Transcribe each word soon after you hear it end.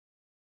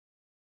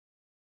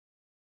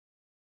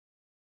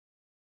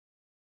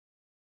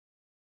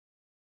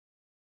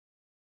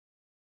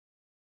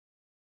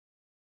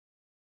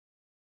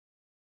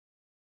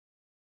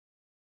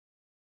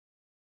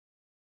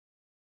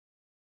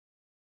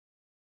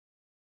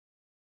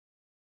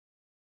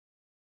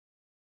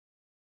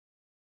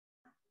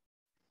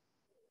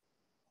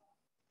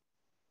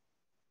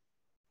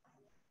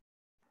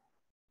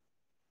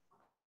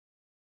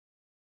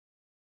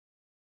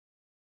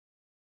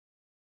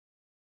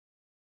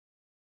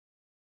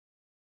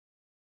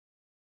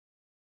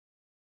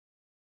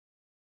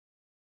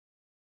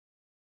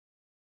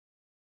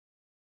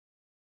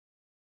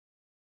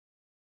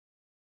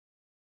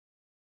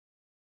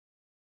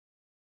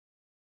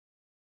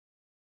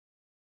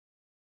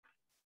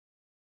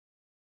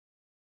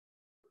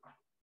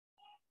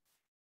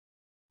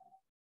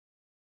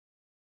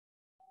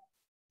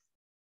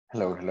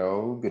Hello,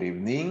 hello, good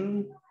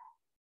evening.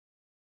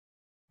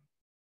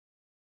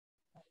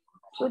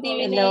 Good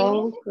evening.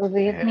 Hello, good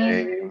evening.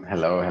 Hey,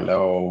 hello,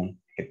 hello.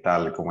 ¿Qué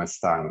tal? ¿Cómo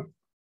están?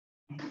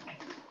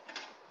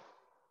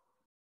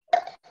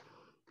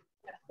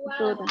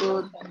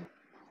 Good.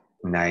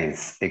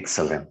 Nice,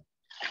 excellent.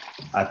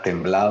 Ha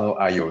temblado,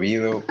 ha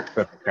llovido,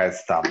 pero acá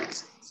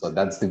estamos. So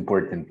that's the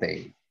important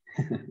thing.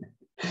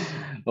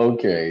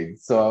 Okay,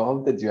 so I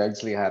hope that you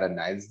actually had a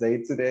nice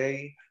day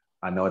today.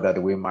 I know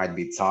that we might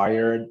be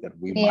tired, that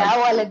we Ni might...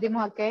 agua les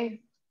dimos a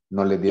qué.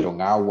 No le dieron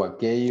agua a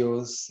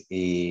aquellos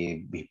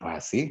y pues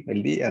así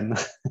el día, ¿no?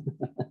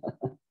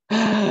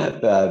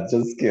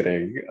 Just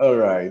kidding. All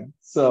right.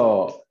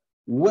 So,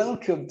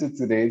 welcome to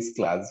today's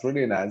class.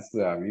 Really nice to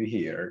have you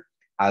here,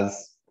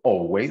 as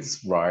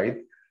always, right?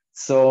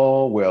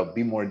 So, well,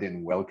 be more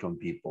than welcome,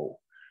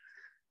 people.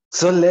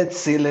 So, let's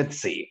see.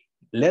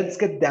 Let's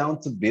get down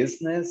to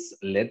business.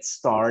 Let's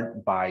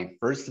start by,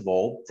 first of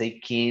all,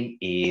 taking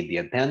the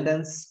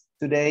attendance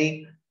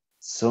today.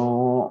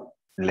 So,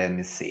 let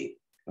me see.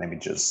 Let me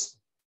just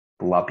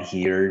pull up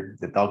here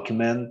the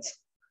document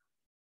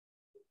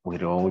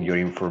with all your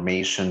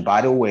information.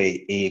 By the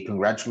way,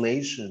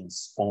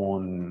 congratulations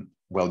on,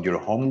 well, your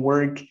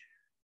homework,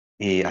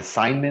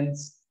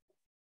 assignments,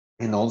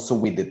 and also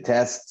with the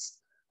tests.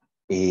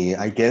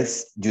 I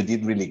guess you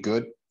did really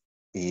good.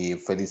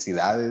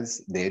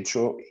 Felicidades, de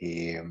hecho,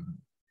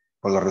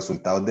 por los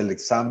resultados del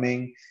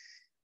examen.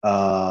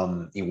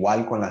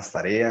 Igual con las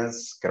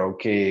tareas, creo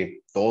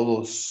que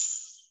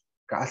todos,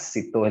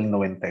 casi todo el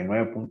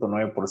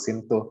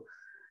 99.9%,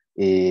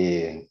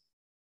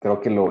 creo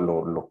que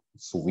lo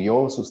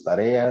subió sus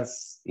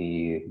tareas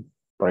y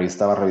por ahí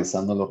estaba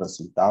revisando los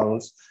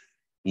resultados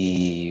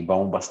y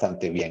vamos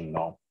bastante bien,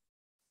 ¿no?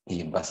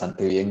 Y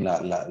bastante bien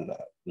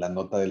la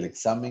nota del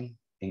examen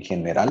en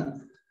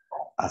general.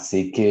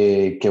 Así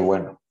que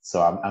bueno.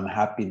 So I'm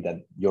happy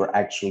that you're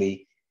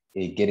actually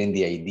getting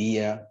the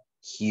idea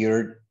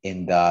here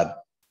and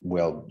that,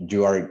 well,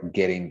 you are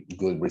getting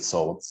good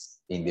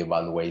results in the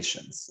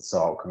evaluations.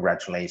 So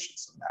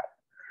congratulations on that.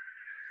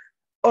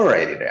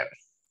 Alrighty then.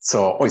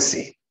 So, hoy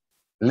sí.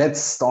 Let's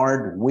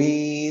start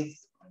with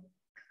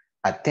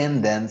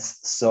attendance.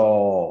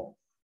 So,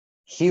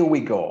 here we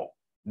go.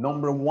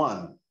 Number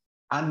 1,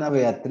 Ana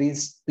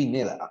Beatriz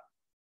Pineda.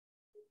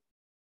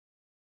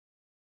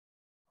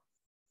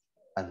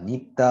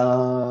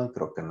 Anita,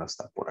 creo que no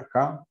está por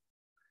acá.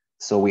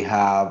 So, we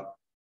have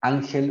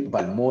Ángel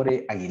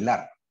Balmore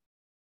Aguilar.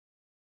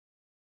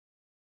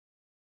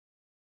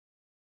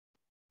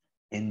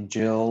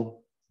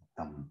 Angel,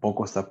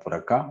 tampoco está por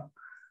acá.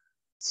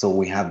 So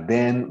we have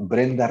then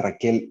Brenda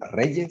Raquel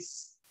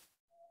Reyes.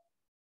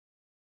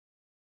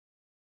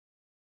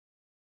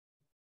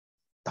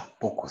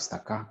 Tampoco está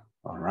acá.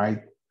 All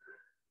right.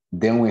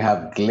 Then we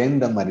have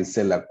Glenda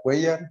Marisela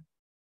Cuellar.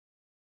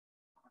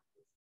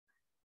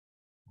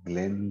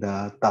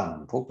 Glenda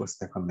tampoco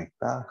está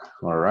conectada.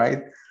 All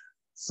right.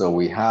 So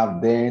we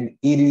have then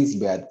Iris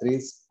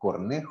Beatriz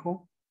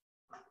Cornejo.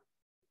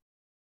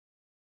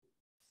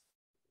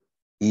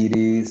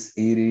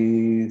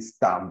 Iris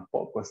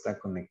tampoco está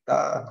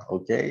conectada.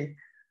 Okay.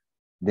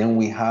 Then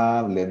we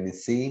have, let me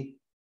see,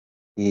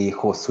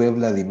 Josué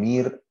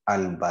Vladimir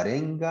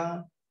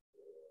Alvarenga.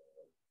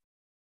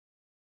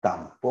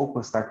 Tampoco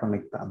está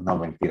conectado. No,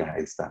 mentira,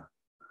 ahí está.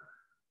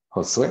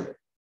 Josué.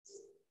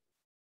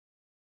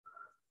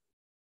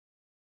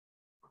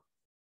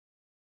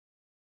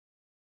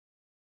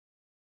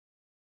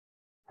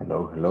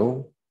 Hello,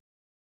 hello.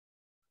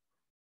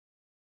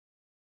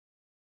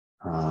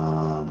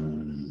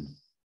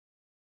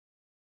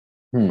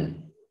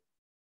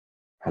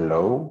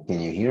 Hello,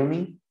 can you hear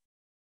me?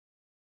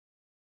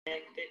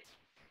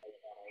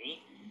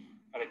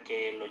 Para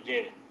que lo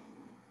lleve.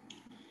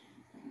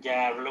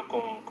 Ya hablo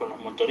con los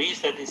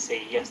motoristas, dice,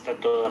 y ya está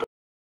todo.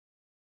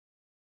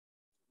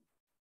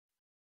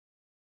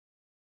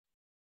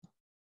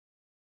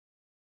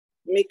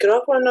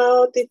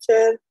 Micrófono,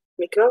 teacher.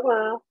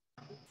 Micrófono.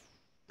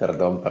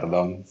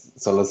 Perdón.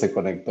 Solo se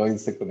conectó y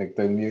se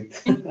conectó en mute.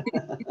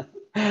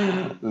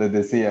 Les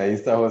decía, ahí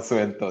está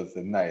Josué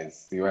entonces.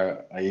 Nice.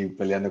 Iba ahí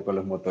peleando con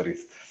los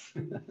motoristas.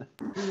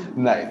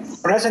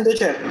 Nice. Present,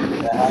 teacher.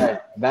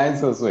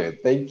 Nice, Josué.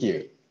 Thank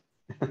you.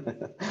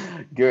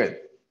 Good.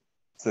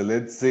 So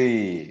let's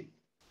see.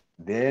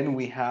 Then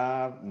we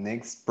have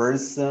next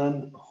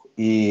person,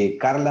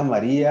 Carla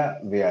María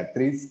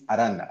Beatriz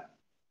Arana.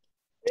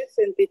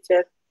 Present,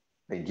 teacher.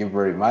 Thank you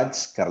very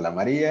much, Carla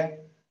María.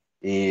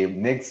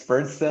 Next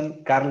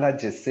person, Carla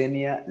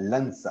Yesenia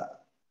Lanza.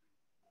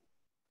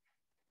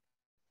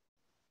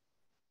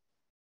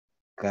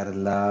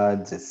 Carla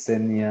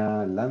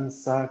Yesenia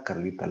Lanza,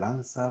 Carlita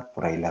Lanza,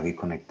 por ahí la vi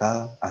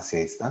conectada, hacia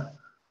ahí está.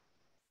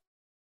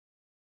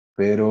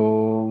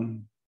 Pero...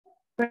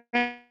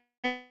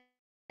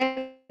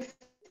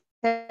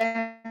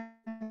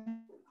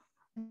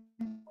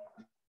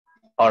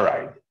 All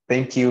right,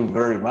 thank you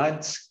very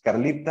much,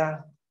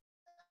 Carlita.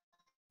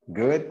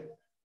 Good.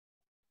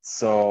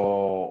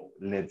 So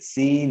let's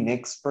see,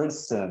 next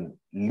person,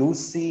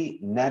 Lucy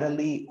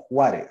Natalie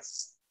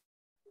Juarez.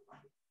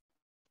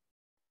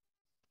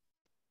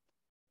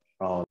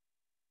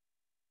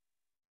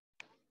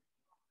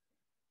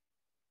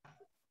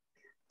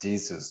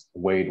 Jesus,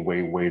 wait.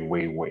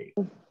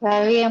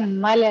 Está bien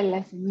mala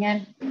la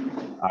señal.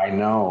 I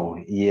know,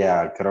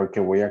 yeah, creo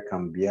que voy a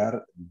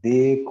cambiar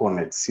de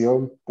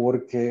conexión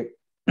porque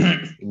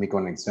mi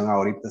conexión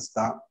ahorita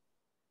está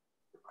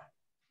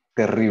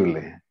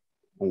terrible.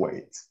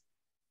 Wait.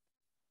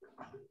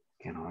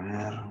 Quiero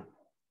ver.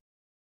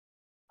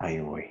 Ahí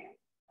voy.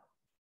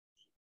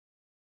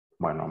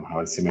 Bueno, vamos a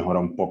ver si mejora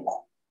un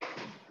poco.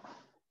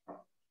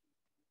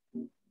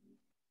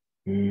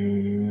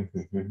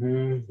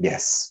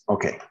 Yes,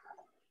 okay.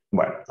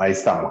 Bueno, ahí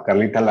estamos.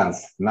 Carlita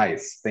Lanza.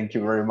 Nice. Thank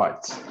you very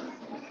much.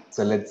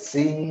 So let's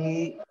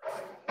see.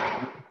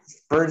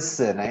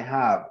 Person I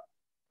have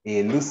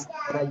Luz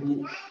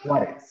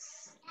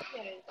Juárez.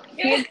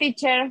 Here,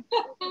 teacher.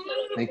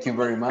 Thank you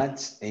very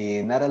much.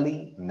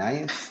 Natalie,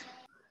 nice.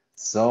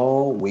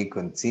 So we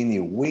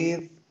continue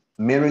with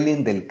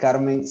Marilyn del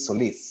Carmen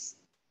Solís.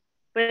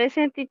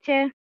 Present,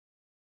 teacher.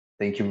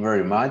 Thank you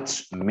very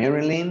much,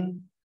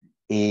 Marilyn.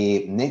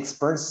 Next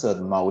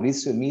person,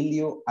 Mauricio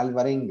Emilio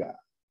Alvarenga.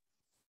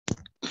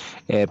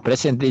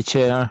 Present,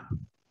 teacher.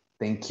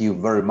 Thank you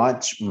very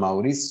much,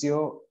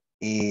 Mauricio.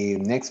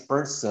 Next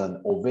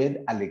person,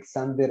 Obed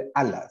Alexander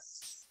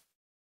Alas.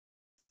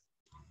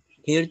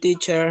 Here,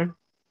 teacher.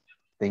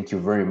 Thank you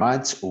very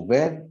much,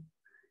 Obed.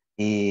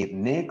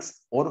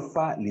 Next,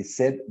 Orfa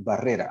Lisette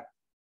Barrera.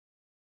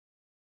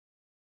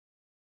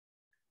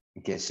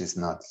 Okay, she's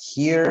not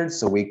here,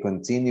 so we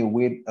continue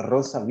with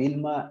Rosa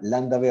Vilma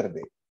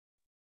Landaverde.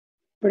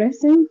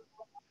 Present.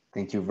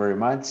 Thank you very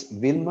much,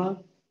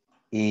 Vilma.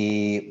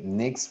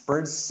 Next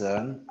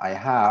person, I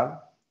have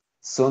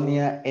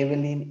Sonia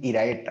Evelyn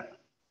Iraeta.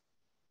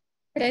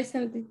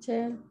 Present,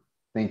 teacher.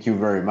 Thank you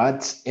very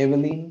much,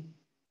 Evelyn.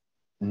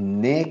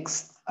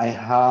 Next, I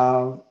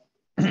have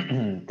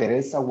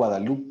Teresa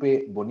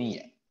Guadalupe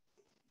Bonilla.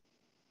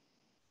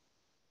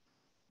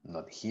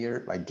 Not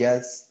here, I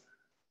guess.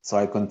 So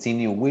I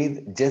continue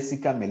with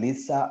Jessica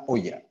Melissa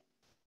Oya.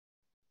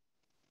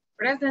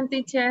 Present,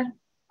 teacher.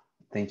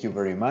 Thank you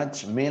very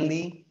much,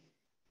 Meli.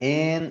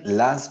 And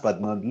last but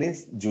not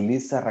least,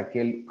 Julissa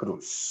Raquel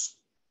Cruz.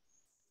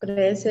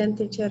 Present,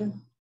 teacher.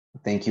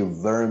 Thank you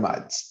very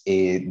much,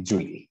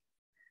 Julie.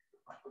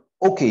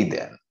 Okay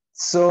then,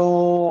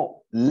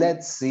 so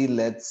let's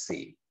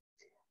see.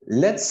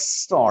 Let's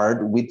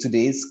start with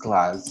today's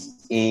class.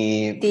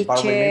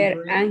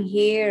 Teacher, I'm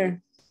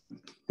here.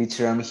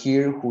 Teacher, I'm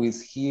here. Who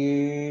is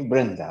here?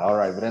 Brenda. All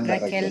right, Brenda.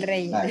 Raquel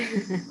Reina.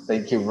 Nice.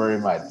 Thank you very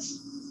much.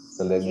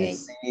 So let me Okay.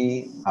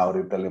 see.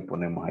 Ahorita le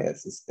ponemos ahí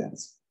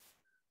asistencia.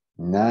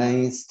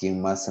 Nice.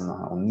 ¿Quién más se nos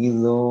ha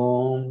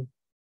unido?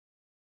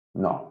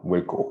 No,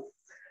 we're cool.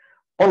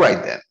 All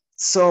right then.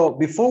 So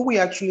before we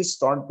actually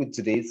start with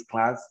today's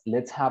class,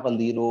 let's have a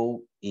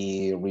little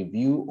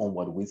review on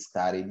what we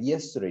studied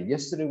yesterday.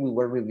 Yesterday, we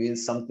were reviewing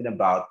something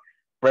about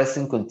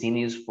present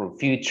continuous for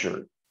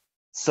future.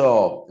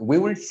 So we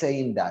were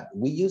saying that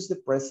we use the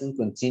present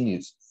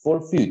continuous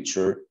for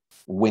future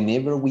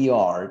whenever we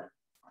are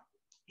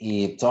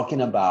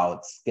talking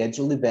about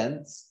scheduled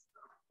events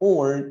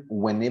or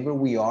whenever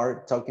we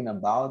are talking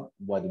about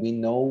what we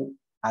know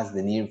as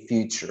the near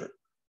future.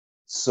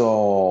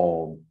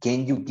 So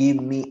can you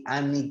give me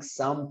an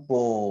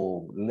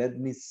example? Let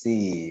me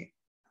see.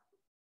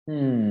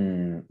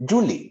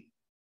 Julie.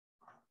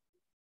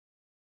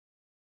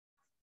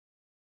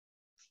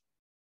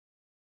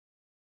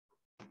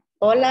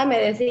 Hola, me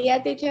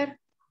decía, teacher.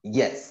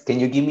 Yes. Can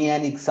you give me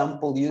an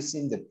example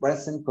using the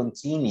present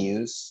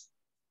continuous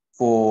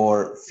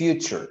for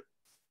future?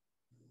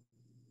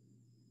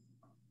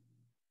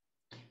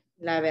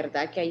 La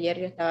verdad que ayer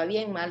yo estaba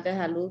bien mal de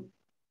salud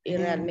y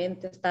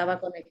realmente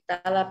estaba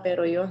conectada,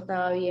 pero yo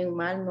estaba bien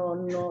mal,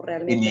 no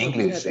realmente In no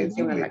puse English, in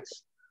atención a la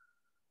English.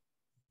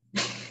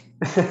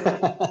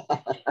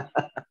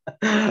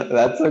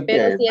 That's okay.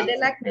 Pero si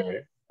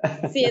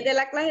es de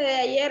la clase de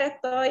ayer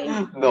estoy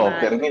No,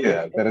 mal.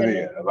 perdida.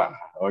 Va,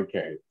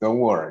 okay, don't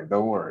worry. So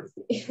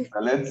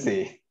let's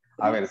see.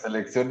 A ver,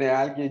 seleccione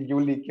a alguien,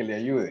 Julie, que le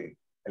ayude.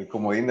 El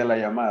comodín de la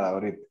llamada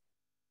ahorita.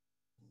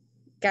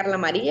 Carla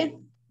María.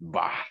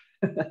 Va.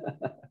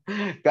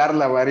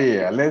 Carla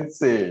María, let's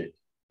see.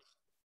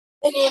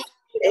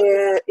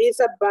 It's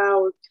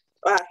about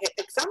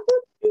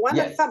example. You want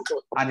Yes,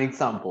 example? an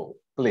example,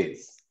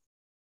 please.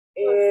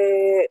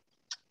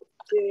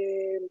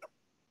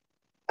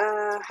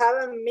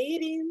 Have a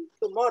meeting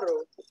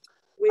tomorrow.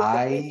 With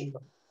I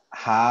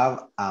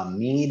have a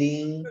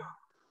meeting.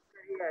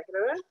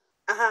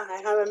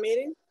 I have a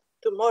meeting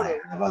tomorrow.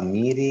 I have a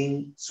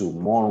meeting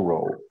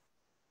tomorrow.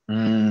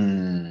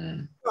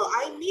 No,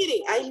 I'm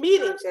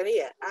meeting,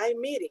 sería. I'm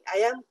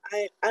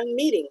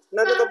meeting.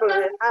 No te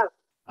puedo have.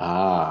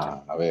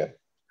 A ver.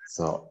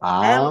 So,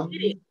 I'm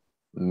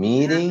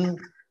meeting.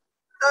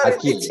 Sorry,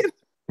 Aquí. teacher.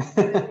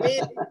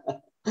 Meeting.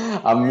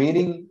 I'm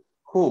meeting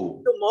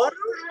who?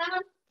 Tomorrow.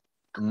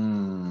 I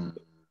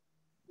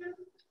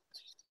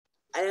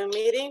am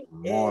meeting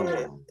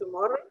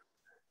tomorrow.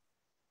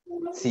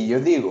 Si yo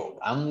digo,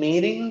 I'm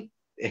meeting,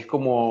 es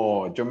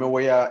como yo me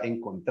voy a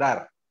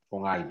encontrar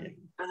con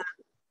alguien.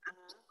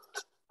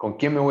 ¿Con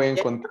quién me voy a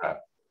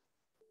encontrar?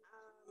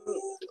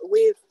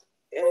 with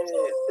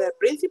the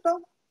principal.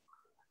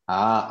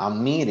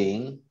 I'm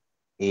meeting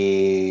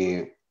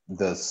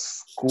the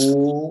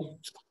school,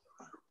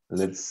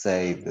 let's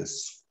say the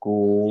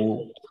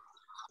school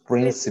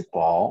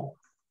principal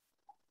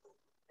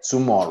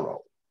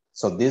tomorrow.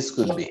 So this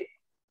could be,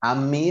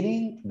 I'm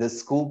meeting the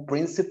school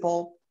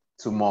principal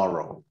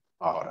tomorrow.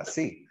 Ahora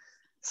sí.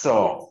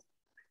 So,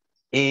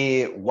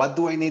 what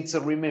do I need to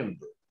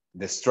remember?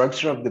 The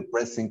structure of the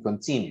present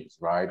continuous,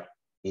 right?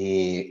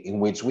 In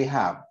which we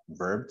have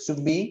verb to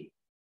be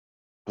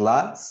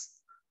plus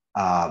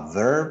a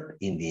verb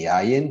in the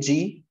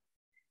ing.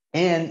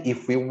 And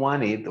if we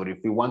want it, or if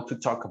we want to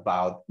talk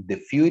about the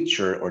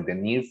future or the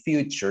near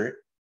future,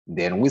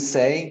 then we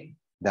say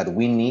that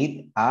we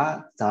need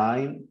a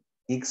time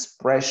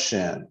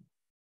expression.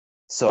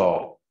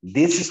 So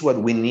this is what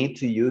we need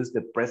to use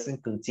the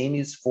present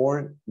continuous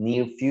for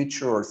near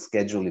future or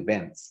scheduled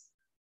events.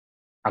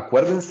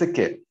 Acuérdense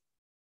que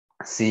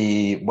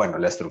bueno,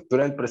 la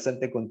estructura del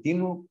presente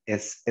continuo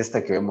es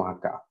esta que vemos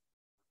acá.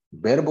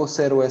 Verbo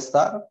ser o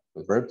estar,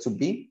 verb to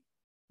be,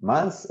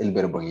 más el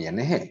verbo en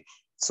ing.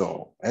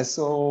 So,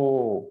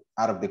 eso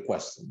out of the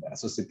question, ¿verdad?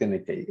 Eso sí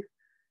tiene que ir.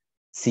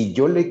 Si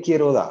yo le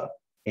quiero dar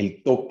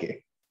el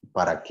toque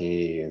para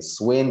que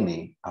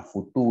suene a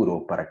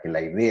futuro, para que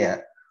la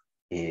idea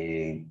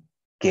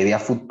quede a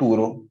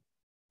futuro,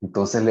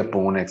 entonces le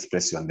pongo una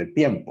expresión de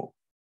tiempo.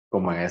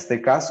 Como en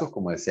este caso,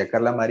 como decía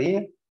Carla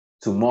María,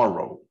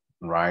 tomorrow,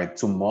 right?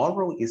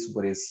 Tomorrow is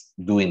what is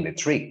doing the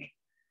trick.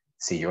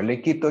 Si yo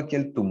le quito aquí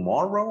el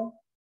tomorrow,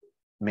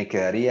 me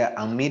quedaría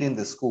I'm meeting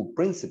the school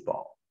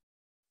principal.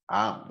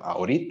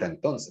 Ahorita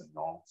entonces,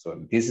 no. So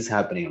this is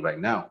happening right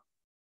now.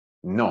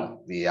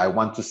 No, I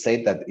want to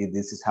say that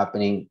this is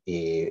happening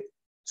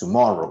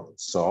tomorrow.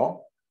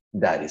 So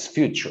that is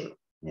future.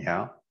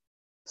 Yeah,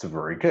 so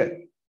very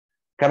good.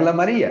 Carla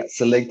Maria,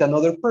 select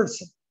another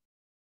person.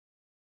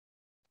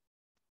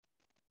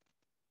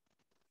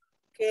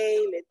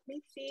 Okay, let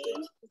me see.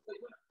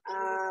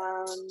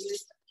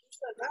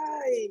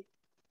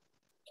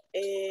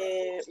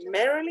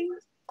 Marilyn.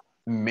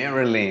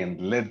 Marilyn,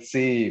 let's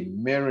see.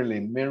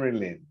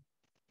 Marilyn.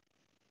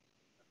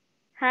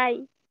 Hi.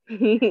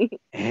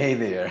 Hey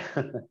there.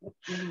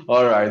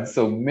 All right,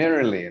 so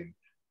Marilyn,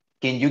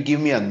 can you give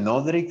me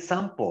another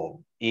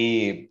example?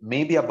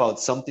 Maybe about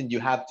something you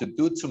have to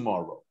do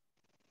tomorrow.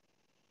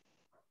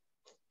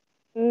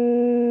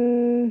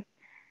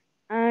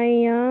 I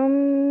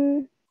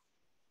am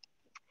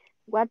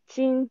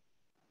watching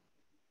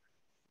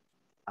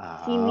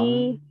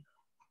TV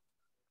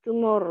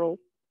tomorrow.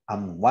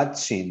 I'm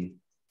watching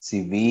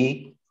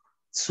TV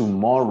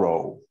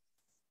tomorrow.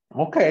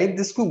 Okay,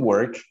 this could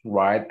work,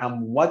 right?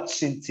 I'm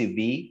watching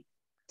TV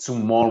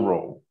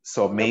tomorrow.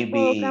 So maybe...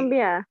 ¿Lo puedo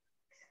cambiar?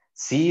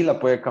 Sí, la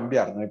puede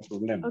cambiar, no hay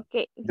problema.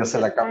 Okay. Yo se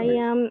la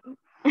cambio.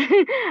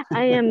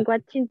 I am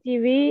watching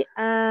TV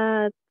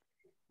at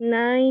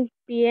 9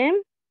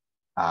 p.m.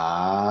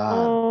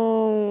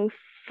 On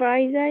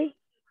Friday.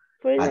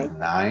 At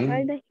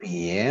 9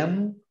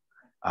 p.m.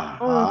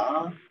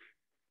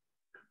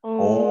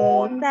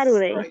 On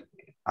Saturday.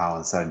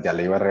 Ya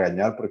le iba a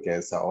regañar porque a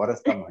esa hora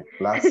estamos en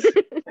clase.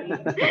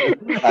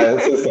 A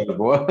ver si se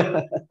salvó.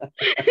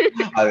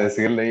 A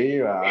decirle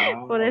iba.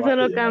 Por eso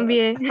lo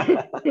cambié. Te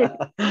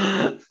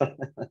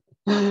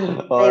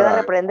iba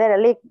a reprender,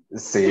 Eli.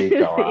 Sí,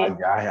 cabal,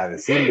 ya, a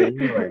decirle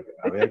iba.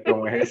 A ver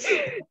cómo es.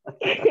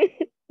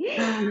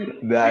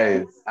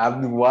 Nice.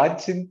 I'm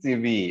watching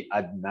TV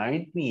at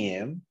 9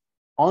 p.m.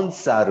 on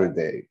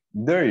Saturday.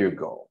 There you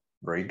go.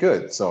 Very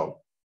good. So,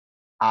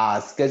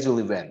 a scheduled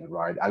event,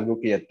 right? Algo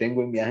que ya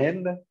tengo en mi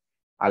agenda.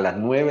 A las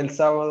 9 el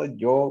sábado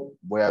yo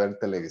voy a ver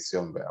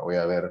televisión, ¿verdad? Voy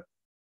a ver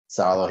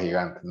Sábado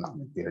Gigante. No,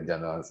 mentira, ya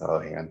no es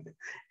Sábado Gigante.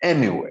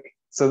 Anyway,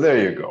 so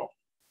there you go.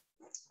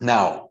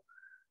 Now,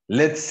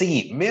 let's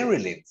see.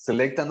 Marilyn,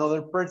 select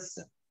another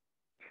person.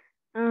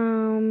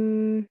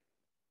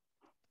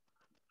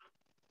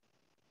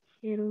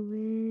 Quiero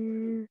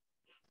ver.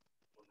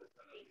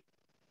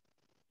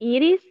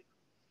 Iris.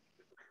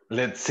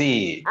 Let's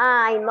see.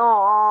 Ay,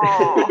 no.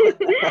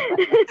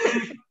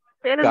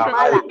 Pero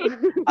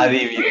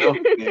Adivinó.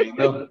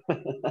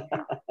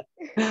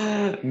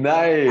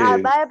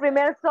 Nice. Va el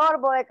primer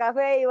sorbo de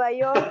café iba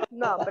yo.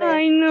 No, hombre.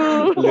 Ay,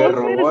 no. Le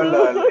robó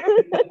la...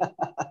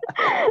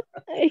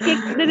 Es que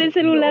desde el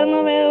celular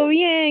no veo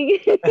bien.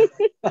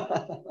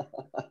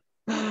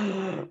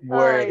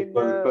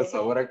 Bueno, no. con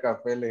sabor a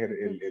café el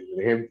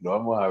ejemplo.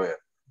 Vamos a ver.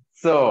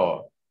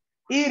 So,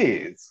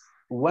 Iris,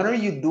 what are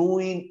you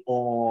doing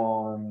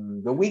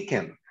on the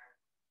weekend?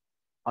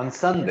 On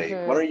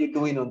Sunday. What are you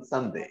doing on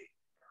Sunday?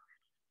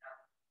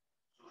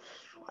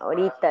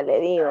 Ahorita le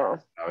digo.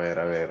 A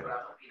ver.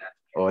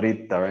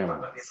 Ahorita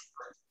vemos.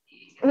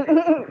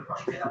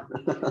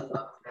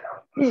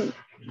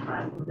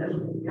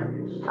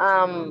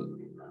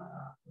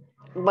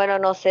 Bueno,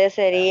 no sé,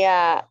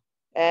 sería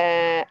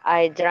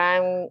I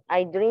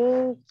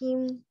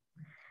drinking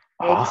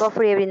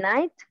coffee every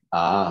night.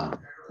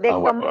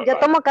 Bueno. Yo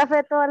tomo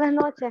café todas las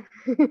noches.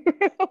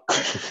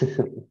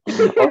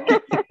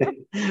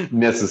 Okay.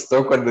 Me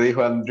asustó cuando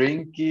dijo I'm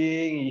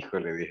drinking.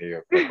 Híjole, dije yo,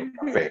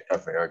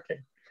 café, ok.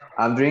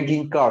 I'm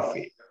drinking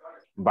coffee.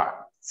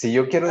 Va, si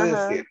yo quiero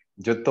decir,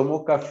 yo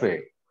tomo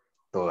café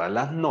todas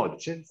las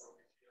noches,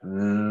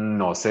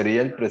 no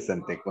sería el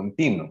presente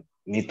continuo,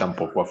 ni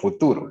tampoco a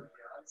futuro,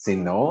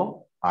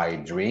 sino I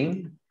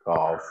drink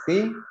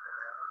coffee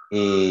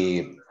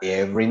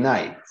every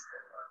night.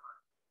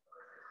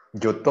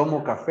 Yo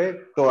tomo café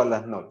todas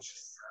las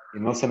noches y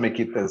no se me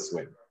quita el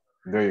sueño.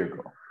 There you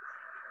go.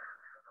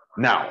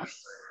 Now,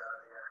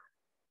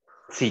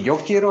 si yo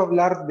quiero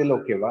hablar de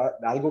lo que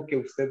algo que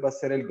usted va a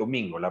hacer el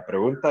domingo, la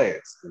pregunta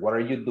es, what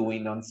are you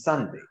doing on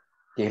Sunday?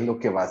 ¿Qué es lo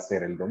que va a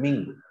hacer el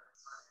domingo?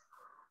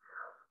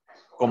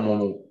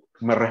 ¿Cómo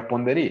me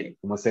respondería?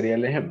 ¿Cómo sería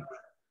el ejemplo?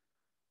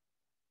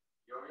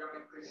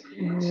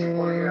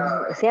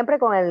 Siempre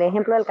con el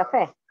ejemplo del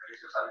café.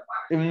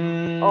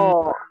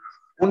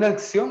 Una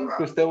acción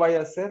que usted vaya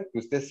a hacer, que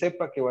usted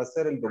sepa que va a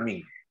hacer el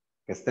domingo,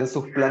 que esté en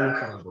sus planes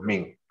para el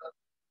domingo.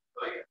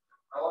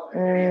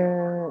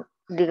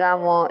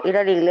 Digamos, ir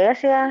a la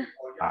iglesia,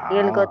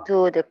 ir go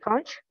to the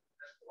crunch.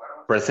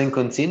 Present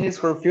continuous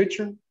for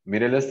future.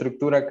 Mire la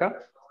estructura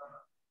acá.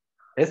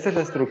 Esta es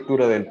la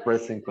estructura del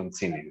present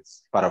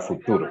continuous para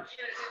futuro.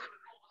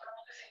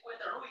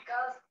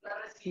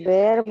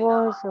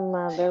 Verbos,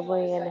 más verbo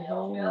y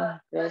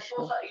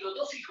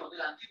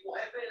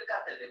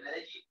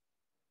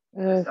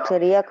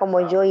sería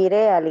como yo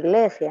iré a la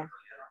iglesia.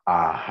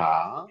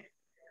 Ajá.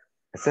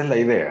 Esa es la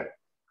idea.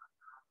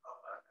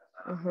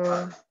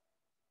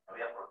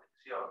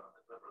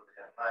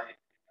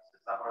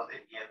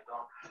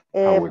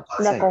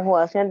 La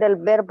conjugación del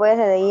verbo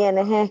ese de ing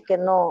es que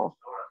no.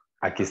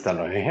 Aquí están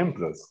los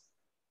ejemplos.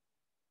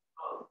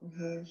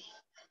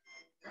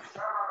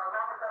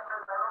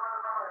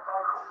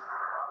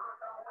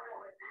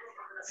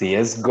 Si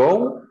es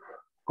go,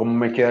 ¿cómo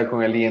me queda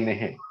con el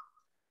ing?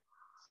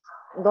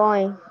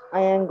 Going. I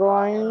am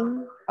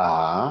going.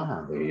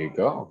 There you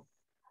go.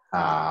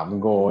 I'm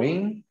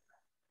going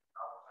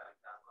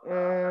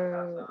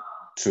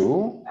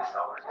to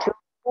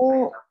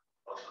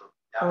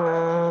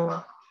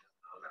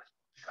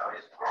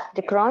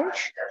the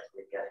crunch.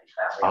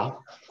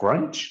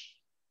 Crunch?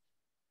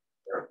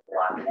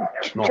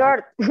 No.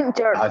 Church.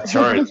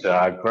 Church.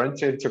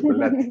 Crunch and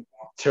chocolate.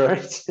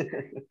 Church.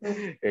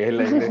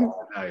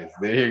 Nice.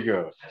 There you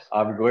go.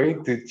 I'm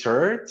going to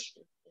church.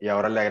 Y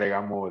ahora le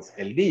agregamos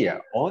el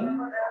día.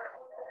 On?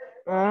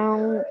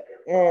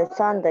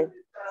 Sunday.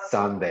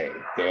 Sunday.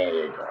 There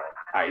you go.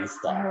 Ahí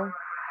está.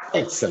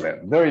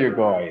 Excellent. There you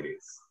go,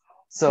 Iris.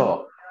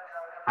 So,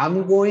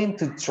 I'm going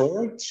to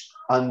church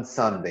on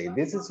Sunday.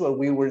 This is what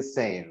we were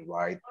saying,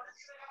 right?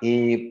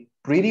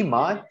 Pretty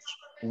much,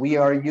 we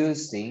are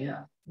using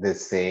the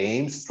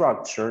same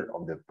structure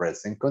of the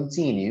present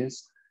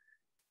continuous,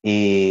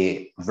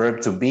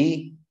 verb to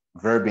be,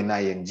 verb in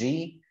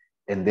ing,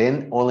 and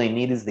then all I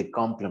need is the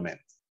complement.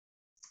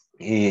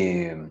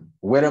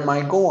 Where am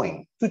I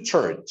going? To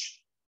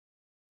church.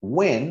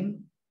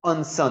 When?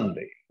 On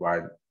Sunday,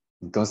 right?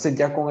 Entonces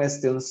ya con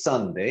este on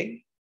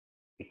Sunday,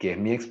 que es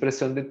mi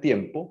expresión de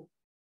tiempo,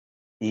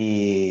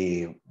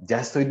 y ya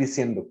estoy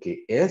diciendo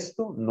que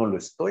esto no lo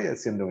estoy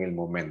haciendo en el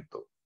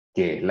momento,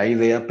 que es la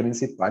idea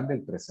principal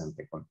del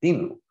presente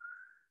continuo.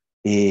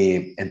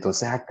 Y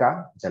entonces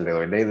acá ya le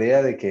doy la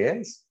idea de que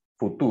es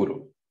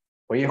futuro.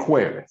 Hoy es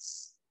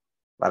jueves.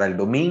 Para el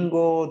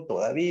domingo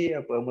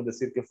todavía podemos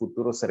decir que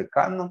futuro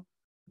cercano.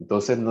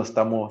 Entonces no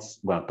estamos,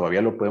 bueno,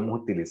 todavía lo podemos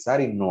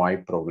utilizar y no hay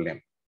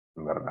problema,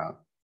 ¿verdad?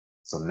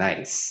 So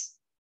nice.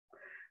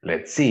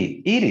 Let's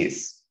see.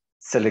 Iris,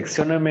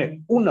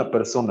 seleccióname una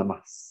persona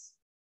más.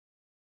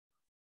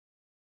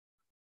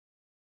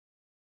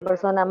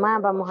 Persona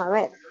más, vamos a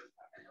ver.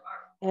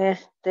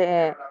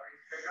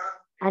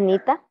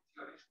 Anita.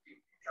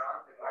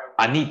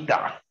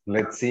 Anita.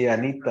 Let's see,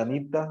 Anita.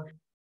 Anita.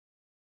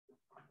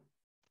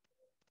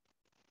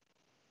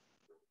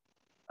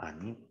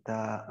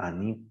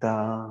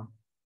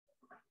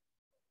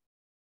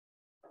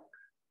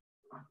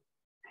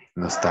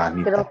 No está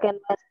Anita. Creo que no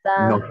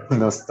está.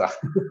 No está.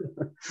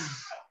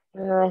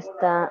 No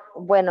está.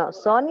 Bueno,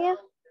 Sonia.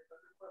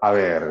 A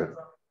ver,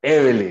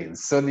 Evelyn,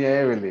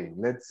 Sonia Evelyn.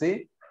 Let's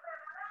see.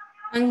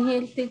 I'm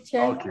here, teacher.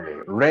 Okay,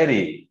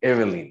 ready,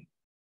 Evelyn?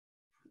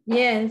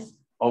 Yes.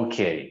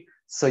 Okay,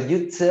 so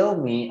you tell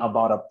me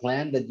about a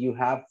plan that you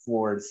have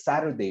for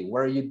Saturday.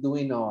 What are you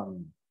doing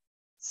on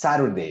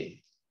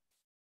Saturday?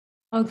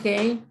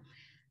 Okay.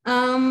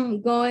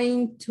 I'm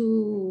going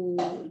to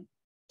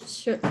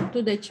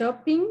the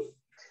shopping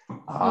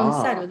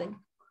on Saturday.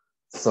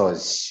 So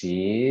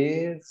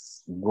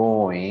she's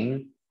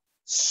going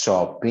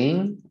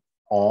shopping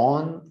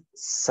on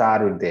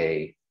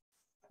Saturday.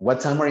 What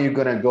time are you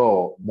gonna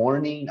go?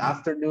 Morning,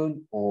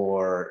 afternoon,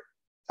 or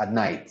at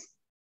night?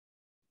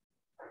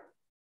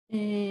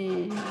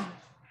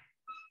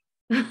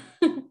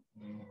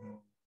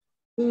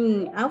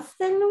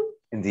 Afternoon.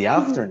 In the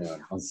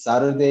afternoon, on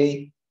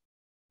Saturday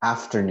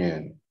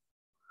afternoon.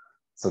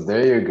 So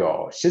there you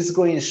go. She's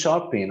going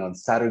shopping on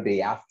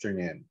Saturday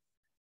afternoon.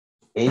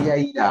 Ella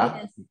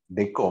irá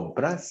de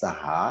compras,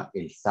 ajá,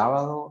 el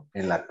sábado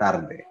en la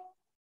tarde.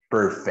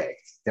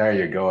 Perfect. There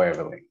you go,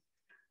 Evelyn.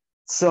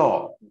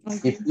 So,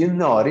 if you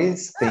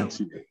notice, thank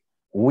you.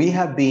 We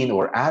have been,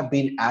 or I've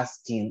been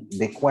asking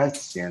the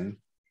question,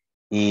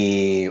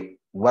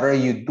 what are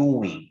you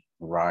doing,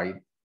 right?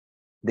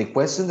 The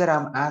question that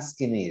I'm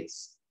asking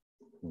is,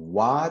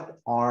 what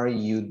are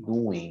you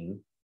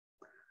doing?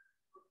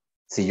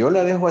 Si yo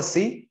la dejo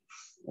así,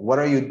 what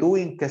are you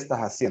doing? ¿Qué estás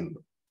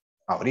haciendo?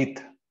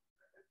 Ahorita.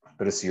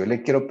 Pero si yo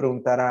le quiero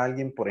preguntar a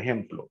alguien, por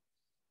ejemplo,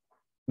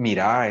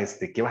 mira,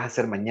 ¿qué vas a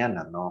hacer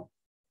mañana? ¿No?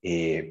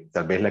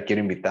 Tal vez la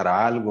quiero invitar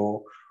a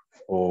algo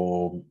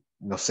o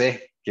no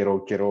sé,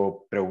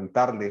 quiero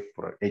preguntarle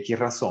por X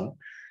razón,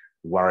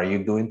 what are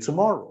you doing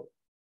tomorrow?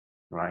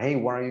 Right? Hey,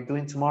 what are you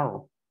doing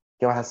tomorrow?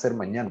 ¿Qué vas a hacer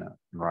mañana?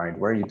 Right?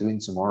 What are you doing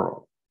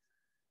tomorrow?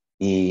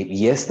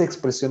 Y esta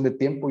expresión de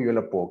tiempo yo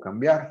la puedo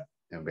cambiar.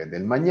 En vez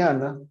del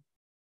mañana,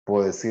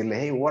 puedo decirle,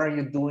 hey, what are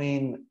you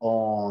doing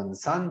on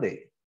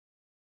Sunday?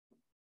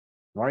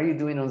 What are you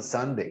doing on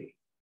Sunday?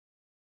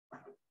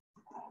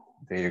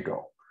 There you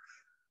go.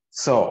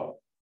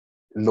 So,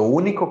 lo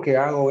único que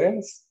hago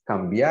es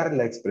cambiar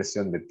la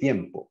expresión de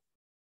tiempo,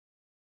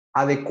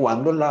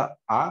 adecuándola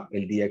a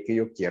el día que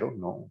yo quiero,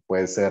 ¿no?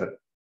 Puede ser,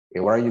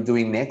 what are you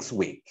doing next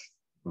week?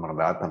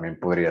 ¿Verdad? También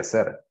podría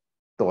ser.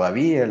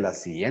 Todavía la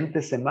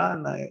siguiente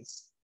semana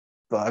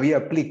todavía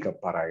aplica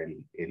para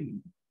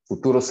el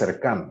futuro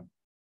cercano,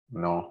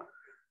 ¿no?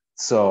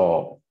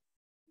 So,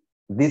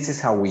 this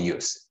is how we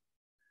use it.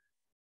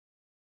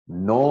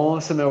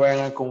 No se me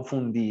vayan a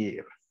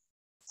confundir.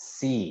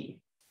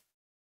 Sí.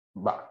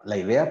 La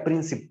idea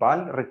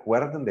principal,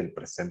 recuerden, del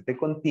presente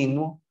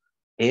continuo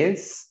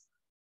es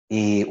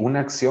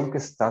una acción que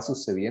está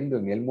sucediendo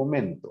en el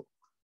momento.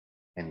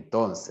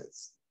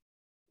 Entonces,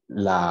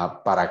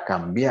 para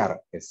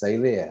cambiar esa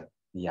idea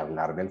y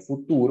hablar del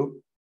futuro,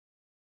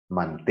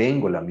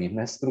 mantengo la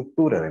misma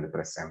estructura del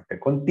presente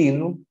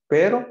continuo,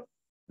 pero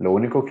lo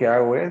único que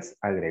hago es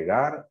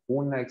agregar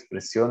una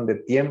expresión de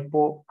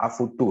tiempo a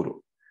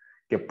futuro,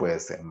 que puede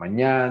ser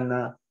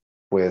mañana,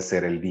 puede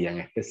ser el día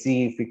en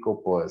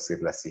específico, puede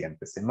ser la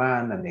siguiente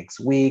semana, next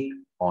week,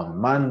 on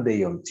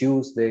Monday, on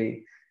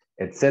Tuesday,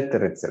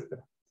 etcétera,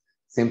 etcétera.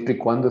 Siempre y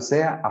cuando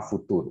sea a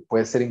futuro.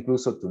 Puede ser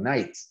incluso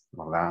tonight,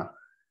 ¿verdad?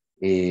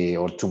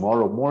 O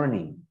tomorrow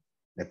morning,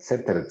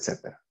 etcétera,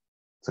 etcétera.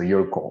 So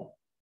your call.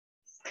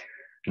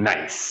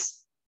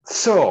 Nice.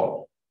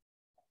 So,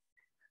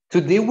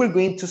 today we're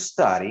going to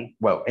study,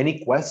 well, any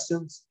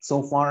questions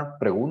so far?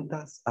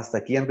 ¿Preguntas hasta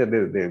aquí antes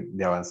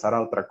de avanzar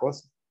a otra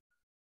cosa?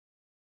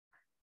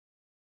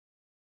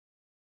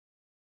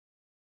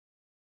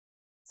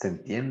 ¿Se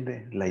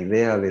entiende la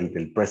idea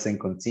del present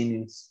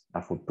continuous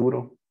a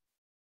futuro?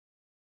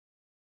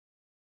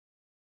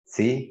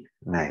 ¿Sí?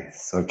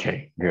 Nice.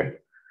 Ok, good.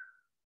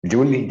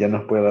 Julie, ¿ya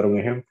nos puede dar un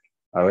ejemplo?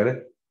 A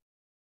ver.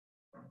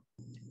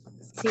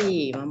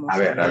 Sí, vamos a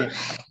ver.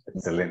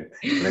 Excelente.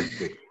 Let's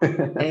see.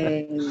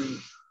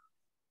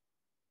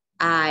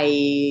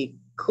 I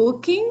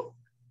cooking.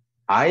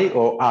 I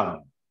o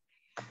am?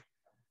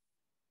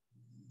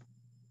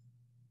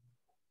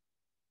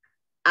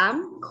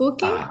 I'm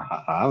cooking.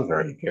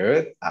 Very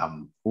good.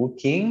 I'm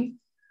cooking.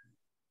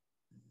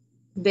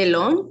 The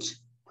lunch.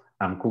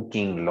 I'm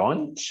cooking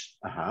lunch.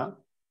 Ajá.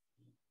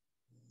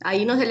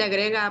 Ahí no se le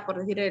agrega, por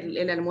decir,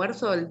 el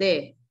almuerzo, el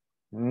de.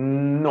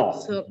 No,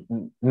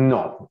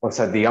 no. O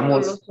sea,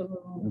 digamos,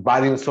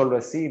 va de un solo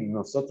así.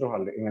 Nosotros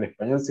en el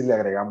español sí le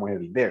agregamos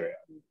el de, ¿verdad?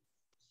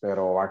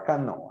 Pero acá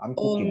no. I'm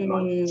cooking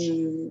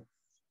lunch.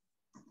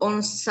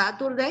 On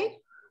Saturday.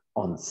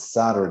 On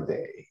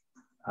Saturday.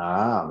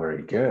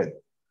 Very good.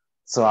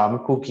 So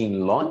I'm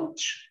cooking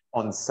lunch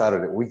on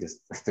Saturday. Uy,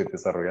 estoy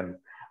desarrollando.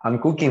 I'm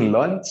cooking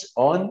lunch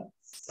on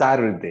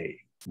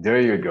Saturday.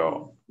 There you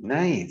go.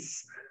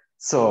 Nice.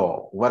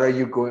 So what are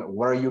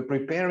you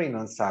preparing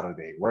on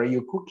Saturday? What are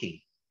you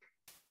cooking?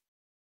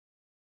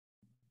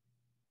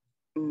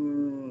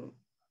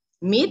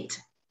 Meat.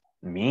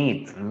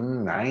 Meat.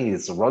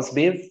 Nice. Roast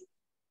beef.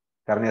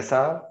 Carne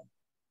asada.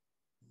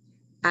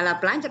 A la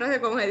plancha, no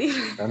sé cómo se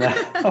dice.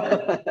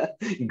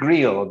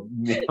 Grilled.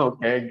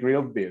 Okay,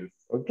 grilled beef.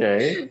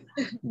 Okay.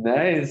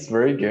 Nice.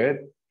 Very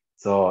good.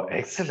 So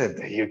excellent.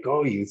 There you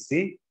go. You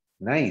see?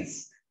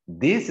 Nice.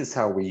 This is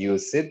how we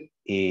use it.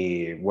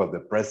 Well, the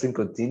present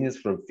continuous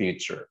from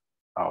future.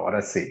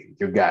 Ahora sí,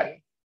 you got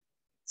it.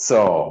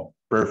 So,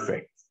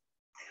 perfect.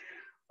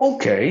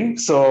 Okay,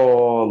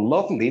 so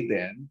lovely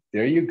then.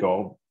 There you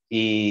go.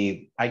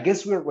 I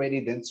guess we're ready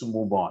then to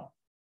move on.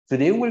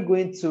 Today we're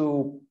going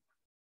to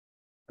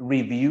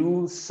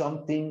review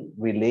something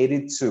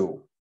related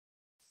to,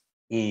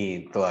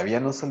 y todavía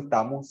nos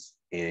saltamos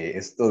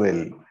esto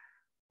del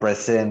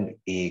present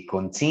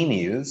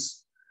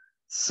continuous.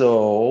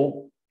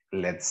 So,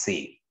 let's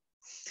see.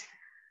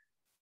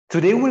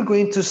 Today we're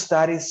going to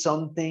study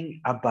something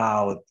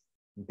about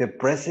the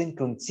present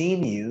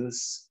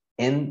continuous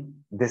and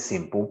the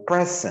simple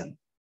present.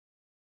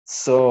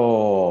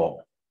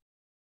 So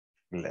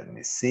Let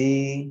me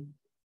see.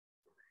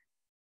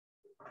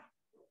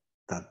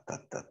 Da, da,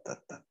 da, da,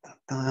 da, da,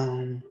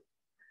 da.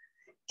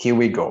 Here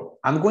we go.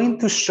 I'm going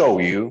to show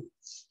you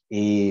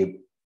a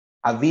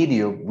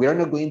video. We're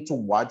not going to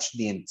watch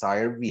the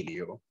entire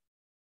video.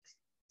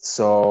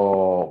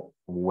 So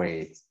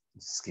wait,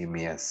 just give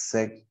me a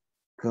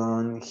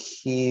second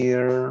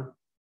here.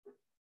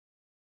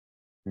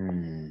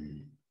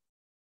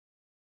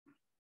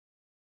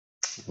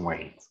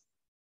 Wait.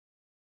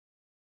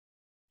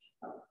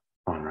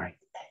 All right.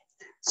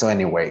 So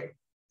anyway,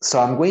 so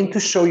I'm going to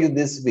show you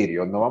this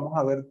video. No vamos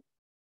a ver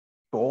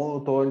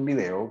todo el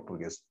video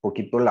porque es un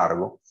poquito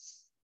largo,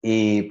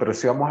 pero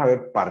sí vamos a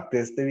ver parte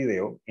de este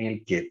video en el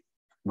que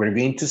we're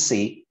going to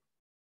see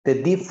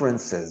the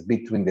differences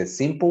between the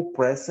simple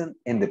present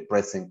and the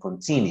present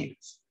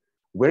continuous.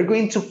 We're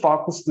going to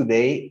focus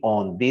today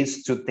on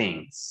these two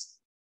things,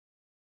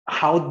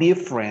 how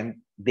different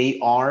they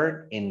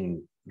are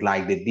in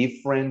like the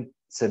different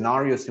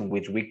scenarios in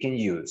which we can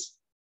use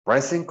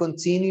present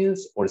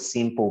continuous or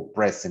simple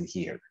present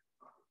here.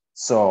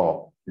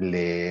 So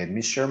let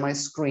me share my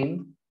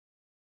screen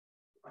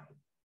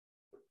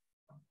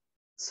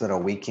so that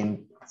we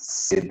can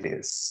see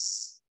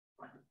this.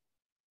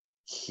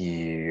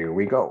 Here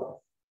we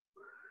go.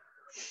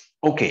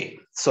 Okay,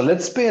 so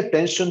let's pay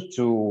attention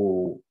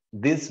to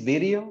this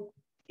video.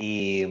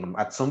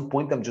 At some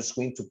point, I'm just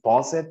going to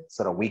pause it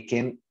so that we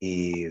can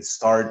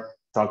start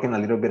talking a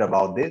little bit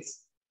about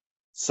this.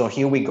 So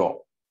here we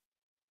go.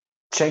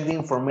 Check the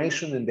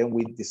information and then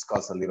we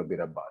discuss a little bit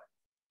about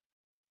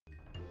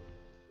it.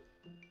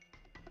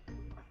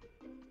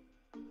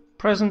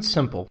 Present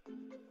simple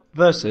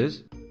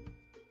versus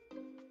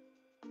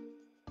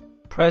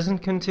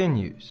present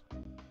continuous.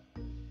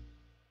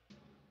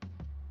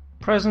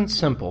 Present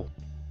simple.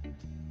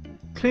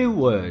 Clue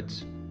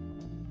words: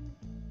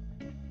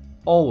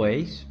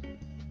 always,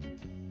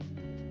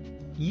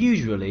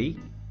 usually,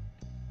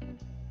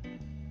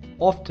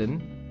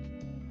 often,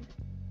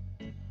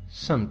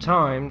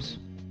 sometimes,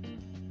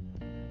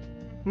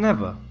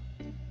 never.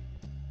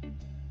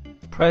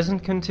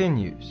 Present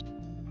continuous.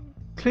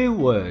 Clue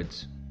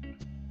words: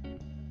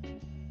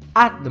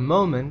 at the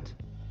moment,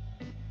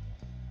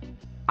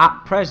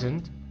 at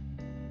present,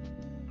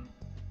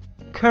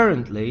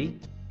 currently,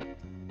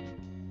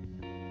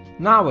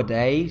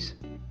 nowadays,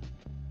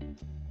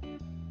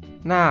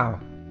 now.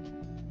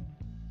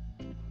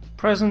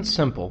 Present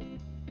simple.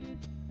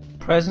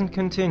 Present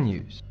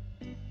continuous.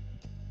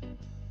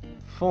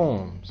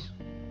 Forms: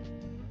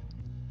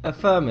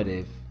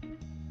 affirmative,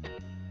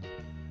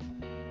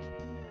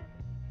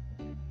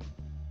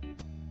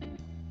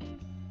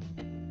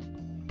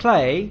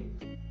 play,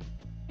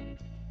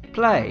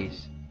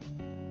 plays,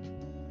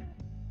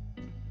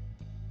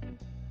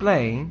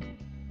 playing,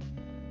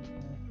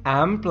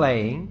 am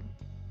playing,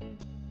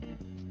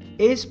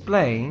 is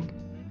playing,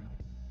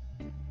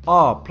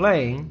 are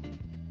playing.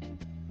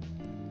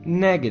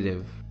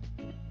 Negative: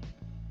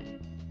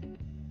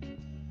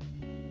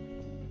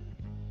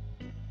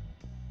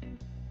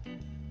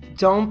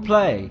 don't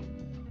play,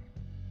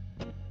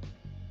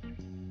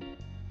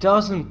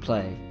 doesn't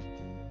play,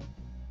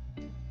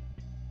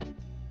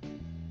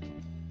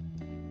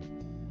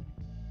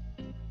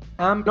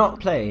 am not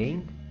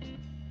playing,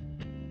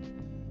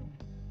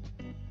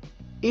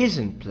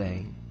 isn't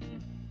playing,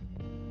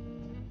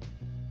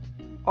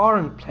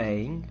 aren't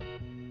playing.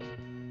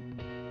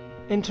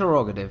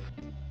 Interrogative: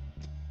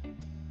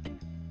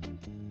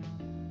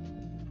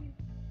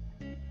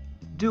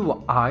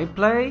 do I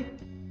play?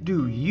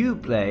 Do you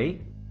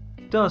play?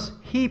 Does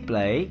he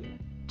play?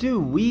 Do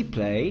we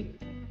play?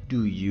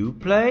 Do you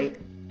play?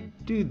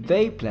 Do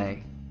they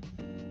play?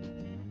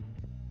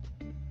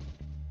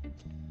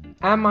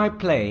 Am I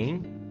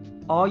playing?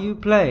 Are you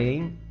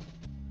playing?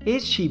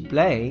 Is she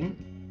playing?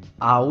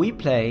 Are we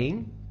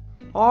playing?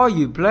 Are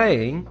you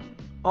playing?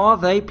 Are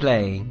they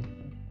playing?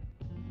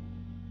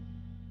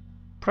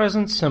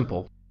 Present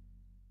simple.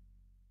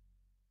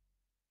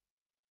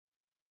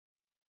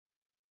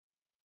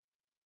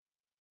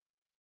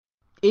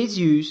 Is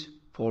used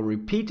for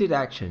repeated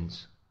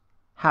actions,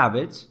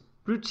 habits,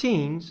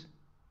 routines.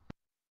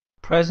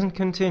 Present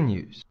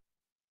continuous.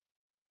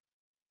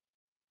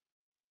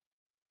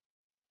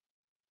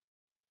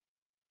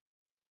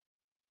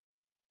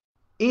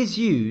 Is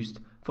used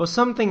for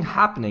something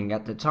happening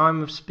at the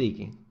time of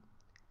speaking.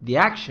 The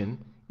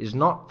action is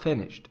not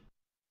finished.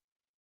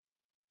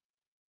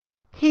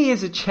 He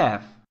is a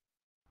chef.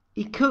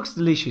 He cooks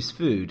delicious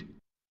food.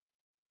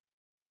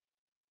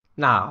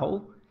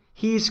 Now,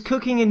 he is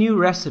cooking a new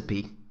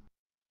recipe.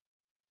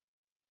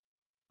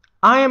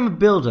 I am a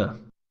builder.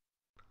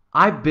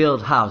 I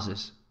build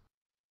houses.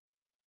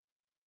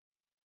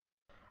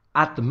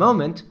 At the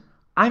moment,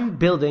 I'm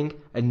building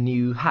a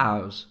new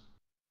house.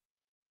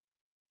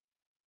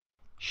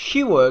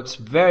 She works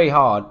very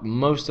hard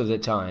most of the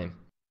time.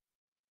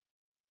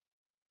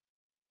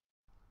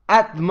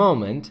 At the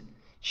moment,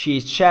 she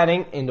is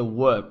chatting in the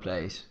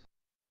workplace.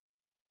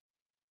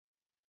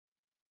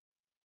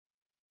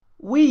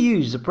 We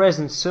use the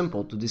present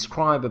simple to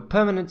describe a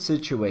permanent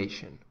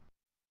situation.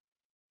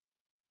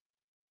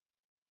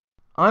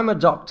 I'm a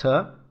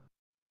doctor.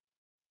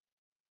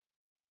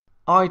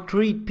 I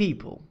treat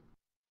people.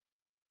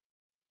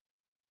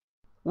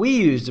 We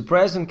use the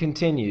present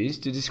continuous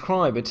to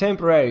describe a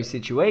temporary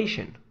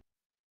situation.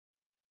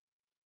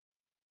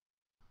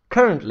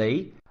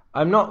 Currently,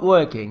 I'm not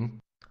working.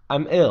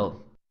 I'm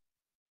ill.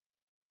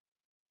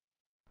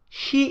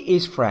 She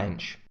is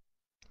French.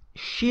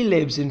 She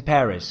lives in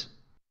Paris.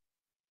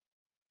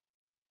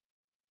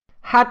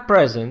 At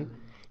present,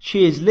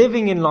 she is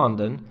living in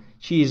London.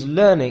 She is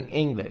learning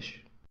English.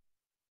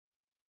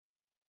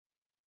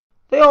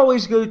 They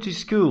always go to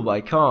school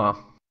by car.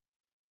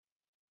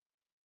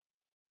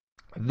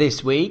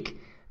 This week,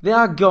 they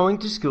are going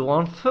to school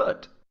on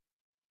foot.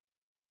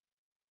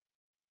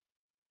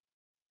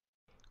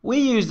 We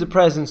use the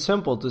present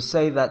simple to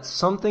say that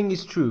something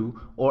is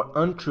true or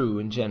untrue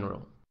in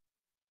general.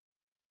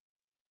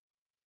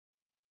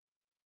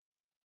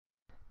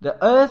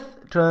 The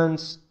Earth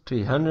turns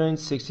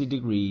 360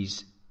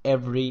 degrees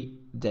every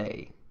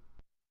day.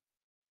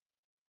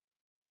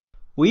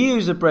 We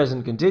use the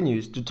present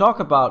continuous to talk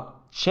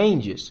about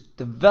changes,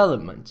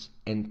 developments,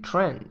 and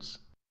trends.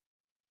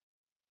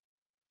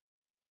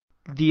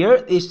 The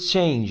Earth is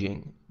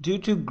changing due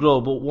to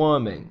global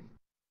warming.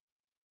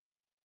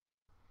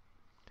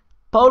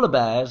 Polar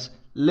bears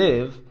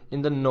live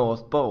in the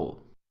North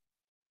Pole.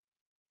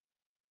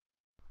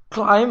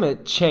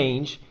 Climate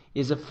change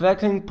is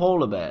affecting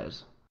polar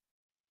bears.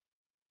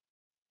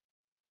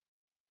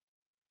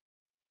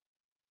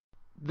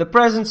 The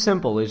present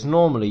simple is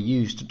normally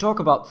used to talk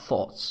about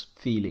thoughts,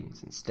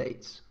 feelings, and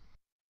states.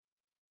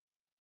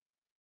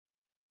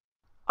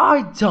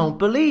 I don't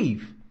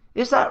believe.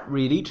 Is that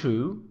really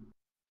true?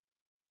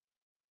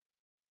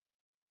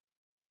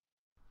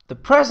 The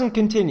present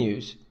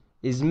continuous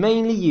is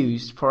mainly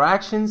used for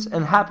actions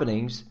and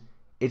happenings.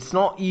 It's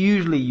not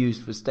usually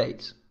used for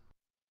states.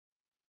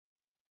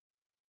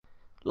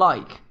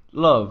 Like,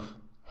 love,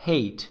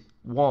 hate,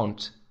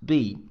 want,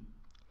 be,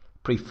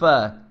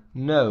 prefer,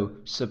 know,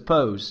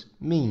 suppose,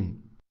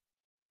 mean,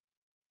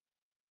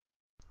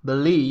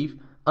 believe,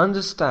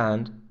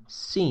 understand,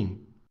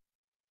 seem.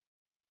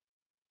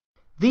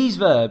 These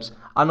verbs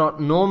are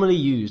not normally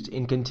used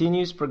in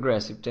continuous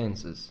progressive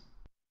tenses.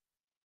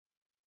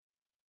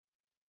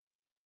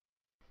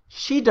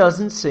 She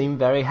doesn't seem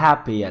very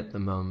happy at the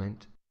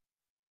moment.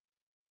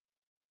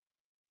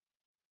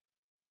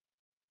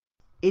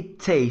 It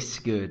tastes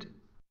good.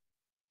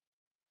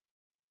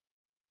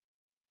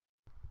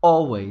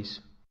 Always.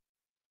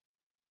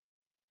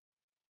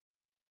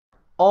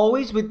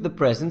 Always with the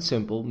present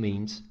simple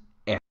means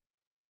ever.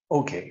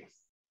 Okay.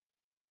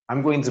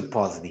 I'm going to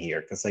pause it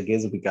here because I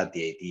guess we got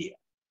the idea.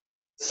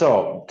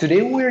 So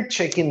today we're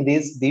checking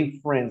these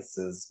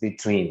differences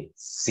between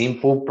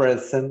simple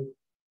present,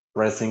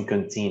 present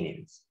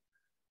continuous.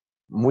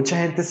 Mucha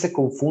gente se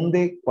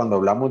confunde cuando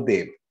hablamos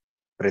de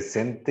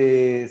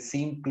presente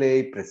simple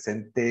y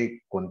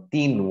presente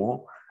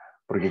continuo,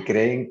 porque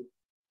creen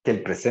que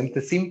el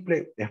presente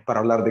simple es para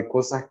hablar de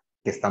cosas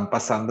que están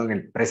pasando en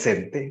el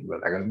presente,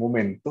 ¿verdad? En el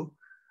momento,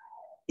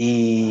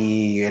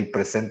 y el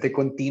presente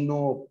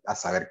continuo a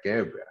saber qué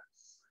es, ¿verdad?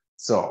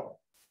 So,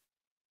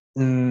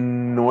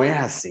 no es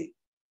así.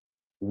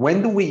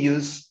 When do we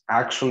use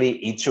actually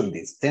each of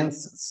these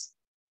tenses?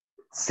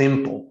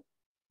 Simple.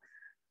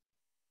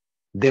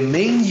 The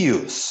main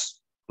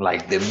use,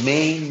 like the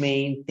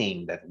main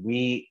thing that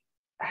we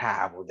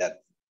have,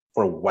 that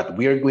for what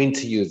we are going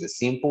to use the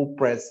simple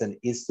present,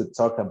 is to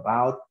talk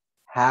about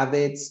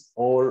habits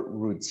or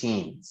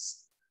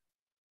routines.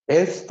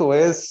 Esto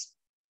es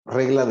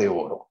regla de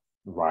oro,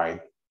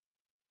 right?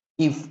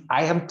 If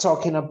I am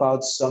talking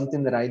about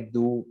something that I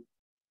do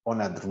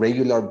on a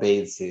regular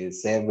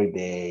basis, every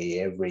day,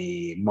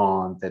 every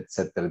month,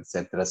 etc.,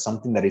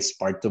 something that is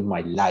part of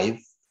my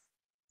life,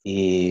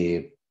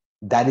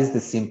 that is the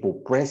simple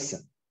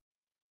present.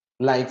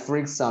 Like, for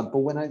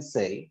example, when I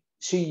say,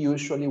 she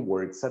usually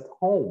works at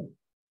home.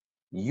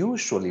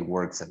 Usually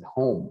works at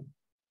home.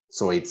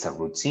 So it's a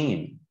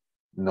routine.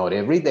 Not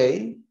every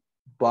day,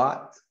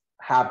 but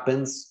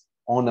happens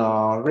on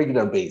a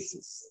regular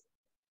basis.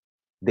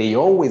 They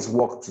always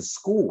walk to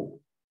school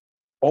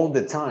all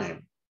the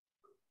time.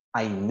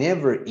 I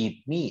never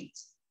eat meat.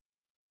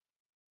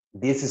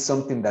 This is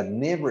something that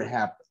never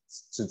happens.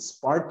 So it's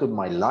part of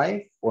my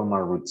life or my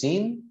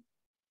routine.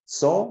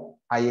 So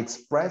I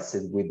express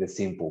it with the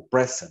simple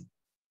present,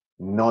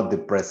 not the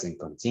present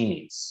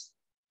continuous.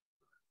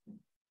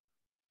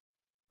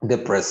 The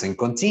present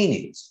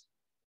continuous.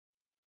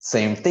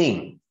 Same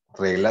thing.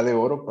 Regla de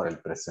oro para el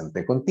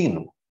presente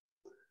continuo.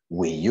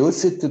 We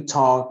use it to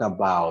talk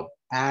about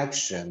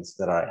actions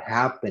that are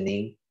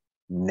happening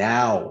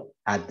now,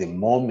 at the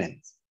moment,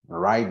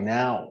 right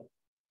now.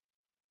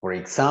 For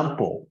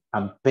example,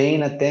 I'm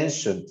paying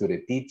attention to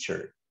the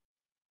teacher.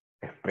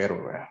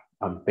 Espero,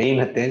 I'm paying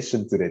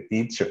attention to the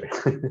teacher.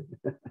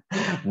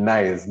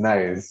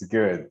 Nice,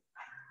 good.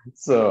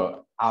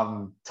 So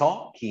I'm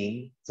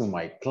talking to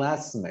my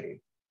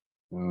classmate.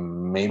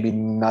 Maybe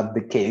not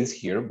the case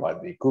here,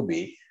 but it could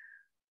be.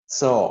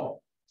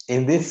 So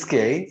in this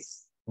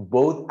case,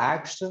 both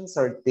actions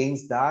are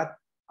things that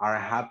are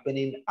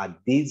happening at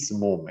this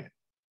moment.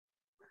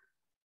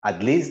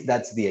 At least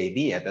that's the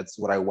idea. That's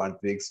what I want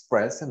to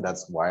express, and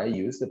that's why I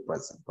use the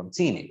present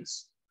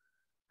continuous.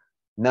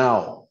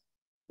 Now,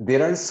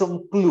 there are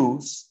some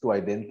clues to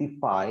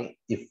identify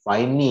if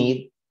I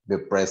need the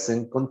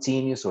present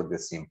continuous or the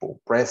simple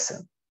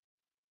present.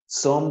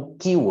 Some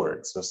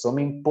keywords or some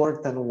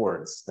important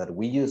words that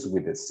we use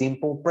with the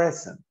simple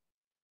present.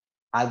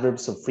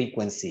 Adverbs of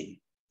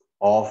frequency,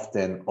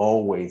 often,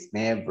 always,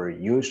 never,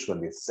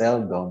 usually,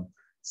 seldom,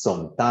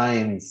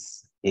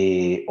 sometimes,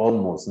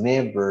 almost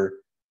never,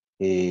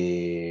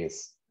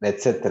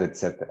 etc.,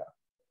 etc.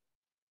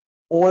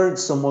 Or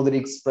some other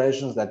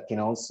expressions that can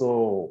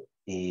also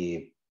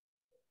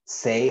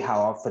say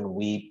how often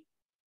we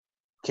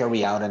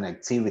carry out an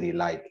activity,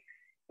 like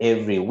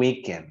every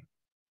weekend,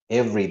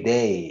 every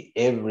day,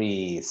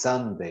 every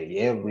Sunday,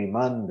 every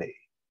Monday.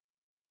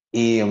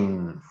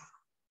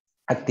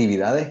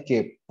 Actividades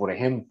que, por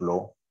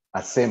ejemplo,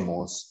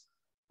 hacemos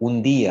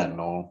un día,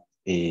 ¿no?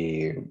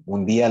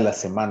 Un día a la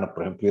semana,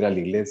 por ejemplo, ir a la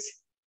iglesia.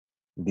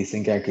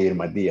 Dicen que hay que ir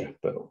más días,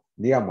 pero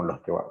digamos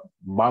los que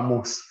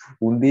vamos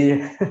un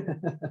día,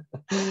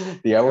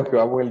 digamos que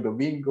vamos el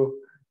domingo.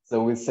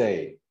 So we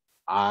say,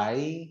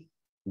 I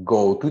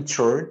go to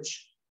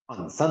church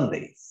on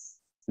Sundays,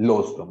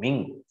 los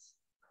domingos.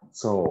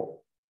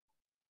 So,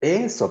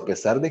 eso, a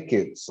pesar de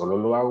que solo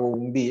lo hago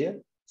un día,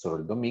 solo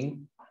el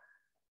domingo,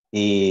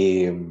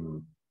 es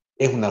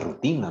una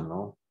rutina,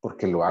 ¿no?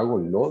 Porque lo hago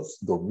los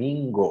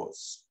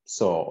domingos.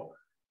 So,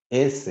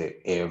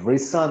 ese every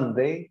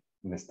Sunday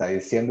me está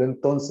diciendo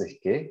entonces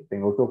que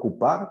tengo que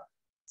ocupar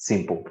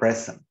simple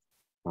present,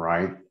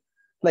 right?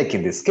 Like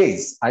in this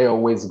case, I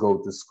always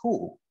go to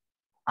school.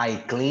 I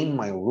clean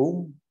my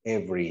room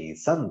every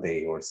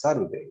Sunday or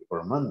Saturday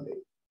or Monday.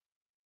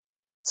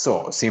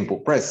 So, simple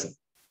present.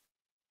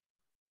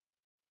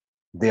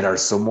 There are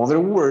some other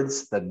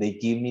words that they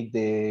give me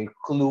the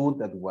clue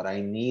that what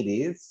I need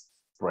is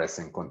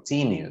present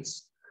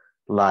continuous.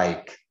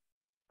 Like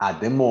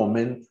at the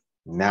moment,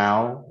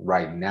 now,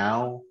 right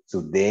now,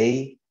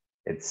 today,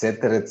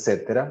 etc.,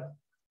 etc.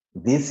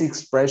 These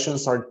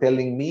expressions are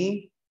telling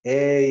me,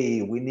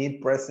 hey, we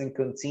need present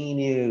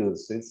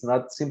continuous. It's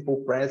not simple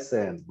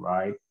present,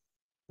 right?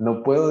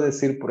 No puedo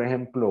decir, por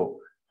ejemplo,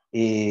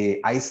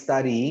 I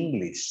study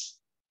English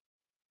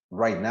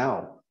right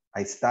now.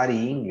 I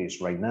study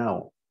English right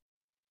now.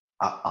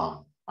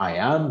 I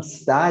am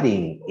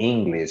studying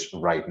English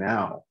right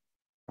now.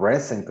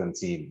 Present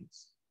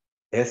continuous.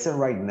 Ese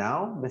right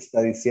now me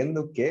está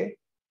diciendo que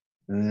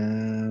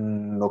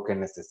lo que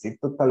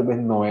necesito tal vez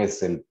no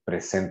es el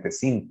presente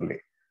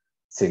simple,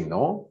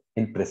 sino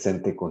el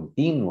presente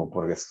continuo,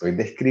 porque estoy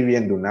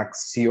describiendo una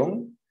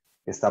acción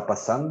que está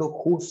pasando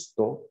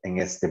justo en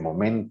este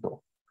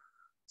momento.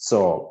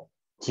 So,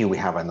 here we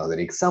have another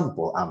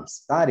example. I'm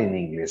studying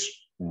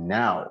English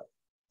now.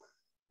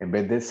 En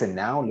vez de ese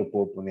now, le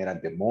puedo poner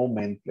at the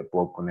moment, le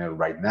puedo poner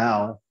right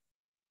now,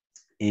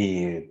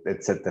 y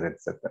etcétera,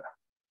 etcétera.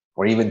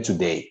 Or even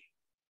today.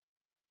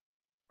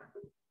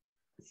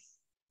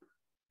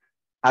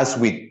 As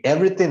with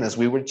everything, as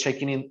we were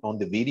checking in on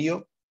the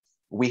video,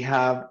 we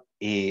have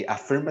a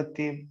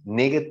affirmative,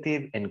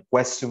 negative, and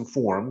question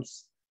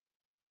forms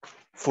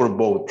for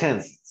both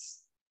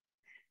tenses.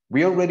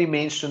 We already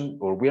mentioned,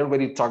 or we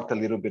already talked a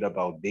little bit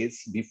about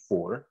this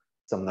before,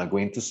 so I'm not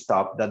going to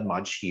stop that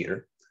much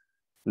here.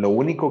 Lo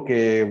único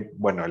que,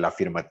 bueno, el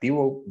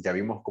afirmativo ya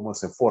vimos cómo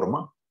se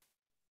forma,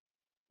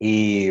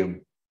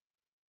 y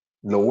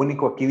lo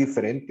único aquí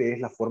diferente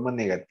es la forma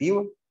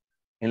negativa,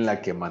 en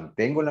la que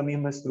mantengo la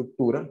misma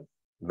estructura,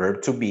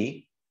 verb to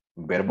be,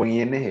 verbo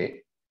en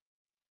ing,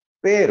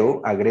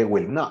 pero agrego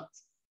el not.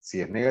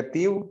 Si es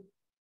negativo,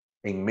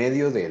 en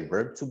medio del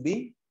verb to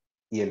be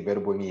y el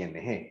verbo en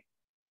ing.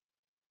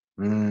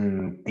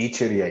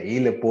 Teacher, y ahí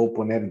le puedo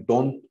poner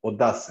don't o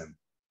doesn't.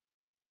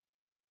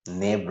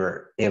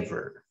 Never,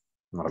 ever,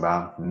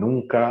 ¿verdad?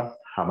 Nunca,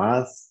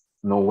 jamás,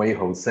 no way,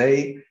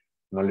 Jose.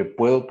 No le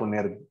puedo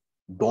poner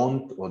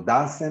don't o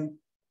doesn't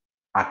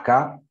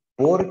acá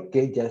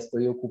porque ya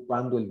estoy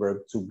ocupando el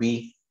verb to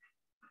be.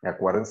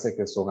 Acuérdense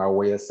que son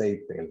agua y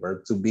aceite. El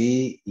verb to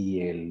be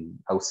y el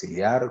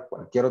auxiliar,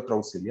 cualquier otro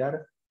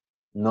auxiliar,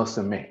 no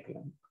se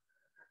mezclan.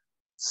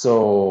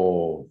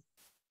 So,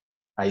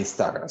 ahí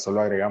está. Solo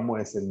agregamos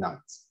ese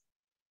not.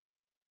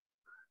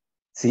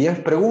 Si es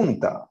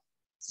pregunta,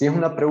 si es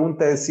una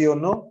pregunta de sí o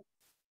no,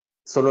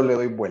 solo le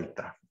doy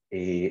vuelta.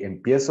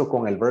 Empiezo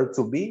con el verb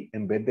to be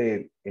en vez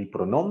de el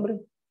pronombre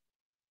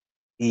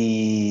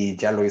y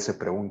ya lo hice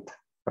pregunta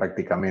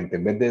prácticamente.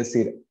 En vez de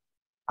decir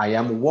I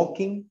am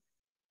walking,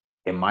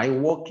 am I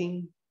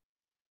walking?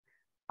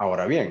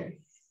 Ahora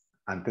bien,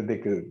 antes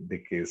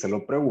de que se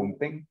lo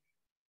pregunten,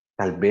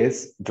 tal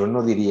vez yo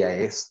no diría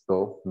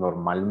esto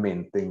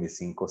normalmente en mis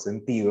 5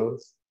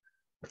 sentidos.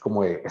 Es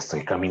como de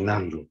estoy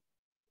caminando.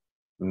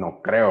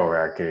 No creo,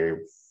 ¿verdad?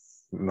 Que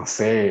no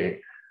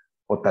sé,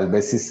 o tal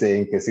vez sí sé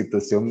en qué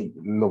situación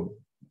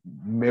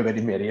me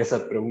haría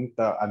esa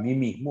pregunta a mí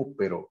mismo,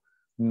 pero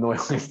no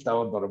es un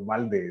estado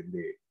normal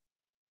de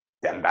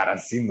andar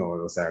así, ¿no?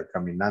 O sea,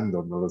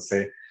 caminando, no lo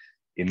sé.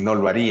 y no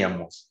lo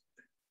haríamos.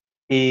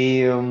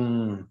 Y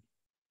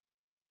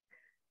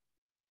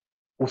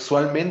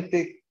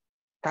usualmente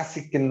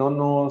casi que no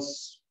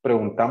nos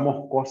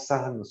preguntamos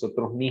cosas a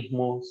nosotros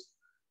mismos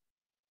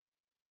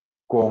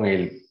con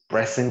el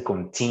present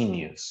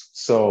continuous.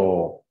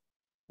 So,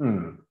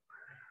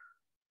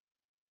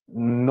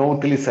 no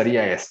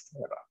utilizaría esto,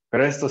 ¿verdad?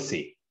 Pero esto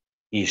sí.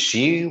 Is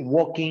she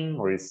walking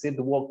or is it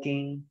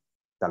walking?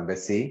 Tal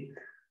vez sí.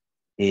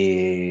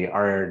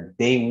 Are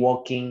they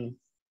walking,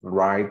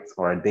 right?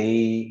 Or are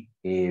they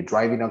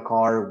driving a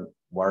car?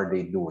 What are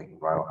they doing,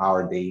 right? How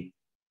are they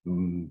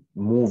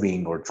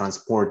moving or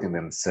transporting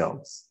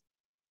themselves?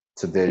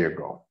 So there you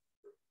go.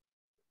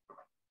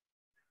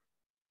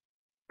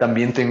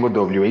 También tengo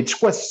WH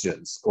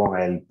questions con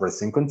el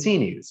present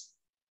continuous.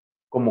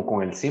 Como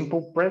con el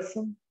simple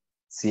present,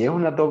 si es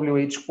una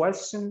WH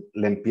question,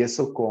 le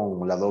empiezo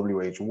con la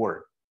WH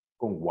word.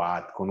 Con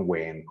what, con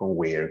when, con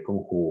where, con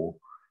who,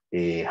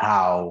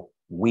 how,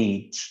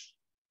 which,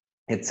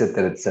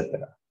 etcétera,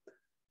 etcétera.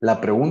 La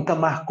pregunta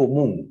más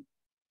común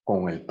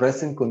con el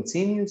present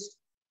continuous,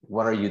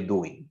 what are you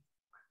doing?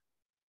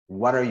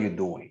 What are you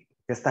doing?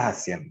 ¿Qué estás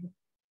haciendo?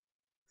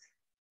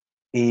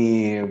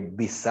 Y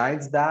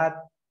besides that,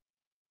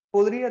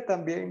 podría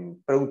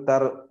también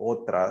preguntar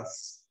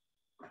otras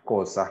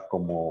cosas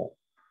como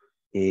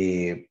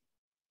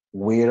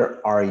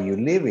where are you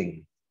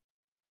living?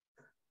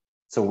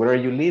 So where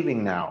are you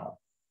living now?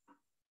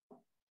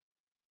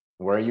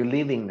 Where are you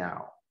living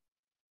now?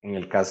 En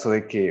el caso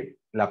de que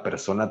la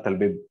persona tal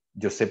vez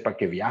yo sepa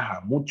que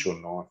viaja mucho,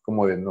 ¿no?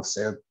 Como de no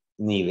sé,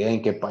 ni idea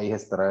en qué país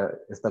estará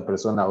esta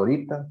persona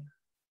ahorita.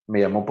 Me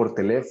llamó por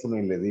teléfono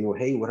y le digo,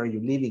 hey, where are you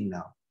living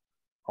now?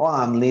 Oh,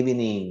 I'm living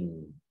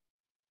in,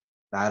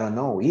 I don't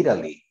know,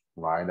 Italy,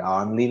 right? Oh,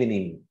 I'm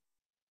living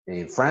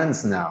in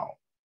France now.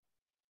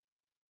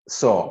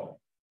 So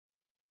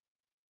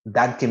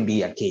that can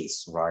be a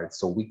case, right?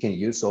 So we can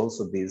use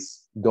also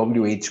these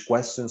WH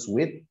questions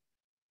with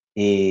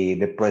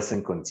the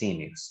present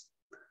continuous.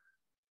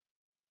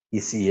 Y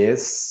si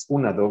es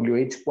una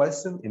WH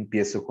question,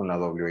 empiezo con la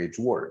WH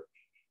word.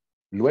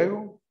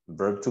 Luego,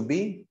 verb to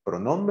be,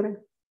 pronombre,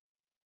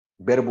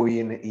 verbo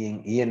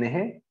ing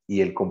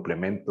y el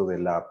complemento de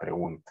la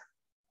pregunta.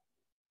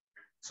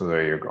 So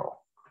there you go.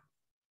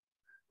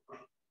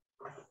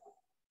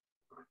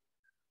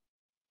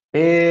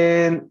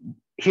 And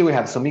here we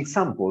have some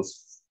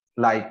examples,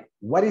 like,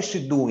 what is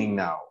she doing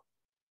now?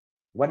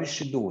 What is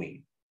she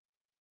doing?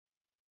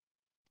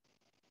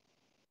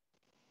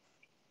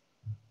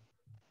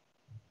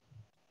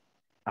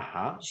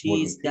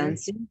 She's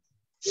dancing.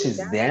 She's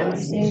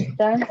dancing. She's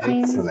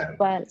dancing.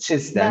 Excellent.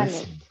 She's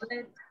dancing.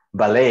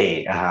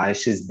 Ballet.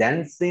 She's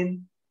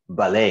dancing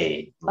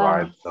ballet.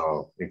 Right.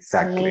 So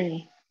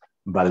exactly.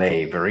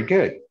 Ballet. Very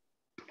good.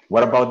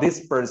 What about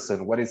this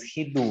person? What is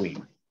he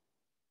doing?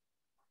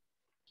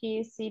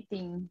 He's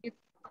eating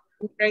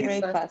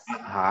Breakfast.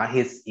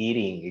 He's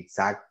eating,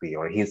 exactly.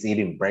 Or he's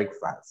eating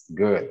breakfast.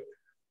 Good.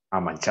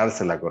 A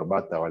mancharse la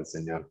corbata va el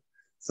señor.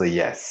 So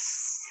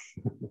yes.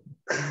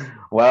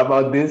 What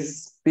about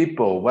these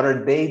people? What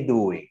are they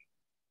doing?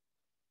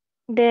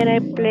 They're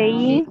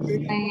playing.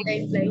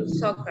 They play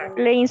soccer.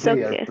 Playing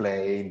soccer.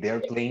 They're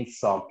playing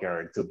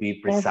soccer, to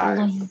be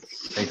precise.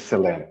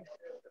 Excellent.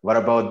 What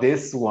about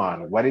this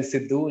one? What is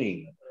it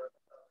doing?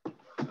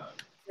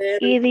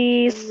 It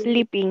is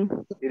sleeping.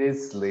 It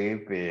is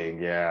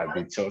sleeping. Yeah,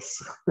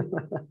 dichoso.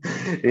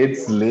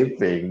 It's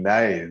sleeping.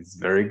 Nice.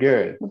 Very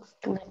good.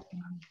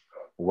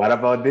 What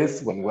about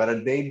this one? What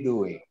are they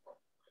doing?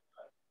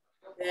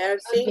 They're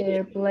singing.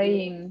 They're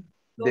playing.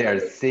 They are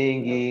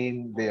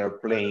singing. They are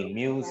playing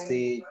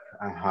music.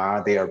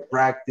 They are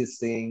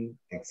practicing.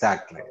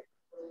 Exactly.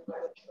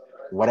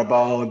 What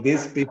about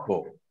these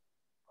people?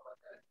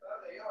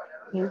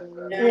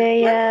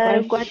 They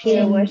are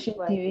watching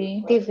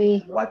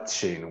TV.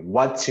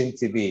 Watching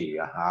TV.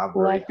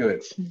 Very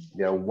good.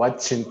 They're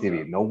watching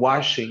TV. No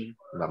washing.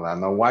 ¿Verdad?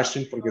 No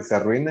washing porque se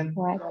arruinan.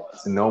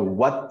 No,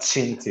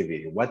 watching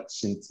TV.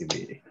 Watching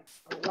TV.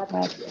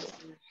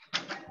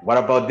 What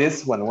about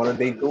this one? What are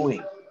they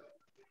doing?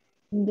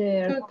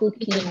 They're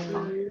cooking.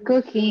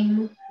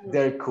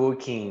 They're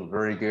cooking.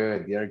 Very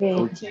good. They're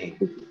cooking.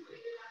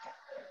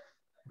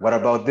 What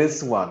about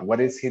this one? What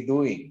is he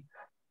doing?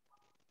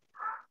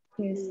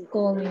 He's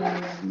calling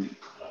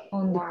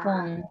on the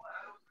phone.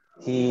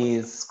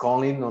 He's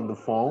calling on the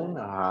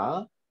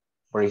phone.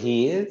 Where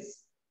he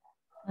is?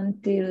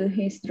 Until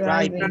he's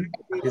driving.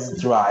 He's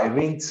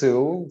driving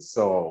too.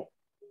 So,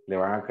 le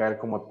van a caer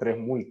como 3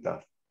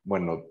 multas.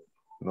 Bueno,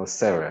 no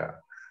sé, ¿verdad?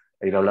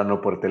 Ir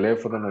hablando por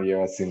teléfono, no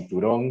lleva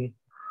cinturón.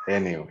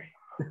 Anyway.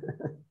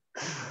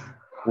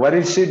 What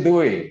is she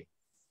doing?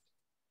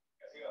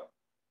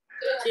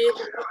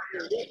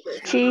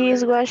 She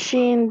is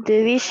washing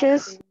the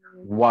dishes.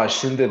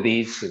 Washing the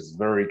dishes.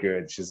 Very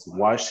good. She's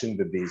washing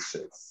the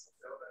dishes.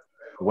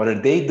 What are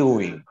they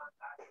doing?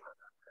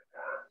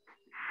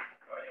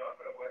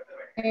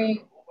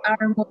 They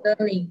are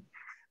modeling.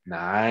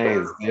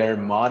 Nice. They are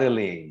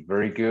modeling.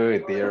 Very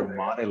good. They are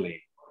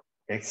modeling.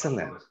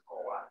 Excellent.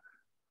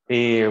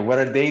 What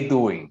are they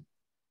doing?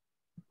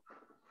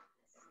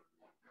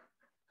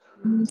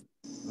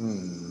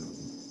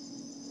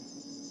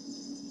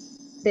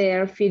 They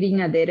are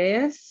feeding a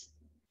dress.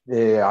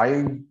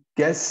 I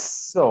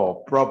guess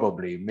so,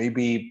 probably.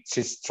 Maybe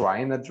she's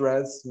trying a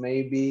dress,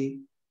 maybe.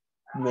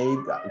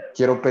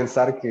 Quiero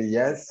pensar que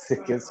yes,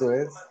 que eso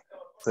es.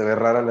 Se ve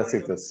rara la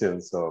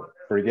situación, so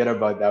forget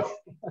about that.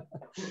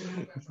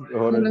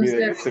 Mejor No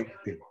olviden sé. ese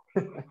último.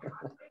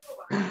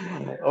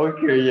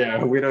 Okay,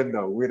 yeah, we don't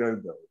know.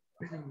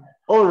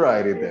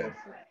 Alrighty then.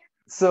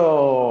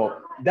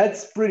 So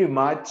that's pretty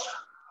much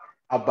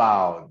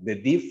about the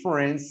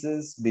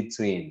differences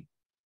between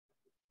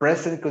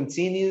present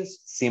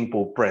continuous,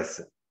 simple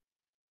present.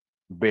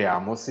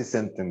 Veamos si se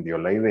entendió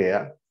la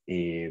idea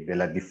de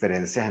las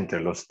diferencias entre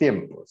los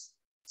tiempos.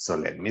 So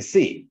let me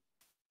see.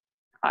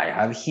 I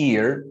have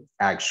here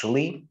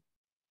actually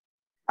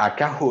a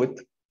Kahoot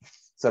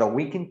so that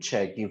we can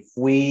check if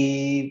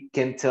we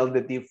can tell the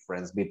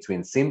difference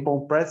between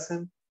simple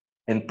present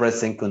and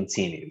present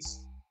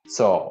continuous.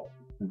 So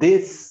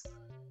this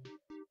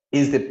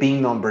is the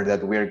PIN number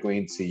that we are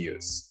going to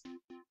use.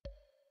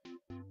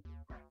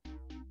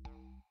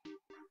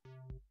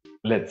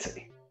 Let's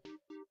see.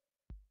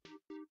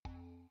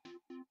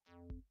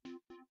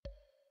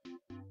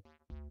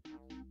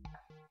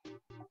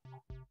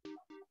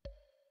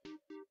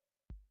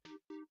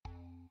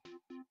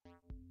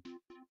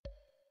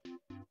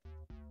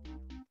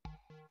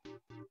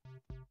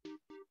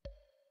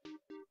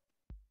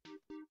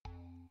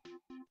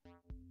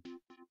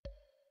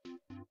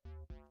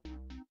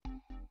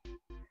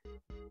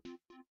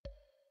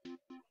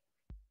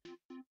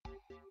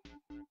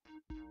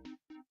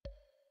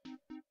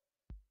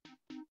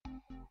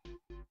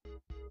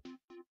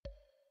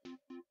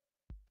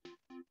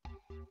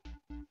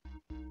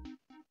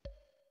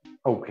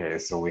 Okay,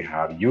 so we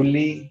have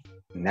Yuli,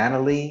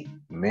 Natalie,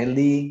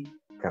 Meli,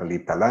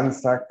 Carlita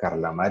Lanza,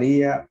 Carla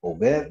Maria,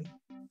 Obed.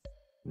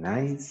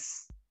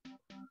 Nice.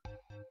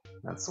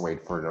 Let's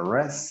wait for the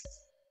rest.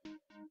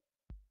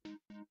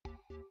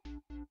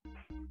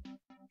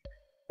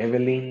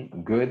 Evelyn,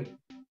 good.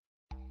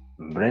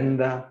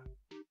 Brenda.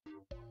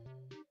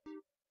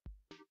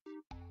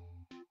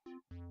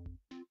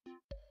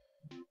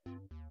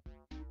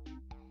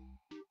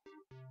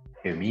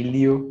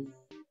 Emilio.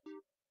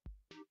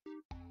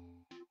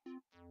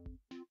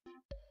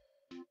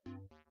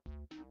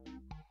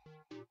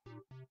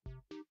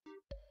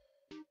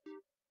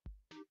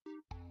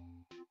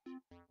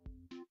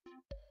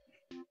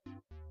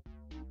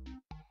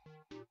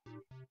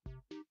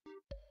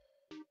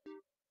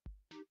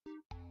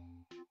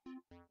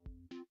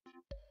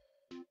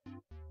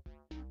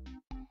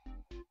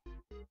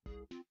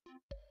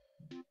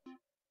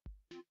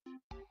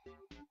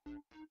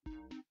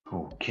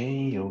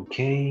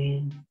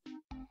 Okay.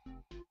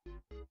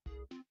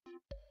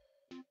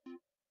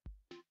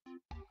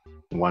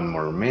 One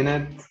more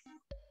minute.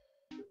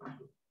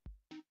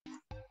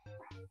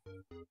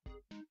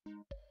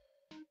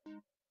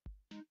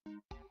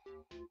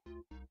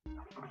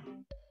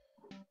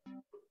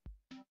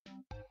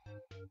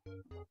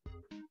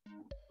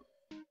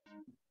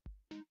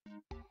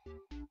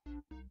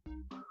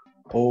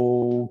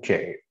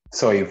 Okay,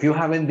 so if you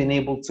haven't been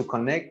able to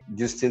connect,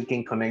 you still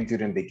can connect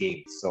during the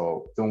game,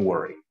 so don't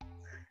worry.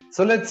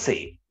 So let's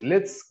see,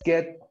 let's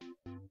get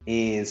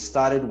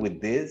started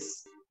with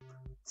this.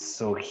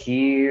 So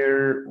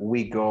here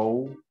we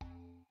go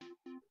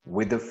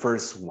with the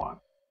first one.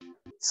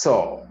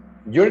 So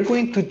you're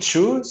going to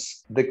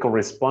choose the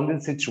corresponding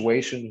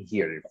situation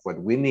here. If what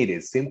we need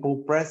is simple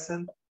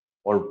present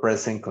or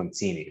present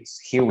continuous.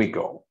 Here we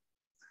go.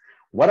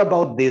 What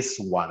about this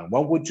one?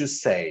 What would you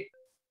say?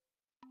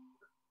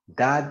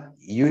 That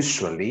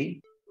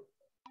usually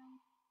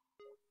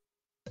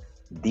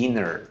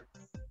dinner.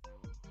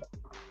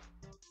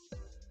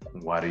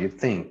 What do you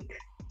think?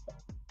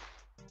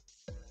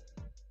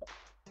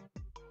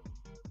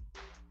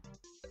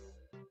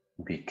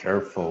 Be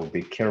careful,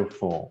 be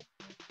careful.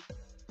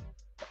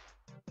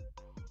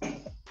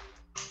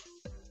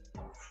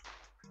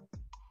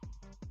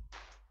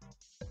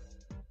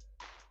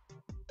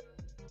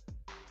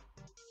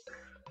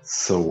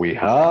 So we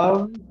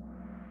have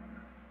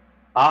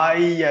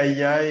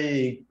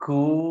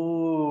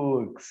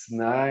cooks,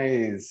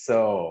 nice.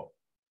 So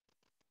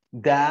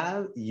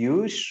that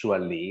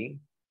usually,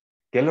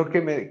 ¿qué es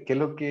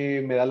lo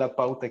que me da la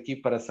pauta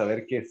aquí para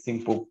saber que es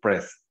simple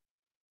present?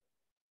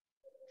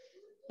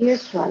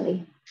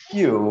 Usually.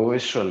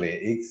 Usually,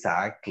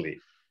 exactly.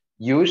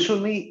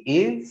 Usually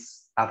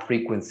is a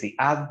frequency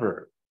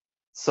adverb.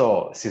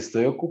 So, si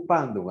estoy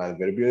ocupando un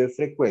adverbio de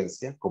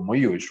frecuencia como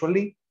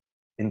usually,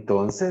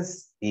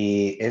 entonces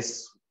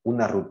es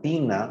una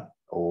rutina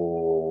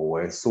o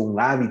es un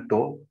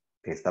hábito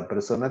que esta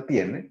persona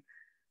tiene.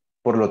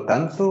 Por lo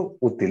tanto,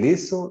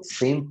 utilizo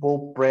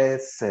simple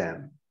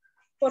present.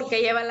 ¿Por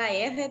qué lleva la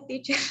S,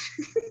 teacher?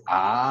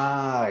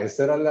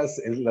 Esa era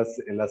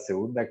la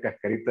segunda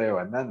cascarita de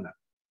banana.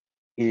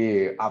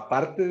 Y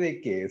aparte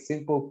de que es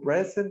simple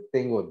present,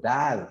 tengo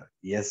that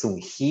y es un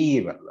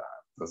he, ¿verdad?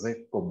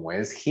 Entonces, como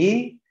es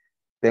he,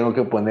 Tengo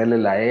que ponerle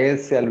la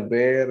S al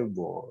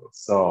verbo.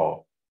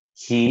 So,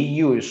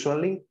 he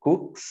usually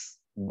cooks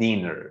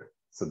dinner.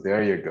 So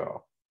there you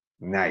go.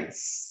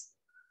 Nice.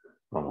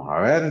 Vamos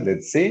a ver,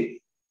 let's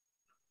see.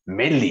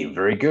 Millie,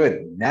 very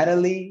good.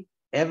 Natalie,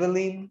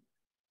 Evelyn,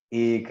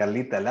 y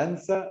Carlita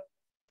Lanza,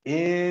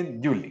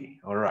 and Julie.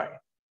 All right.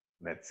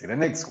 Let's see the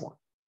next one.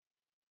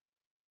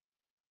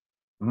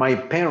 My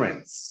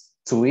parents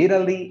to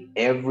Italy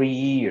every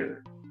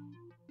year.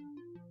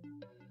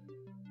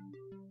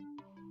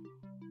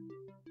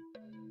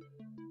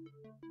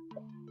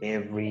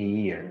 Every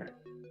year.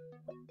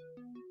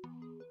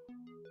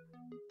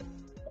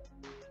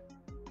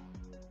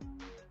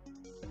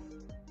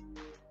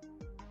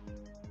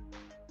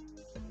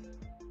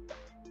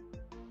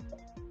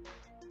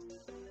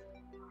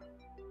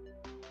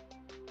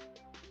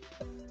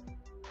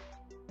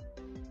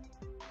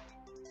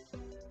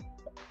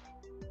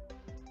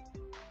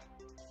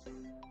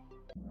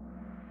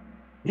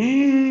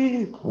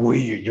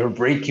 You're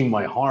breaking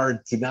my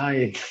heart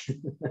tonight.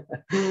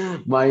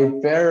 My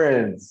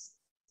parents.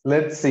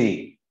 Let's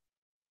see.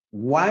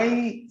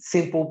 Why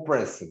simple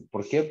present?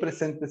 ¿Por qué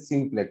presente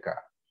simple acá?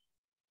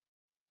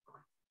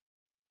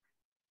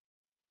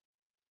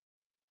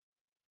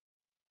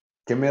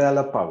 ¿Qué me da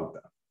la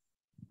pauta?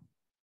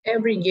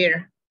 Every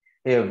year.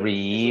 Every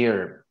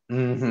year.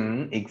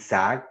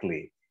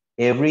 Exactly.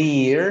 Every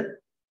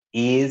year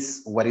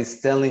is what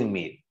is telling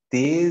me.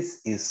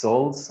 This is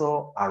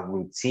also a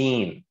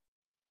routine.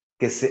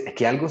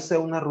 Que algo sea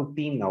una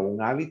rutina o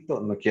un hábito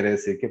no quiere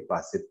decir que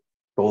pase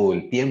todo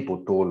el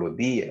tiempo, todos los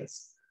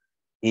días.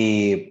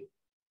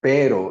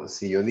 Pero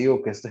si yo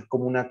digo que esto es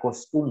como una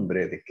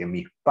costumbre de que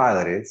mis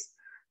padres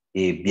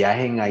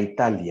viajen a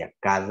Italia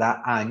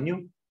cada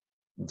año,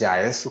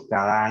 ya eso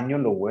cada año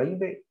lo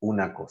vuelve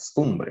una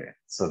costumbre.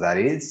 So that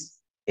is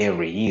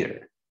every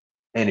year.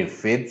 And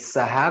if it's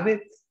a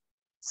habit,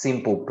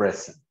 simple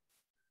present.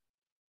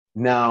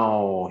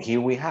 Now,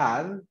 here we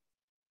have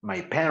my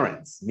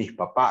parents, mis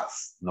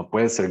papás. No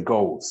puede ser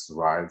goes,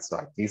 right? So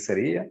aquí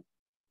sería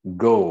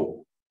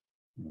go.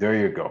 There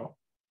you go.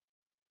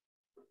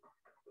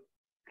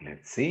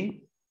 Let's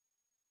see.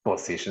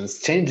 Positions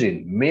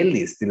changing.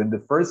 Melly still in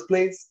the first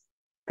place.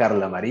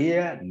 Carla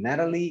Maria,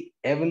 Natalie,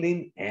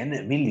 Evelyn, and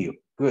Emilio.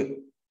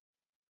 Good.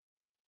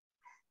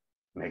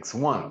 Next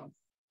one.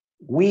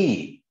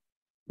 We.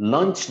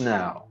 Lunch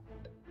now.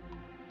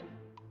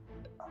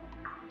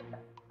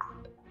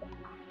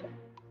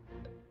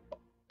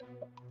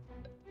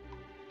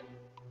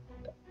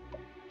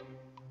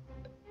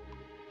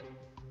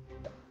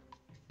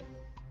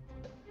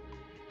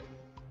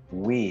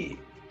 We.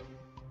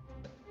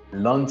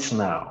 Lunch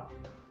now.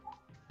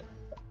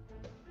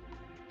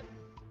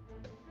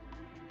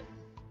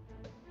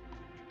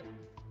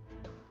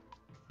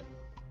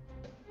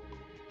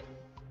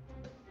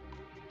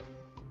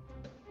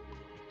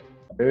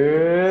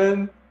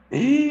 And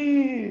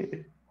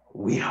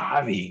we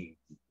having.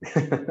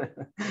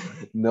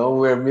 No,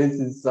 we're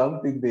missing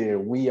something there.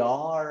 We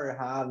are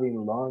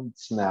having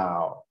lunch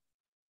now.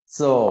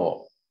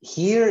 So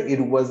here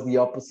it was the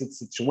opposite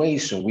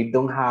situation. We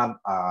don't have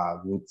a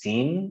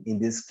routine in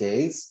this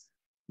case,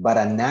 but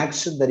an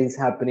action that is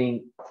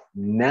happening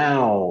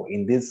now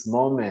in this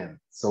moment.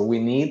 So we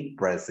need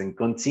present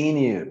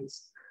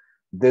continuous.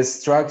 The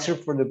structure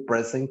for the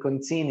present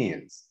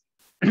continuous.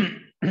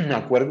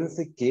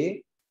 Acuérdense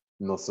que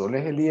no solo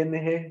es el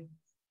ing,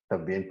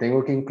 también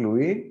tengo que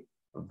incluir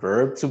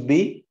verb to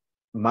be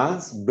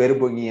más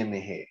verbo en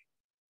ing.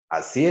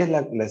 Así es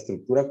la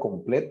estructura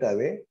completa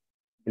de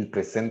el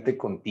presente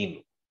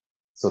continuo.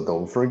 So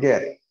don't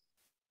forget it.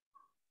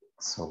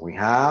 So we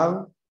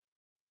have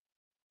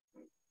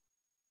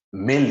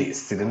Millie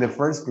still in the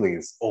first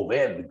place.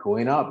 Obed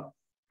going up.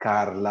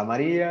 Carla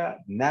Maria,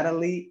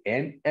 Natalie,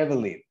 and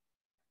Evelyn.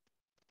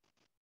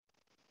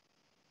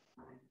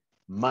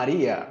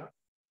 Maria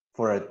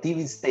for a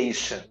TV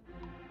station.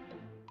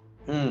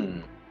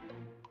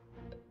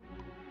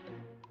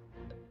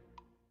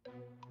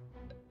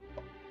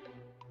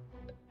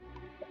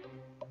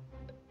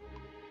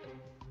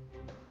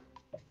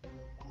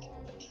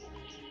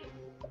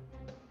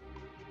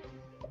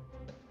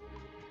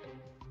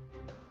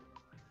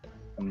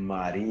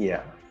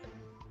 Maria.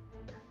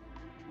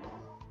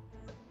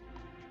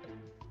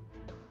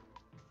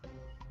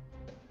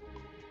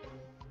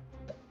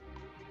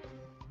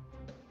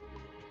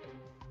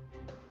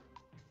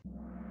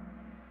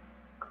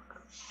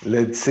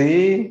 Let's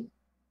see.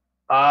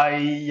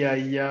 Ay,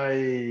 ay,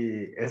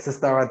 ay. Esa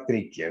estaba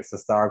tricky. Esa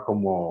estaba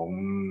como...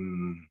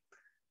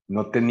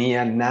 no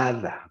tenía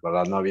nada,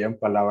 ¿verdad? No habían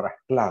palabras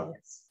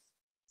claves.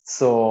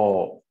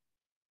 So...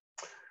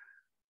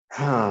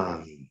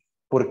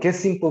 ¿por qué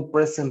simple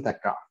present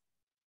acá?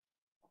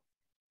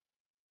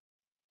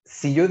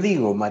 Si yo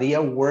digo María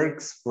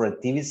works for a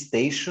TV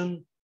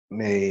station,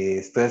 me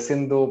estoy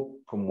haciendo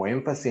como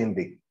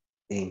énfasis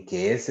en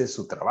que ese es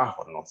su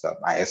trabajo, ¿no? O sea,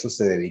 a eso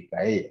se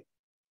dedica ella.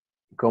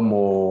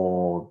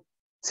 Como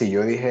si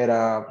yo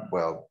dijera,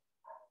 well,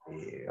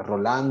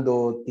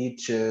 Rolando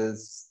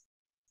teaches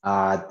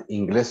at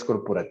Inglés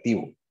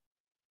Corporativo.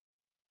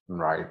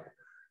 right?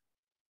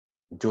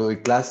 Yo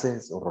doy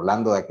clases, o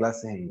Rolando da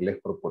clases en inglés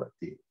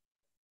corporativo.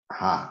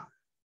 Ajá.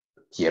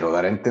 Quiero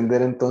dar a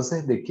entender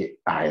entonces de que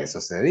a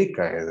eso se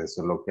dedica,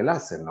 eso es lo que él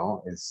hace,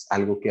 ¿no? Es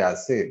algo que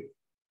hace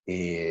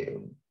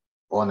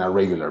on a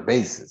regular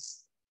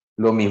basis.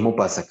 Lo mismo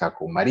pasa acá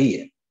con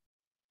María.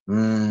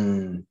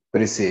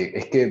 Pero sí,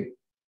 es que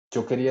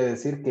yo quería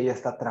decir que ella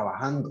está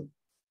trabajando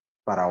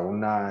para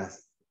una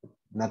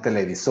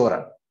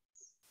televisora.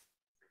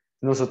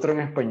 Nosotros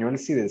en español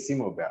sí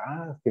decimos,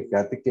 que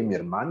fíjate que mi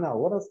hermana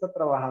ahora está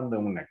trabajando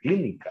en una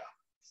clínica.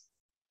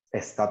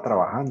 Está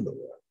trabajando,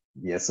 ¿verdad?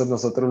 Y eso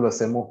nosotros lo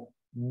hacemos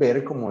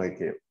ver como de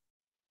que,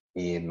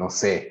 y no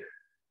sé,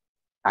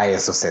 a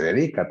eso se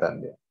dedica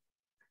también.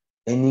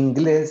 En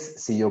inglés,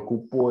 si yo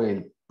ocupo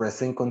el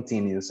present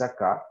continuous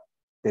acá,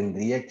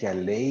 tendría que a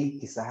ley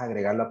quizás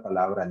agregar la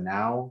palabra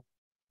now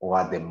o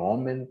at the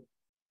moment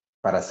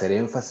para hacer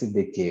énfasis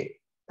de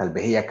que tal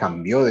vez ella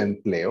cambió de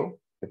empleo,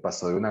 que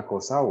pasó de una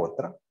cosa a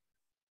otra,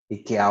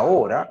 y que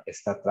ahora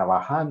está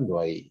trabajando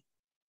ahí,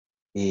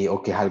 o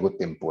que es algo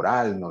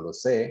temporal, no lo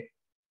sé,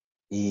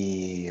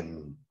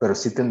 pero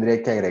sí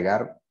tendría que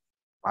agregar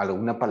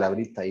alguna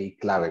palabrita ahí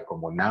clave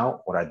como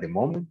now or at the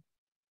moment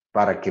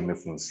para que me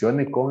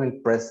funcione con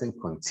el present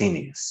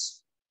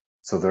continuous.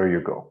 So there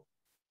you go.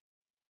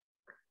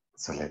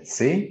 So let's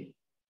see.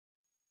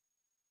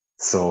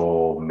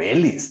 So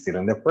Meli still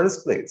in the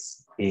first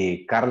place.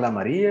 Carla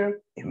María,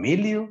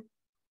 Emilio,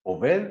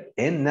 Obed,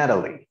 and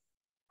Natalie.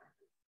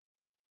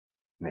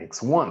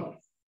 Next one.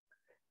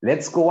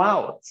 Let's go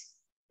out.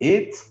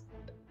 It's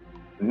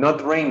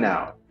not rain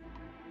now.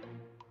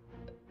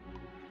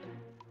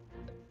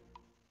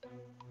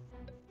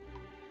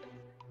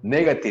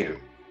 Negative.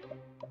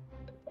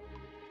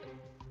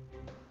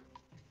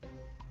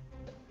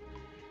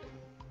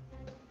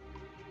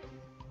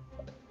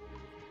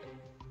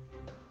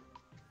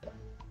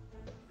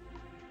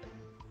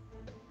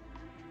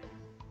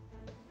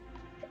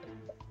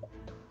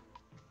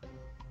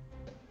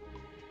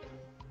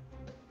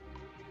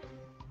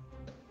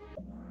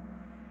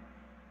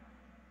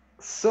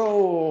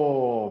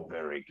 So,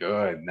 very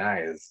good,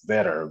 nice,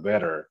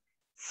 better.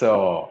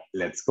 So,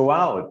 let's go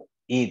out.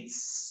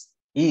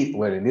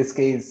 Well, in this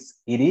case,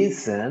 it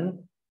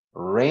isn't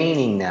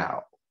raining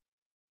now.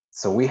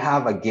 So we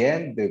have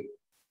again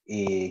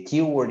the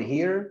keyword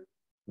here,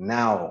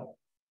 now.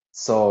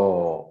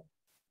 So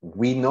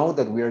we know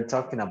that we are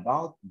talking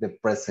about the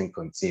present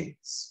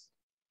continuous.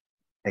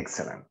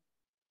 Excellent.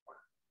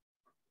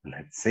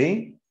 Let's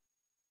see.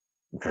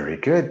 Very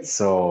good.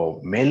 So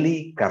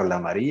Meli, Carla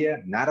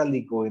Maria,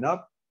 Natalie going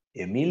up,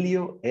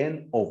 Emilio,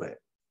 and Obed.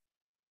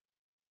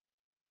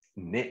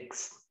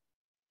 Next.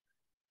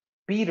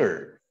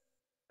 Peter,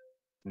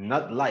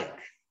 not like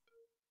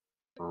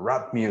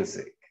rap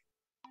music.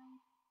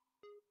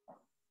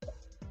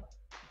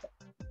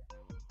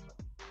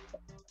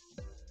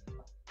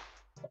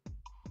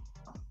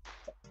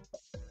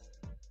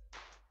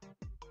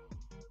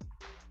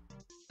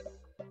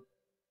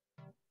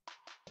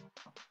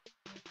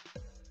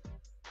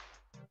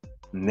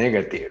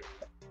 Negative.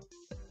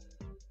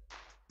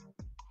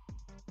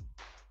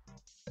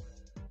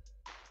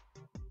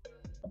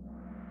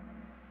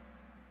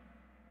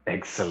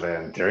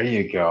 Excellent. There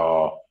you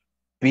go.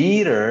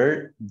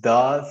 Peter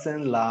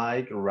doesn't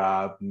like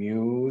rap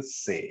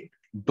music.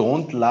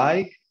 Don't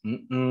like?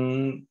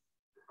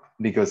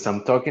 Because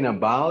I'm talking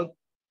about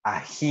a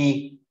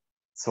he.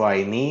 So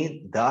I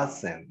need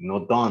doesn't,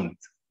 no don't.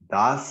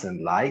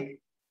 Doesn't like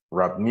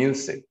rap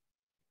music.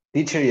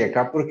 Teacher, ¿y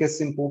acá por qué es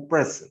simple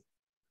present?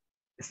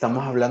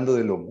 Estamos hablando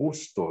de los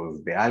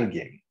gustos de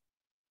alguien.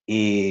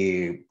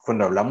 Y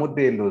cuando hablamos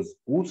de los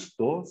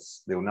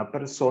gustos de una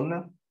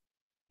persona,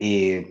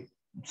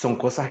 son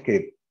cosas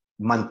que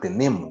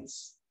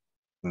mantenemos,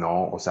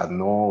 ¿no? O sea,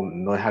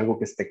 no es algo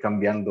que esté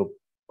cambiando,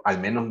 al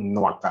menos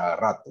no a cada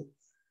rato.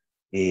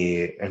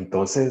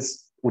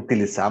 Entonces,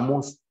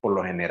 utilizamos por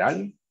lo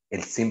general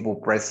el simple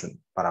present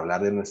para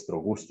hablar de nuestro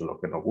gusto, lo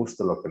que nos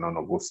gusta, lo que no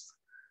nos gusta.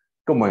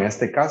 Como en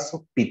este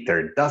caso,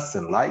 Peter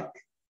doesn't like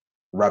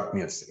rap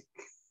music.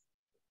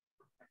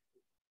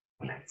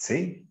 Let's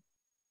see.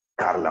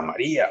 Carla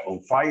Maria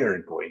on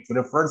fire, going to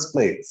the first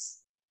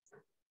place.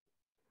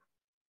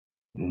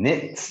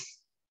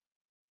 Next.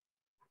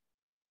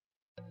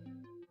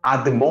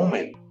 At the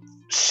moment,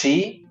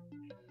 she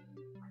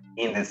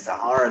in the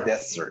Sahara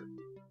Desert.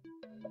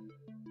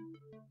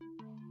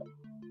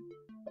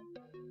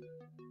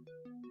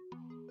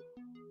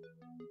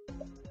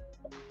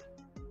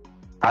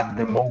 At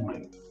the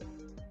moment.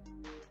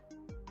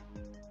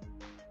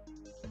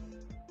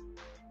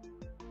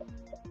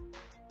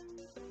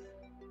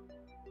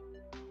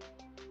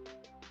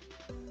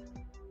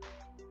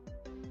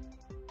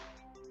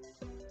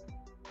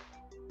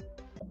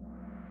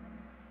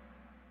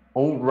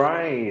 All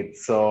right,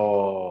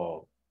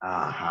 so,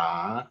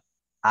 at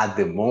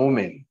the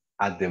moment,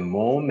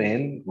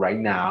 right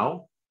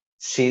now,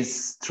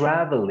 she's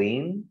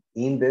traveling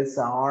in the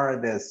Sahara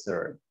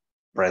Desert.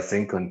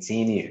 Present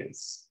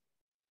continuous.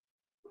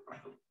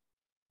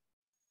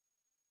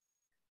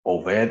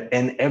 Obed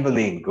and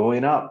Evelyn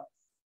going up.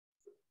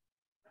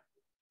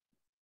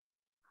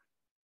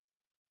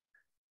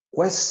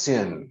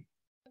 Question.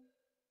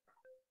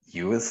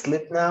 You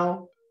asleep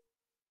now?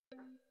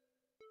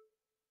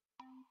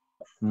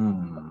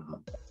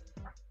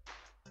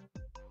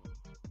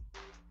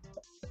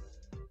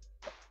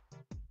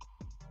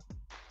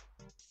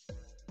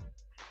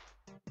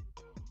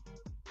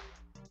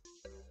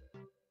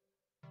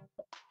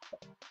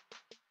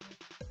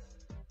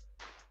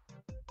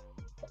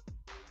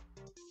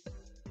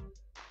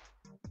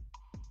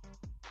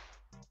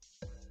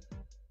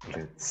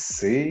 Let's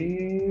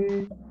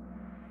see.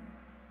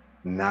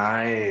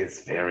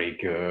 Nice, very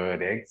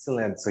good,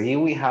 excellent. So here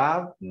we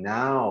have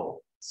now.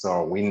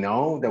 So we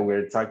know that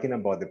we're talking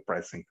about the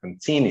present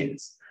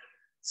continuous.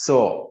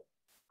 So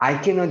I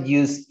cannot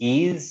use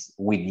is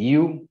with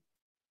you.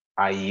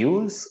 I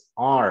use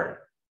are.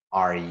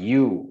 Are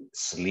you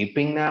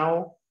sleeping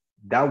now?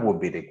 That would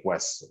be the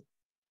question.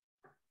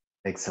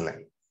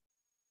 Excellent.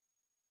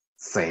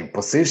 Same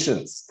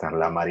positions.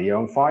 Carla Maria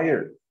on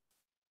fire.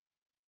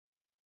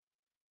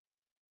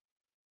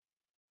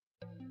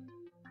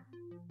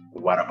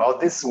 What about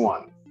this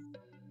one?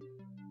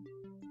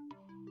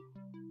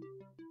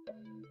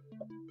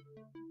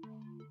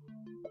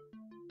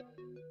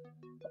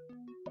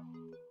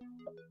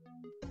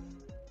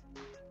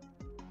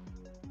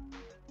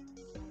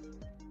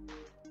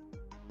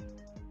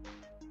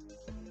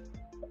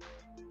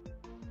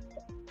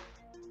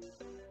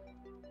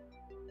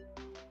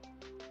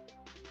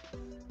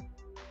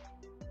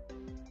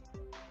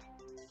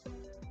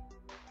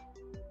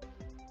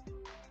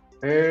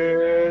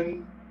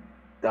 And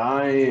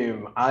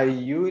time. I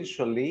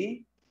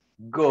usually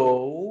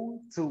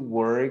go to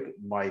work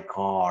by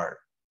car.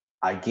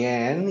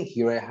 Again,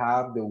 here I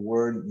have the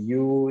word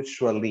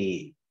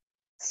usually.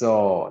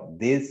 So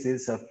this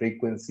is a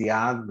frequency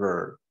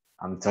adverb.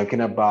 I'm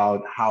talking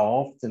about how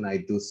often I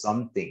do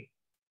something.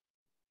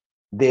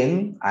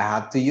 Then I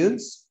have to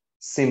use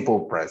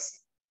simple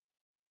present.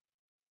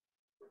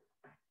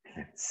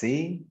 Let's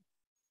see.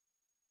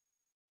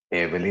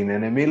 Evelyn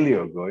and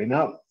Emilio going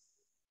up.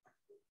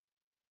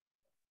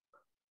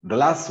 The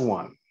last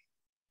one.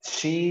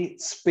 She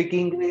speak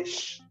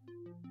English.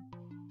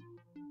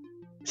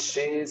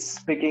 She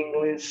speak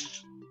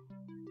English.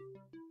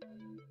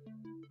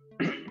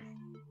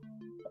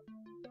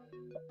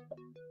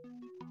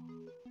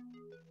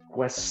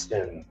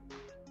 Question.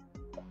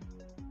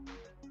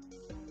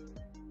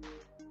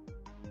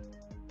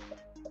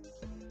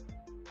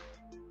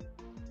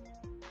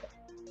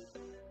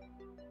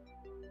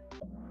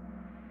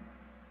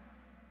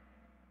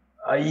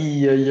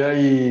 Ay, ay,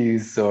 ay.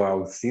 So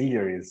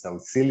auxiliaries.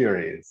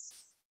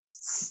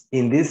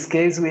 In this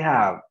case, we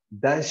have,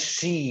 does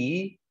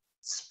she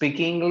speak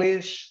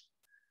English?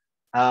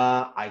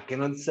 I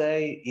cannot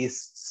say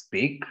is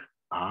speak.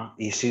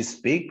 Is she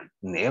speak?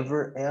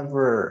 Never,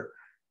 ever.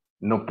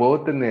 No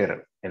puedo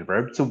tener el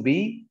verb to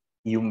be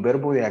y un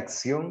verbo de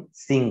acción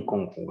sin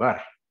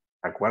conjugar.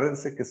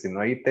 Acuérdense que si no,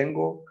 ahí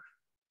tengo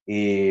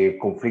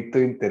conflicto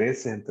de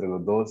intereses entre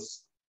los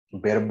dos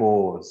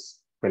verbos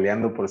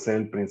peleando por ser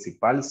el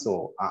principal.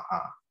 So,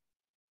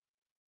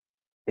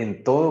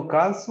 En todo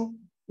caso,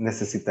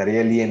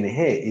 necesitaría el ing.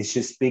 Is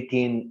she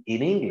speaking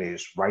in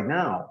English right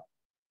now?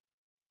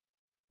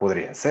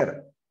 Podría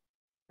ser.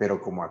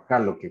 Pero como acá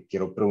lo que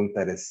quiero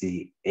preguntar es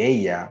si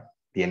ella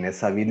tiene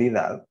esa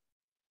habilidad.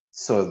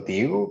 So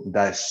digo,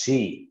 does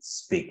she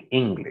speak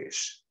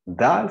English?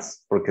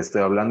 Does, porque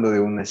estoy hablando de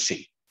una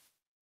she.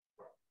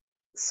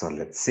 So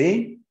let's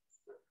see.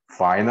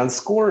 Final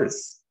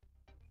scores.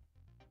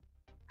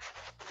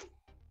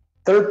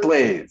 Third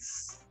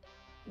place,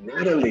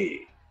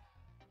 Natalie.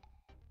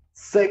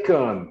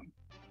 Second,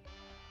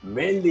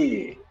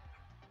 Mandy.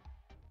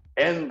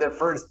 And the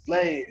first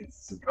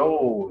place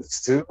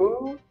goes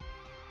to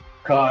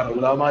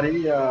Carla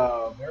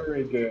Maria.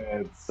 Very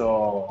good.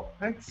 So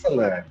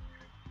excellent.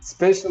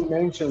 Special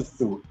mentions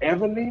to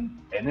Evelyn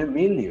and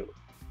Emilio.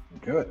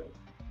 Good.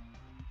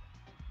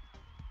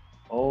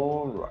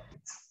 All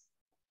right.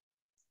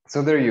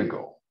 So there you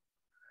go.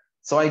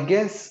 So I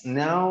guess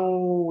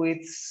now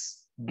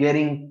it's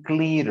getting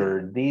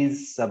clearer.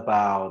 This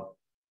about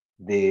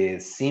the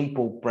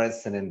simple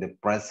present and the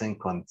present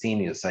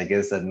continuous. I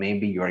guess that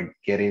maybe you are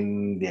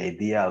getting the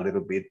idea a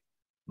little bit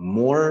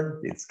more.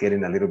 It's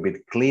getting a little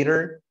bit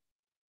clearer.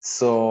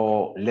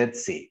 So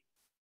let's see.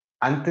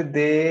 Antes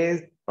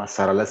de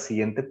pasar a la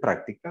siguiente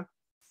práctica,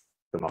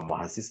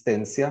 tomamos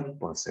asistencia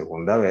por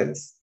segunda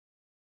vez.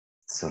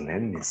 So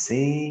let me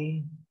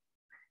see.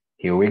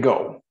 Here we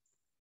go.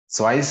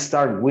 So I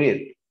start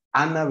with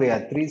Ana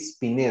Beatriz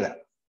Pineda.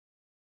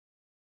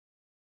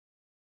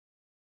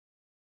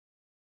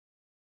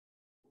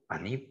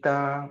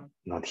 Anita,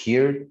 not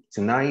here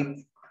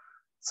tonight.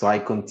 So I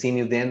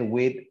continue then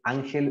with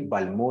Ángel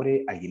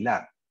Balmore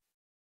Aguilar.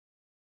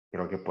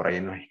 Creo que por ahí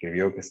nos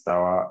escribió que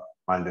estaba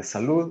mal de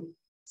salud.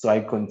 So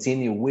I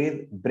continue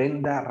with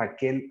Brenda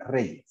Raquel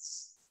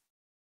Reyes.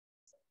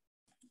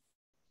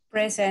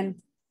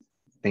 Present.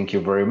 Thank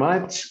you very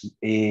much.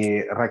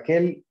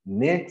 Raquel,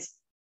 next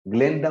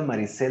Glenda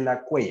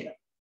Marisela Cuella.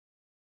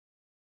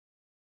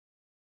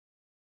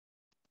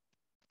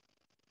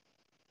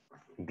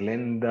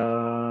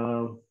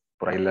 Glenda,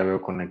 por ahí la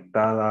veo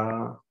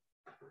conectada.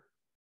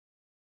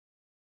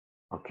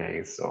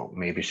 Okay, so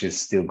maybe she's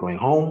still going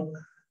home.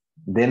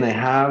 Then I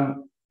have,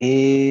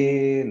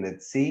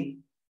 let's see,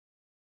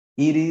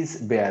 Iris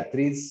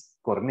Beatriz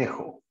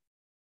Cornejo.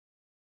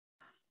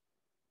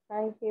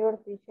 I'm here,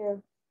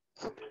 teacher.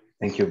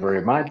 Thank you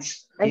very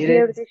much. I'm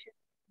here, teacher.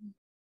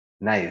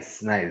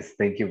 Nice, nice.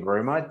 Thank you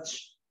very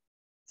much.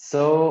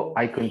 So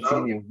I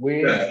continue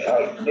with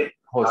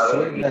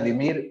Josué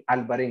Vladimir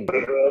Alvarenga.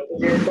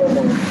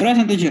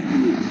 Present, teacher.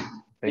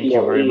 Thank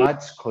you very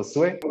much,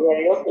 Josué.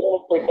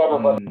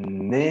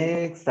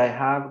 Next, I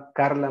have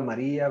Carla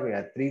María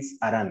Beatriz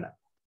Arana.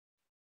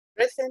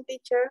 Present,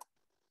 teacher.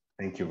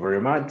 Thank you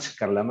very much,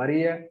 Carla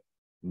María.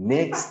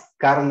 Next,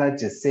 Carla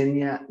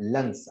Yesenia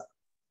Lanza.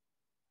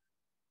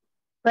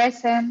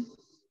 Present.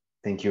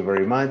 Thank you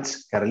very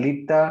much,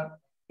 Carlita.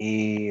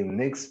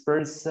 Next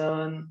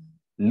person,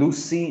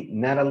 Lucy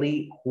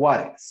Natalie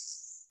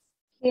Juarez.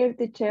 Here,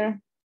 teacher.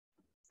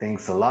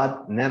 Thanks a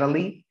lot,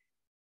 Natalie.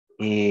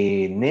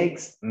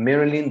 Next,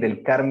 Marilyn del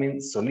Carmen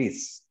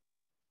Solís.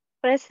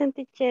 Present,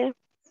 teacher.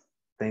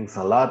 Thanks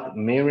a lot,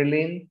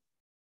 Marilyn.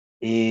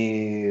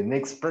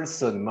 Next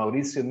person,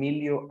 Mauricio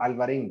Emilio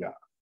Alvarenga.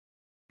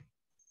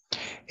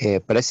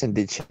 Present,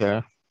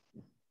 teacher.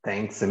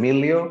 Thanks,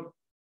 Emilio.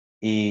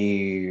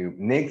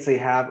 Next, I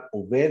have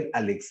Obed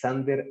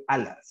Alexander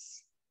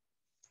Alas.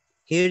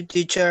 Here,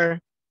 teacher.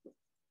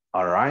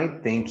 All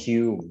right, thank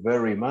you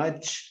very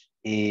much,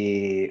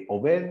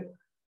 Obed.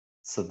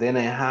 So then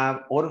I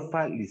have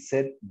Orfa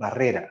Lisette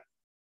Barrera.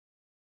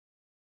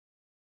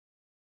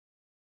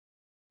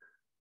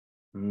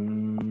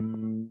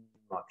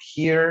 Not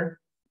here.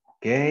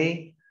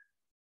 Okay.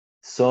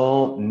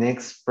 So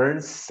next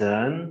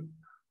person,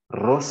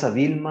 Rosa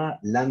Vilma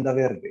Landa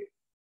Verde.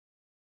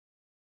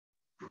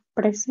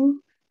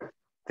 Present.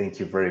 Thank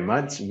you very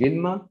much,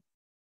 Vilma.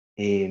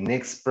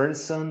 Next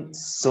person,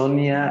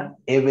 Sonia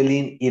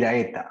Evelyn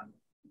Iraeta.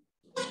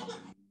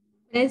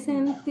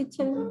 Present,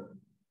 teacher.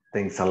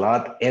 Thanks a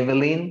lot,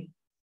 Evelyn.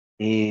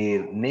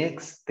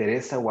 Next,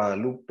 Teresa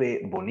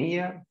Guadalupe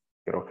Bonilla.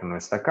 Creo que no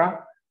está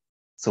acá.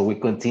 So we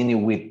continue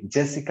with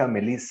Jessica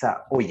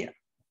Melissa Oya.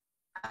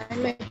 Ahí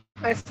me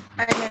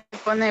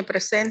pone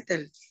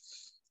presente.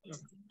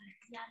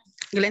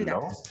 Glenda.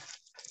 No.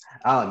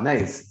 Ah,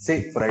 nice.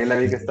 Sí, por ahí la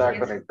vi que estaba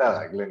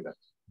conectada, Glenda.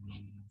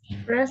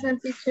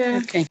 Present,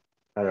 teacher. Okay.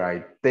 All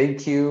right.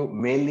 Thank you,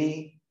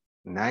 Meli.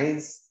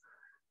 Nice.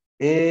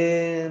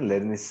 And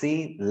let me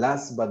see.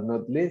 Last but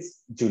not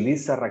least,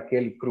 Julissa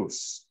Raquel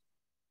Cruz.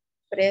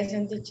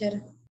 Present,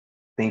 teacher.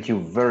 Thank you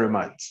very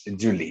much,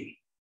 Julie.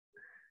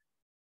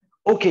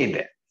 Okay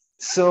then.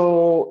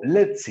 So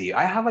let's see.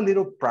 I have a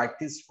little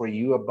practice for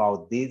you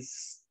about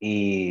this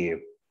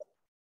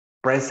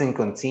present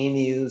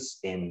continuous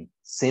and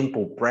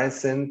simple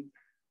present.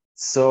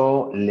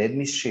 So let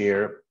me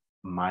share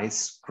my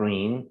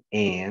screen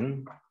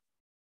and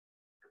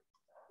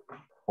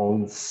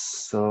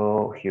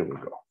also here we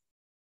go.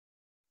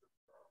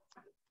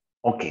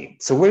 Okay,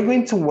 so we're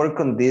going to work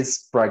on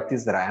this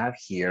practice that I have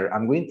here.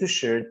 I'm going to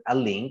share a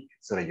link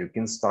so that you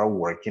can start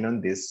working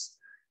on this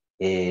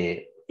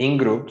in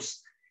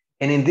groups.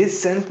 And in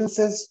these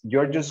sentences,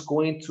 you're just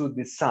going to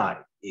decide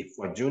if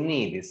what you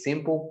need is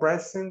simple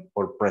present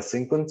or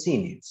present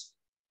continuous.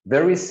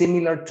 Very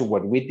similar to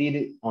what we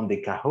did on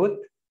the Kahoot.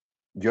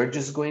 You're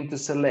just going to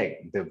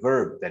select the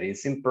verb that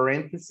is in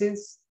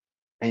parentheses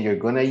and you're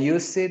going to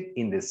use it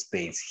in the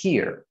space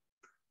here.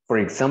 For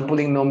example,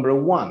 in number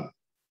 1,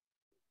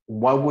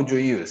 what would you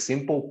use?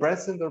 Simple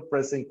present or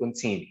present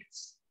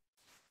continuous?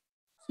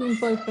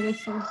 Simple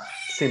present.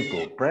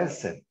 Simple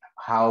present.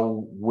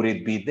 How would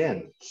it be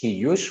then? He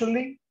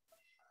usually?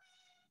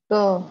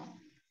 Go.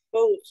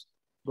 Goes.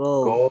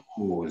 Goes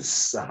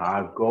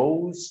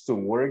to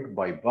work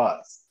by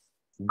bus.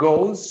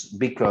 Goes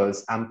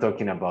because I'm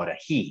talking about a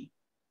he.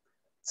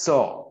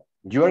 So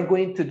you are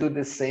going to do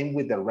the same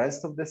with the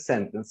rest of the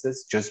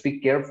sentences. Just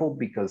be careful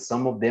because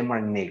some of them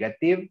are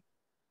negative.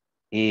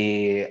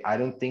 I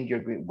don't think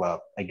you're going,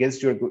 well, I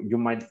guess you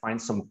might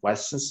find some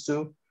questions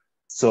too.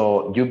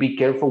 So you be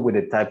careful with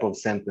the type of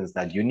sentence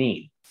that you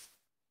need.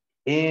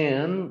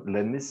 And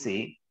let me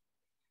see.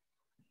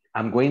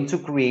 I'm going to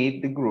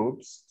create the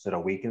groups so that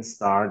we can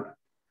start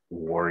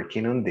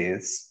working on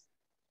this.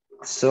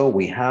 So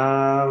we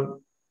have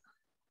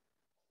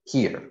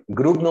here,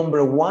 group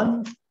number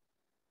 1,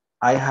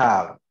 I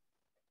have,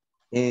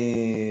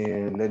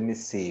 let me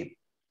see.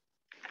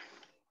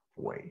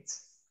 Wait.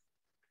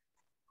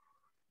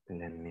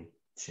 Let me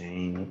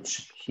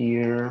change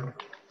here.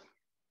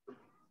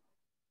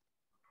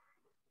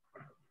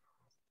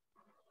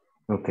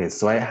 Okay,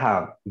 so I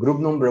have group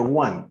number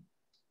 1,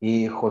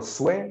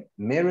 Josué,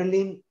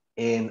 Marilyn,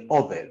 and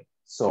Obed.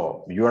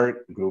 So you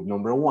are group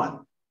number 1.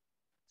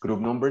 Group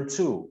number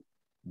 2,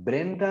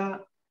 Brenda,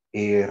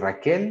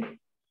 Raquel,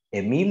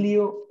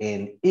 Emilio,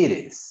 and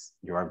Iris.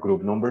 You are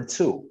group number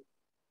 2.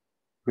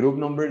 Group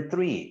number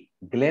 3,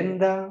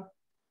 Glenda,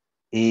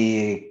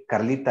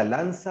 Carlita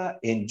Lanza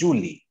and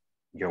Julie,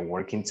 you're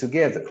working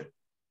together.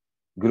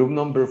 Group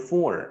number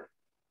 4,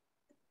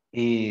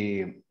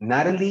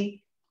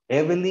 Natalie,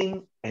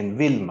 Evelyn, and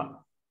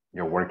Vilma,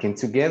 you're working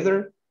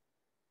together.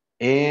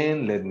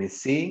 And let me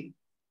see.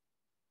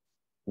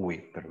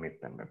 Uy,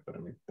 permítanme.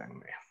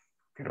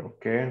 Creo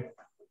que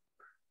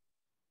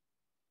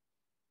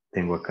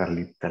tengo a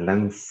Carlita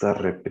Lanza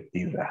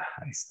repetida.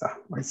 Ahí está,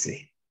 ahí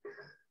sí.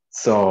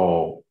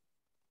 So,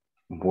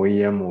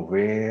 voy a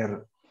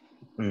mover.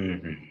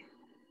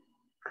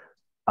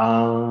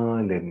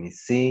 Let me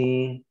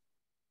see.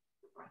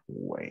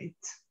 Wait.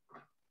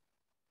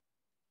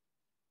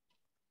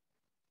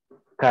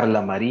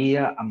 Carla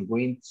Maria, I'm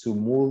going to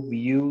move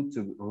you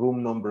to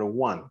room number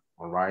 1.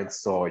 All right,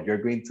 so you're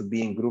going to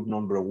be in group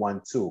number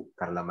 1 too,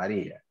 Carla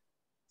Maria.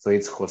 So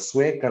it's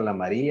Josue, Carla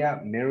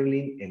Maria,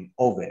 Marilyn, and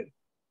Obed.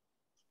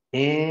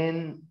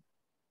 And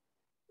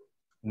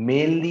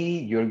Meli,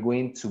 you're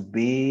going to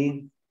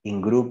be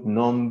in group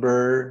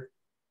number,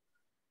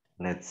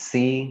 let's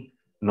see,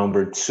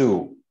 number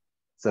 2.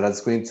 So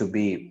that's going to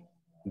be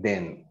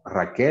then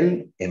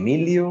Raquel,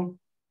 Emilio,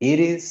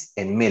 Iris,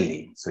 and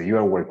Meli. So you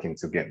are working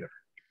together.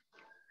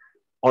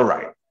 All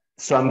right.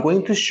 So I'm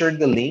going to share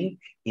the link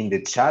in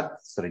the chat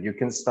so that you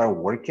can start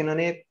working on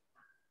it.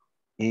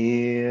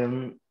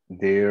 And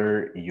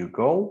there you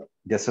go.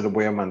 Ya se lo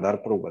voy a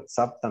mandar por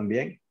WhatsApp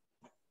también.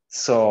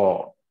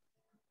 So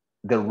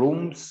the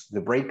rooms,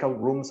 the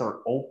breakout rooms are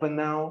open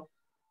now.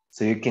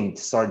 So you can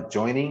start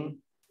joining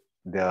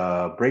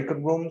the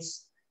breakout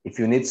rooms. If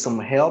you need some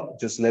help,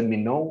 just let me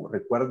know.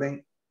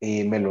 Recuerden,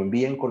 me lo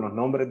envíen con los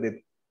nombres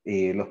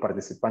de los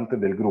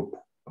participantes del grupo.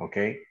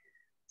 Okay.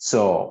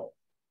 So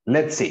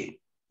let's see.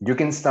 You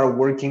can start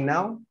working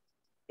now.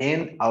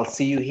 And I'll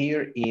see you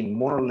here in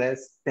more or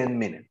less 10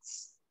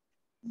 minutes.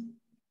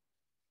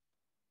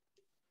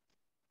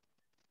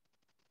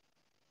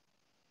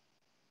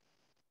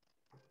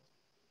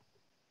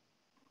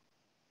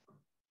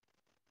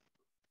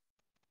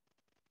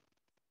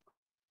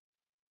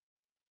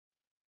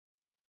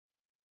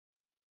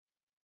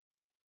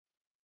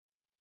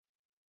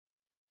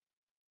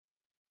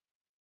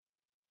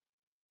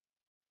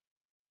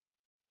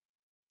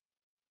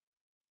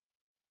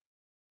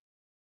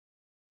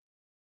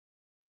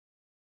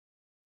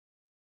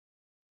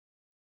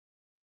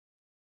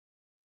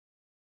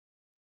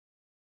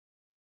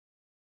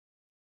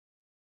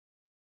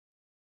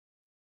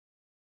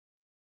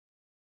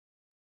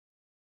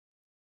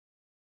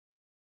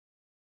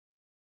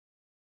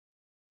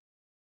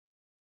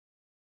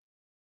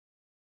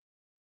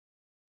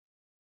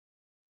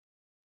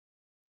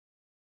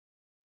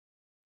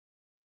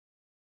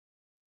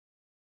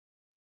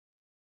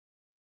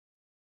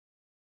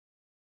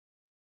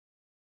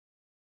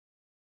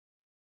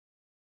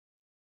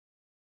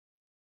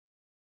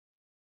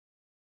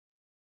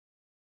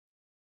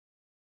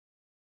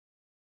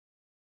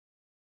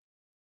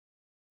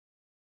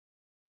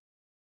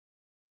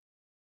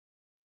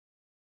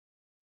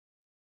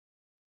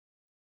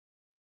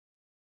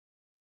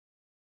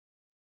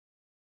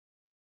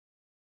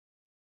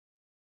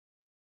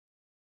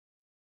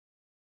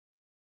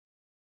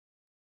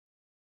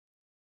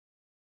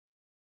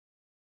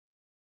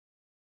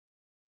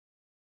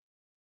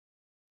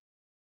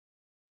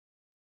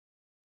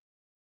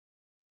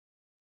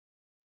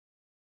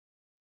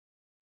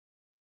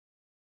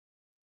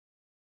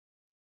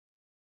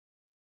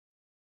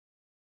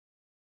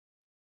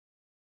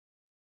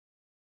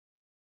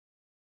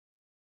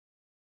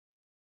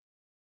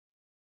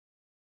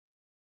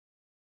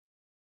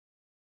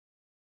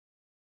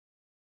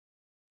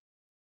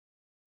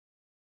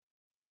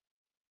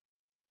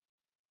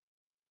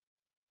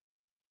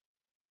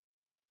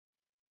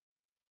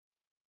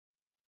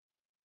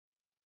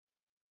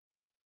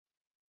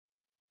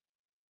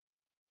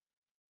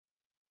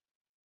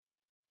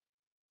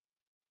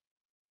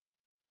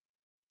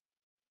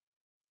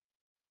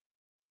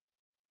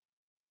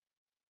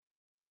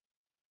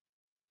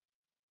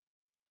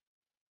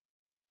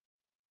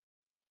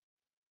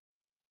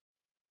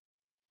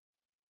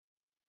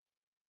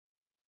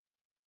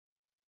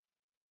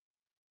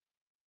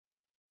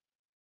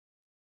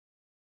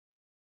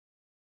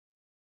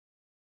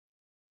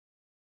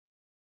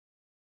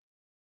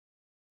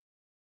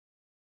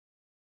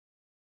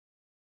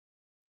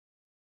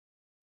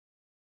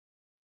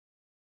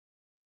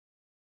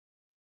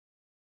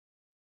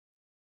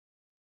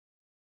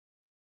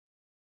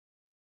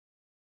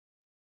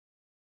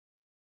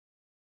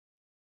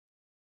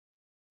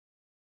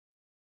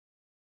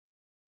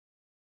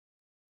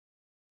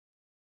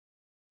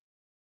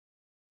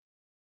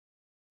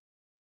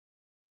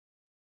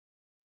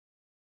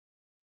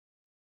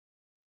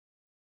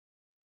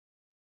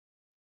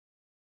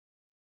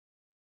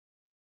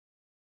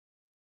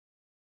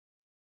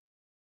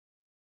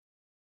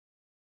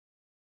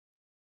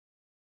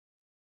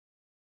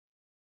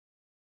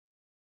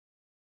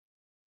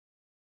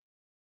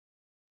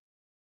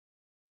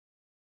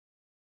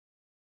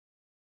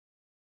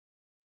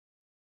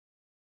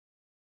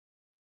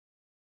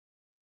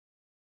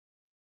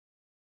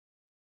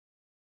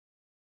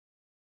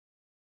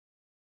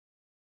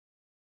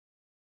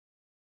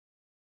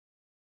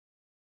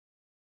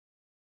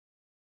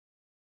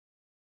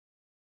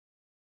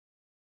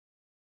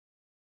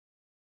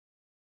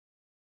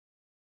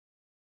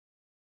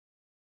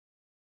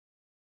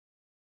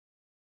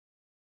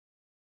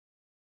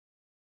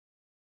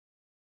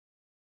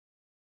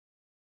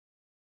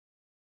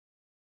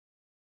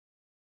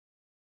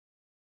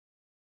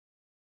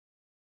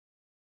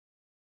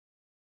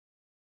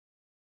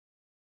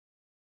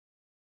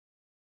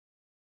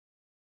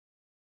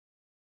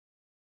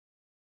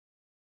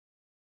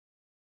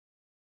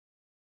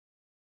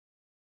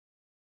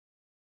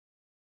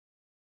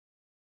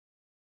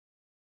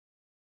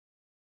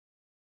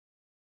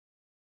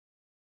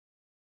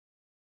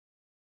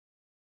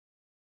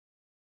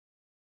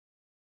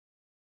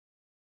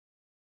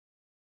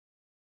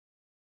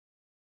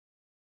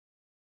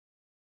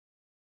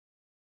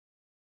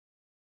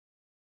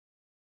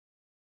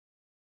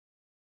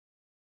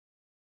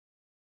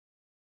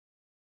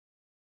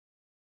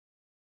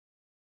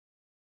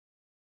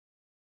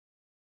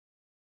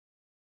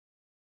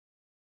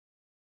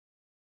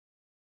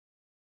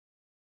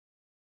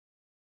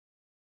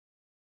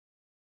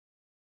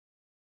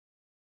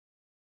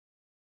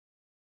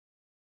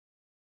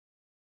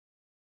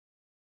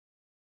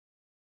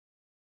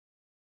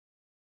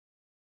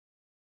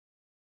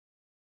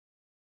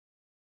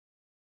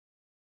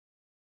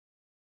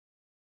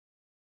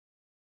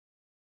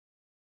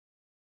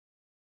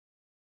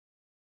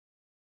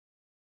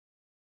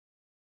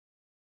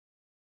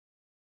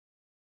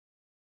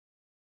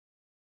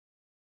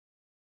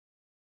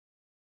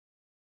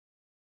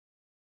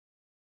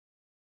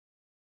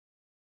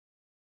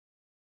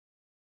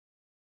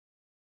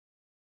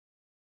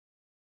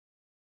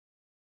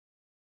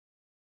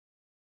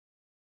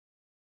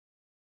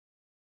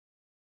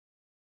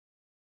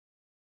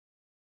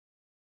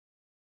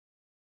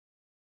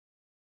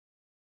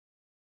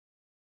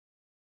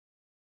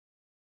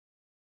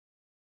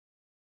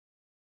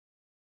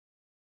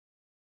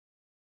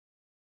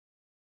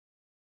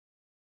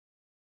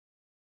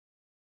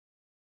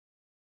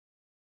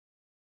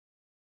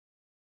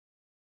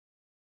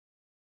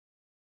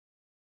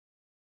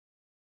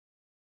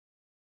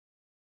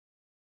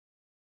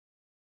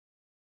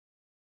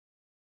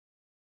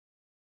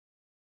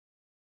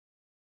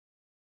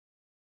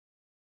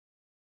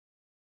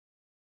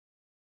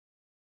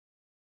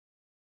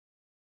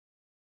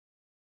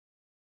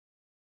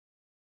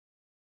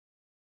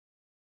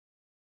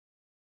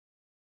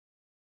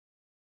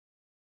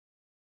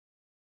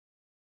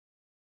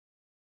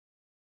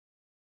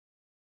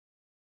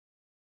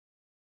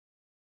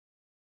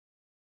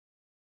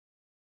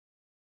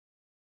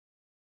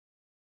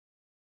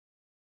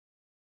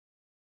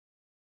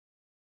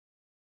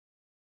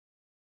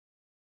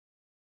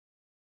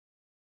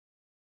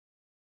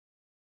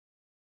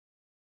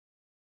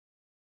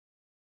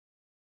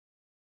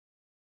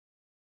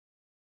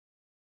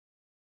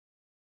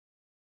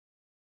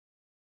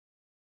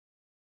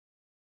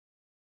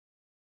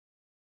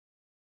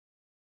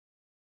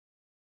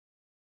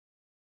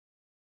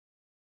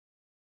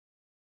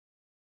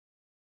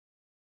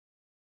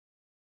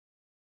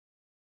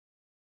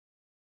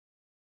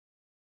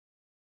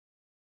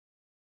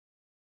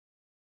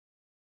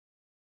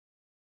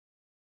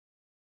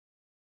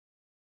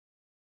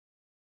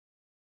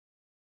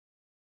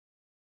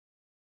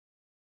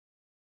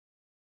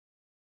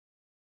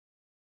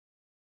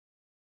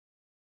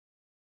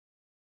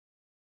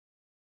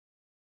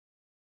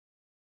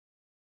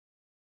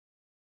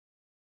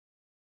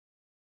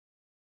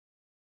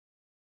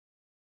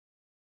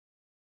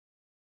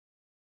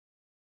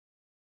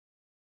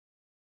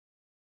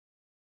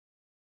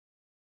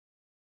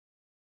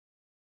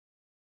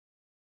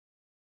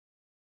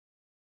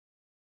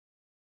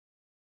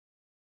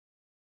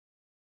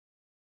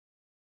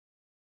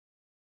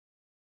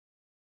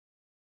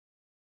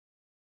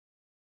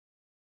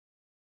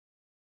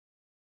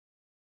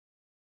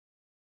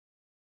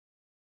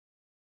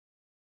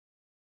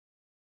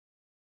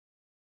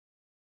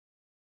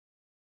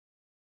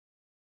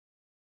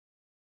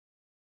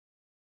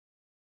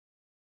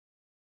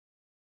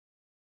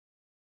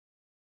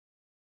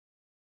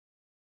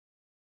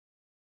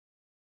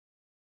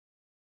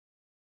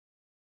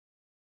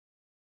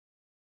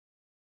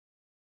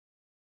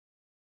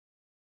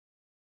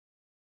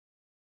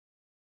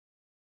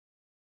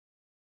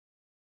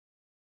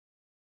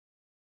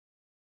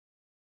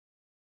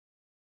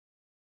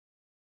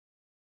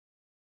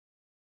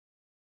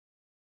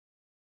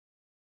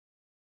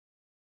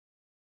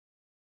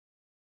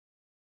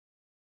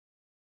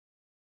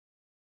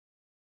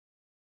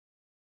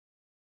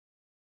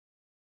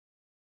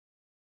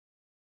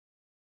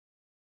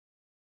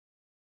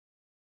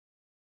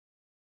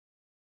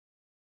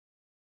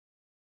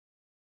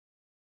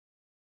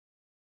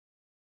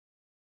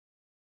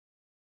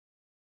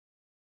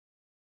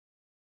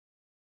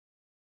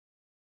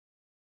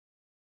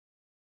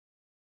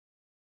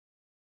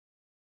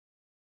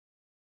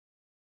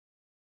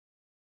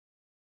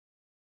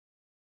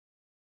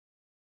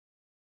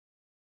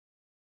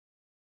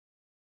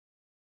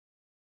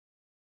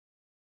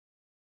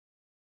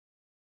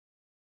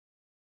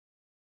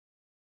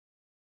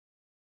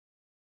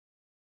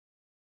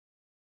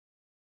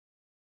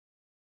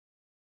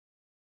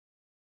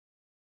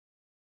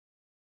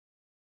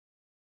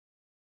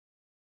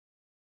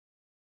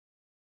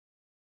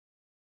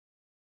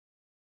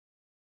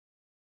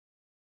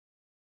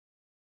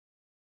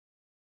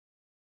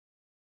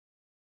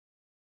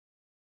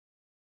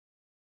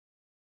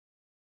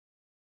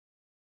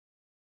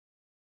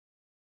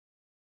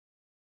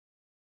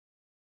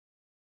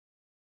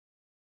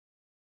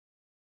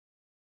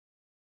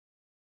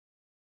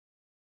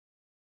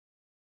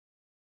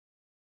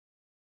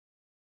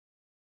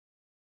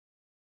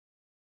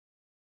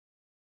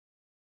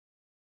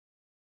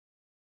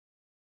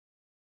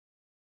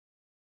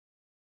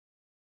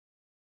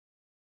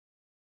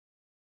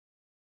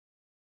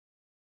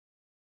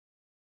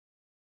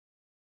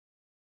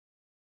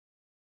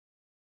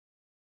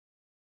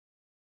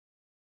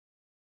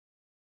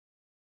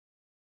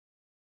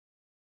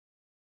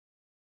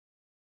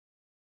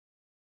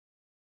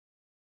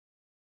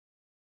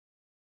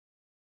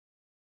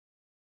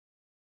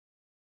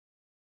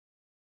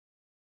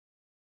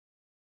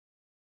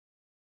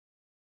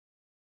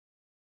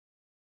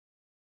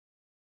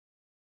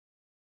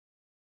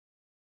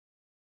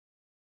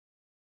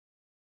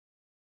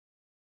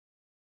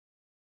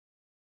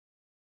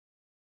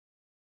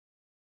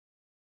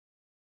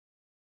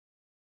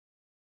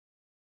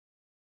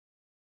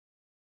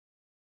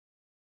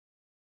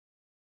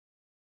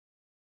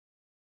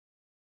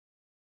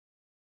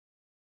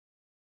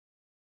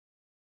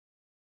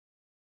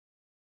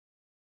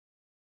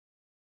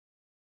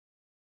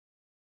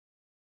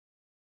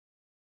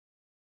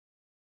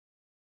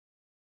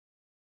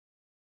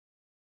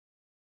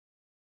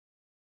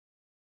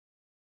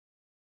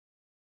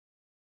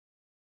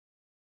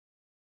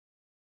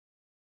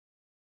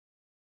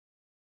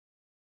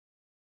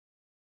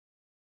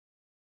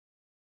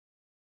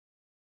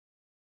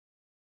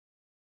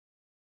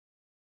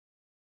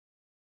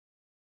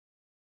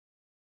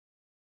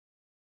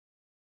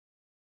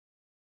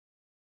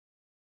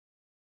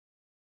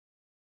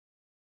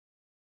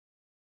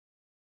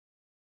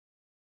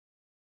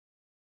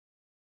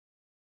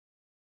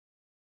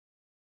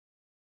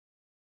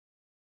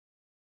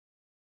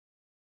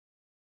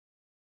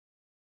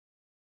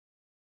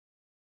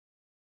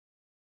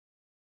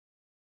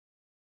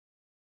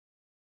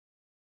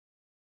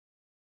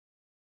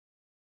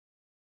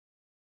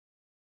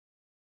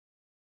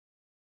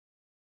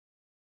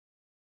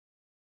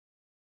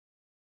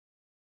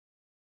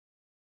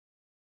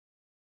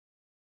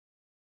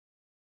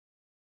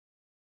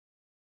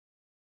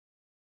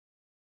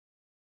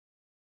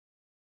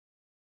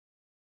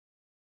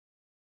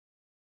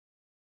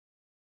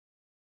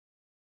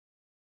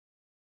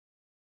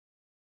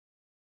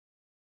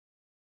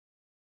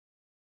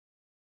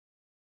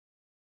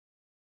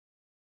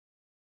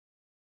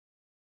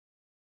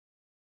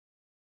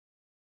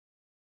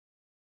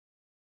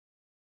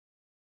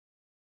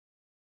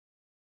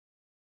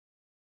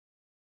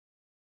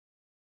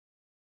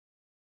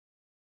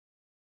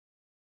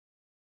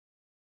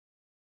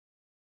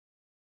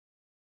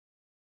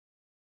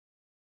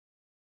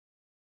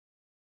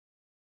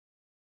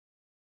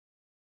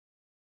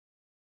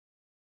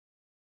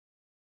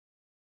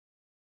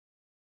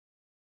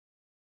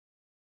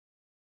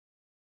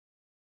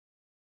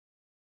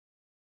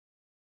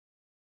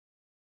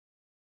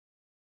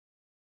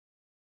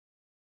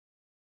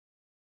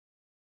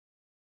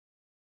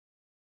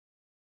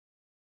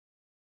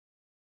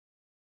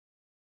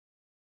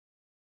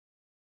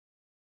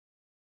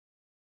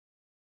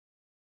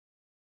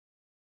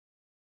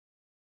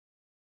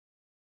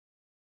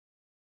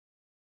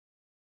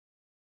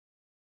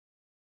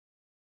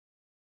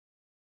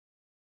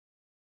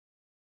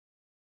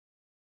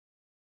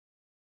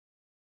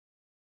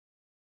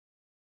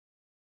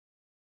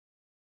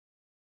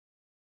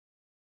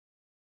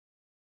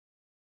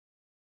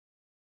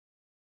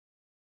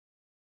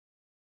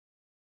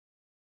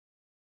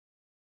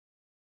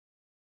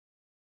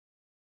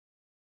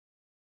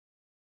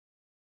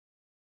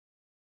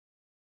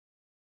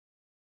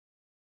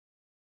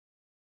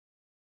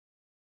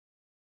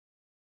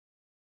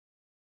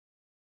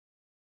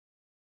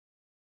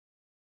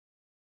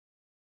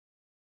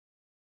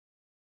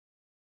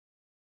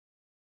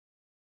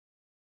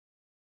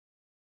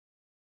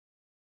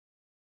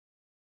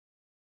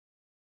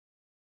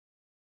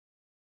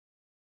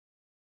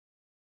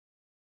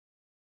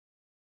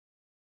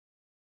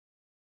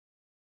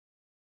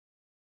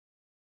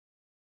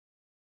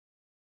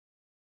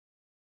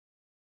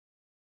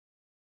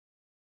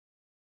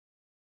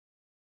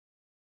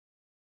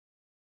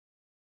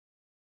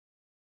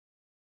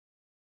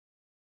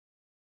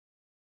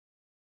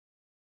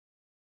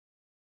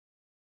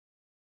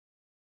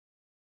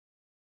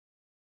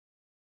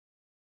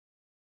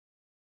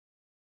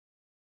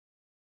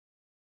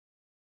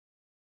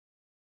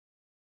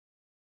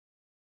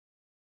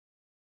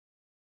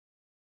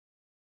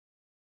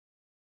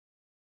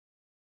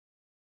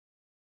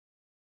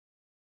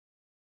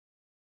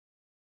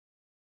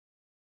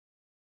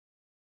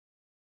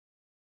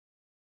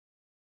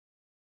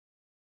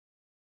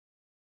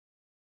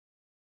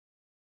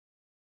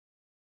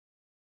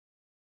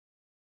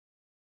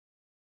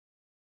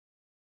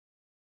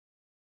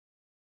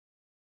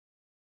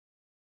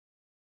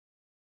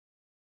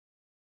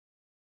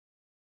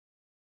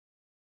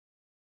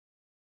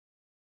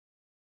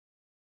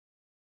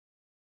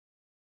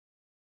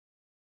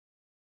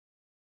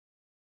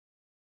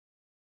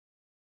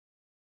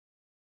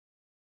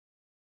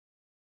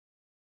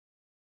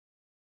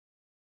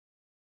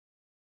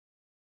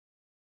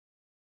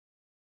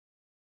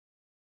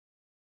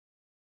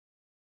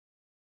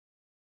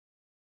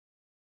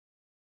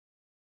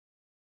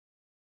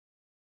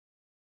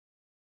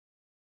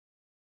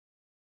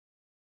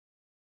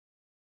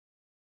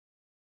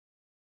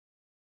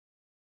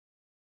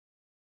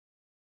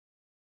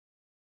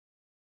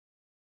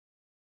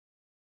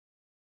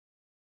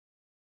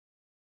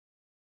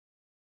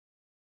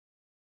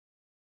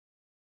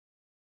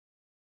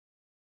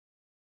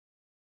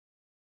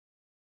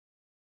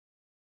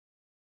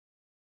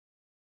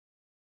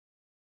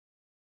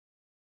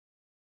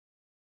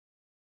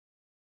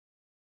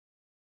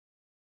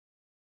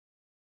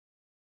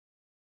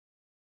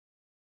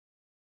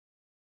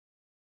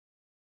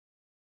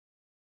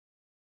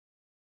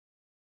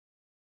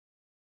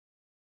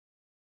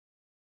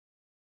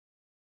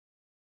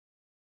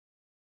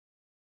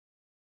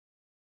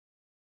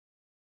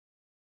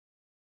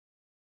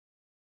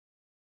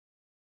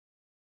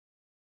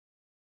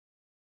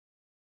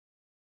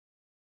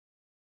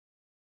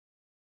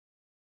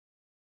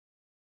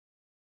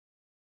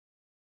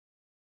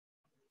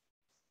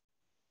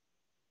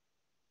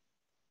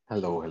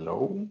 Hello,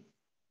 hello.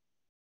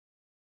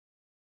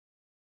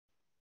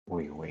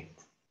 Wait.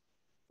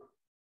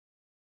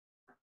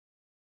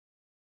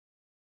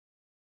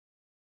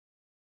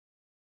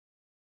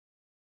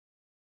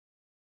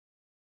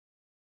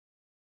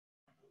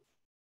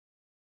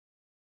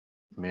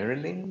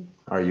 Marilyn,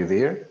 are you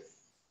there?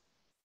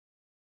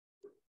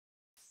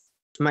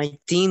 My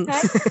team.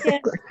 Hi, teacher.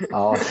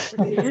 Oh.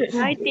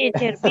 Hi,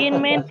 teacher.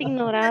 Bien mente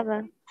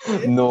ignorada.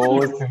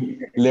 No,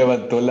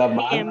 levantó la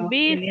Bien mano.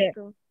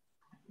 visto.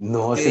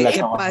 No, se la ¿Qué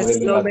acabamos de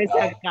pasó? Me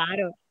levantar.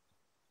 sacaron.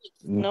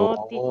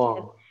 No,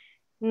 teacher.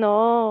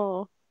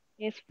 No,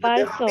 es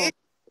falso.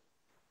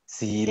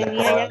 Sí, la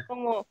Tenía ya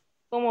acabamos.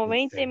 como ¿En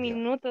 20 serio?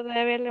 minutos de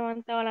haber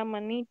levantado la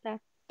manita.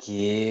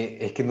 ¿Qué?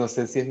 Es que no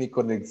sé si es mi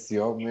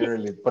conexión,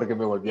 Marilyn, porque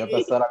me volví a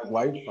pasar al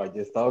Wi-Fi. Ya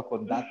he estado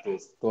con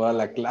datos toda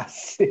la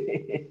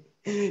clase.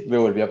 Me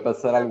volví a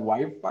pasar al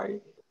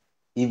Wi-Fi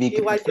y vi que...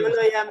 Igual yo lo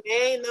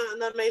llamé y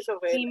no me hizo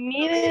ver. Y No me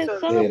mire, hizo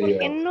solo porque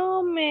serio.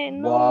 no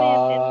me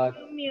What?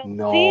 atendió mi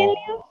auxilio,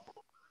 No.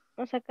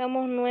 nos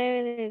sacamos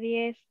 9 de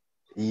 10.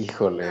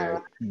 Híjole,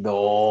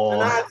 no.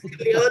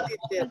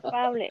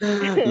 Culpable.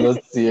 Lo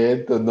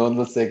siento,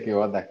 no sé qué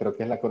onda. Creo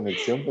que es la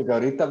conexión, porque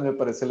ahorita me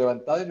pareció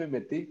levantado y me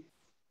metí.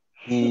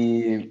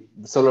 Y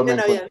solo me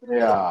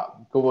encontré a,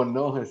 como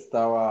no,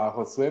 estaba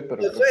Josué, pero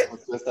creo que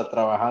Josué está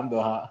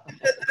trabajando. Ajá.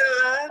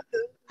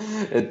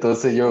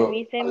 Entonces A yo,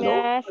 mí se me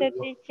 ¿aló? hace,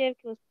 teacher,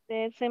 que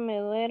usted se me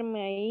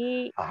duerme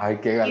ahí Ay,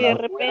 qué y de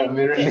galán fuera,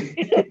 repente...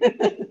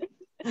 Marilyn.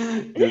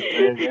 Yo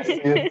estoy en esto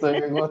y estoy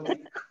en otra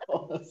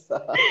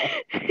cosa.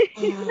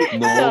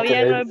 No, Todavía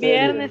pero no en es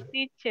viernes, serio.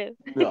 teacher.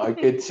 No, ay,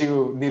 qué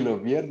chivo, ni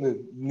los viernes,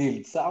 ni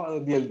el sábado,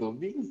 ni el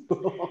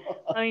domingo.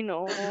 Ay,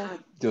 no.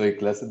 Yo doy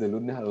clases de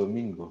lunes a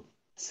domingo.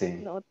 Sí,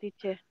 No,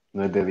 teacher.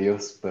 no es de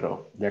Dios,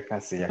 pero ya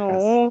casi, ya casi.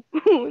 No,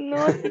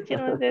 no, teacher,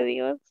 no es de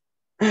Dios.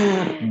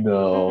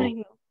 No, Ay,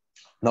 no.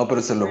 no,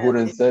 pero se lo juro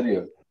en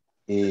serio.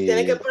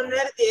 Tiene que Y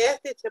poner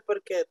 10, teacher,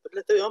 porque le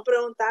estuvimos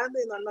preguntando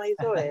y no nos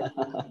hizo ver.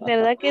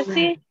 ¿Verdad que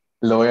sí?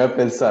 lo voy a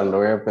pensar, lo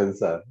voy a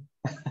pensar.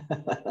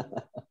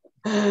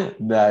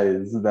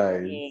 Nice,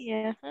 nice. Sí,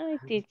 ay,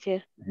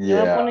 teacher. Me voy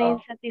a Yeah. poner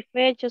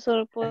insatisfecho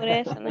solo por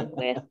eso en la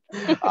encuesta.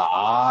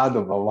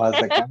 Nos vamos a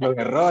sacar los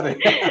errores.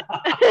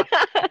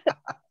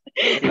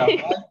 La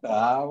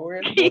falta,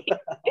 bueno.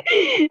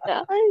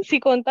 Ay, si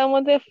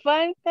contamos de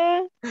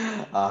falta,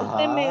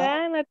 usted me Ajá.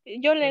 gana,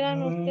 yo le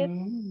gano a usted.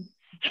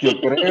 Yo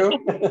creo.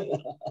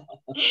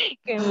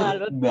 Qué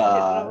malo, teacher.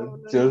 Nah, No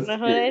just es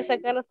hora de kidding.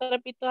 sacar los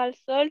trapitos al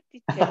sol,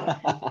 teacher.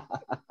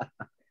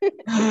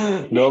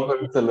 No,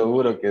 pero te lo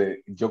juro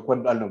que yo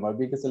cuando a lo más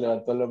vi que se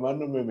levantó la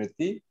mano me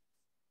metí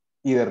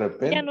y de Ya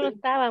repente no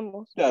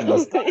estábamos. ya no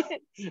está.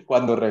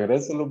 Cuando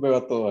regreso los veo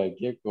a todos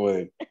aquí, como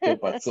de, ¿qué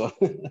pasó?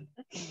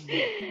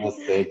 No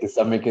sé,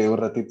 quizá me quedé un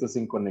ratito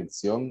sin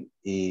conexión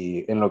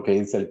y en lo que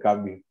hice el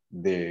cambio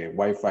de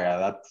Wi-Fi a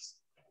datos.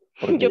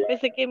 Porque Yo ya...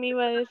 pensé que me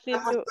iba a decir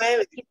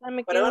que quizás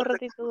me quedé un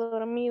ratito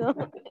dormido.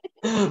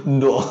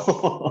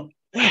 No.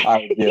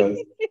 Ay, Dios.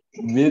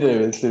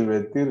 Mire, sin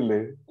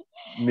mentirle,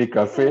 mi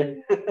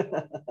café.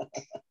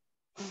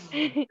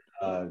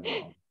 Ah, no.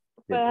 Qué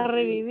Para terrible.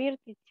 revivir,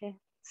 teacher.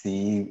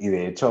 Sí, y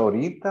de hecho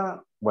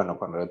ahorita, bueno,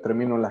 cuando yo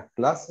termino las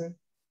clases,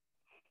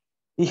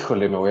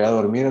 híjole, me voy a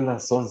dormir a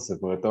las 11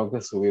 porque tengo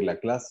que subir la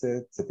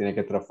clase, se tiene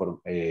que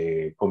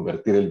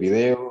convertir el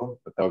video,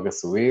 lo tengo que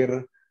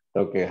subir,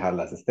 tengo que dejar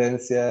la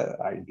asistencia.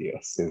 Ay, Dios,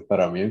 sí,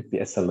 para mí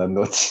empieza la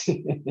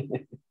noche.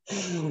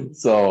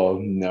 So,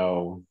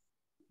 no,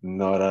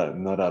 not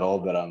at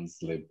all that I'm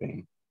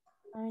sleeping.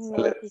 Ay, So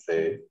no, let's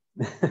teacher.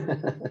 see.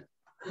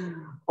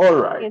 All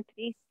right. Qué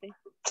triste.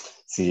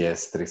 Sí,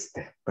 es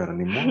triste, pero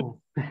ni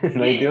modo.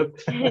 No hay de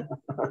otra.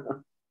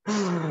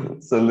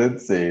 So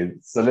let's see.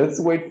 So let's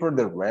wait for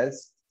the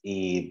rest.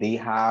 They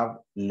have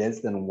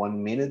less than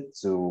 1 minute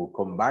to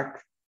come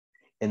back.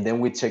 And then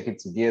we check it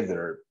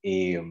together.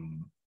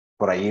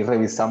 Por ahí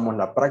revisamos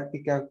la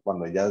práctica.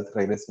 Cuando ya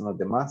regresen los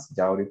demás,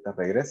 ya ahorita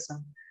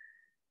regresan.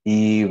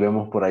 Y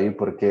vemos por ahí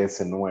por qué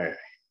ese 9.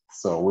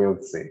 So we'll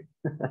see.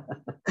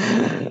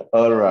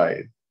 All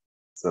right.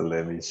 So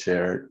let me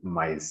share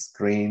my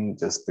screen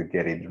just to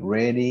get it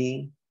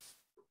ready.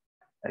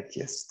 Aquí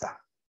está.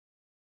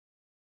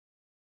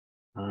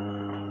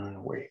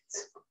 Wait.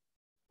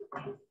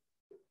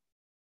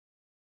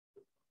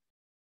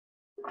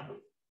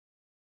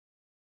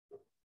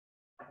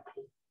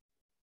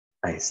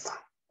 Ahí está.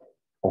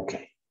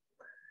 Okay.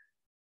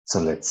 So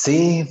let's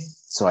see.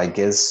 So I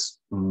guess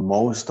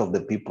most of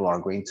the people are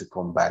going to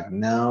come back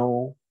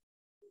now.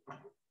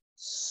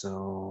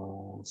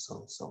 So.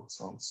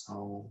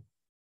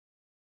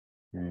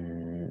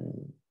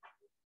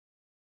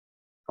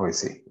 Oh,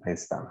 sí, ahí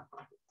está.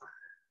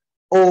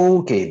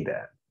 Okay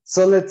then.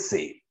 So let's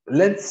see.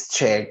 Let's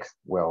check.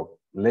 Well,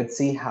 let's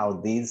see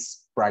how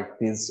this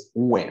practice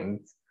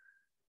went.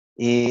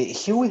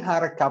 Here we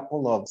had a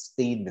couple of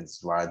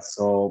statements, right?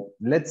 So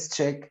let's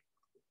check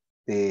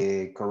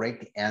the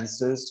correct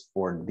answers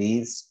for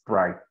this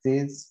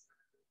practice.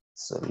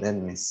 So let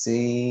me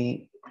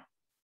see.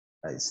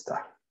 Ahí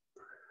está.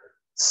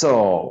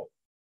 So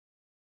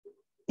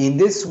In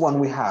this one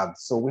we have,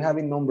 so we have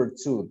in number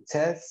 2,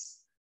 Tess,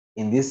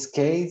 in this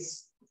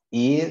case,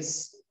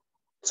 is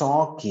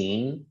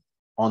talking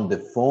on the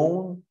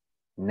phone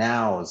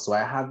now. So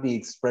I have the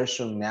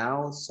expression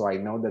now, so I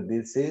know that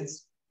this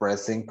is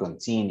present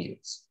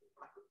continuous.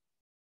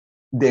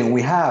 Then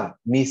we have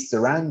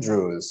Mr.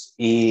 Andrews.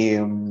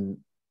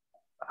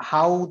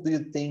 How do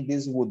you think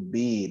this would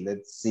be?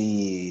 Let's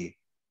see.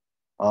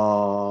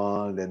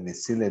 Let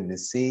me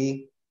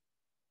see.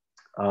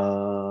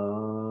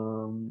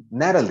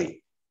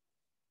 Natalie,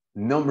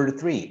 number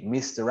 3,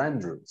 Mr.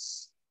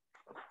 Andrews.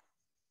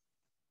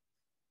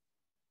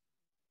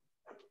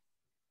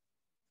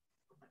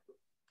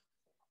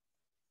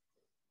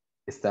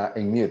 Está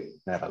en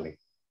mute, Natalie.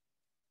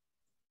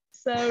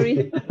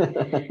 Sorry.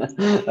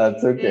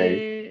 That's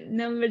okay.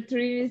 Number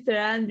 3, Mr.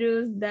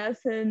 Andrews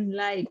doesn't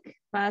like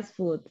fast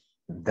food.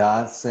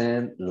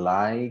 Doesn't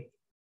like,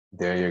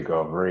 there you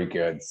go, very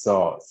good.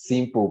 So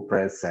simple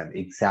present,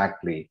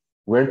 exactly.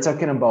 We're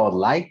talking about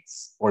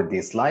likes or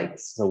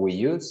dislikes, so we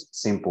use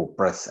simple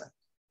present.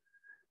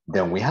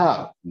 Then we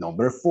have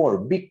number 4,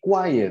 be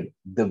quiet.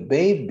 The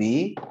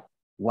baby,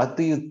 what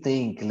do you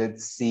think?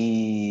 Let's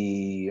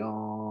see,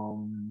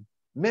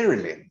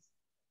 Marilyn.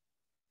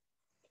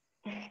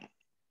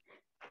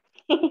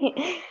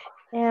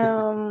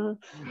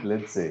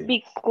 Let's see.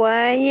 Be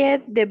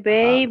quiet, the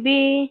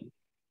baby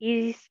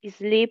is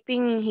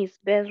sleeping in his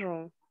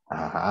bedroom.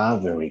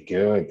 Very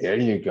good. There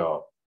you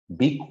go.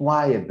 Be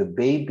quiet, the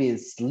baby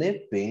is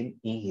sleeping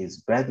in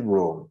his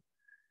bedroom.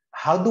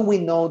 How do we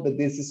know that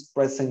this is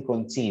present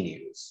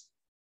continuous?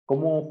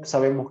 ¿Cómo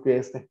sabemos que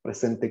este es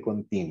presente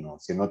continuo?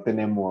 Si no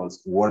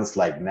tenemos words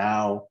like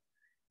now,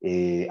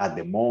 at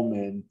the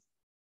moment.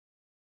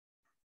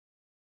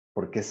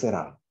 ¿Por qué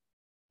será?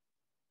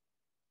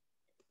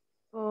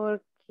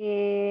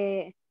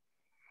 Porque,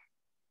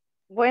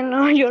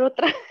 bueno, yo lo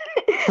traje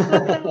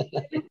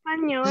en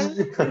español.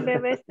 El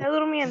bebé está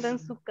durmiendo en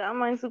su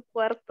cama, en su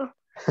cuarto.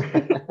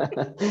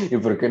 ¿Y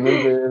por qué no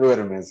el bebé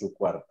duerme en su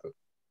cuarto?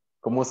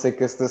 ¿Cómo sé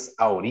que esto es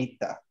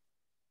ahorita?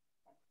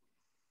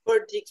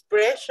 For the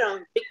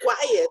expression, be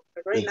quiet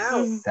right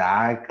now.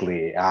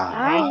 Exactly.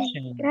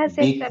 Ay,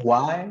 gracias. Be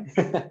quiet.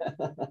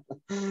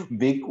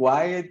 Be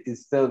quiet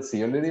is still, si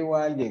yo le digo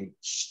a alguien,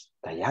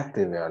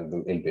 cállate,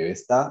 el bebé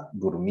está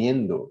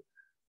durmiendo. O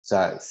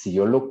sea, si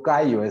yo lo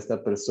callo a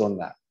esta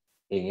persona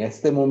en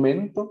este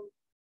momento,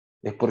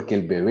 es porque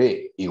el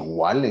bebé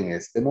igual en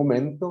este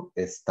momento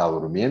está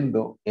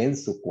durmiendo en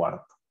su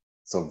cuarto.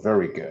 So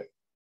very good.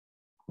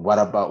 What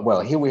about,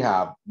 well, here we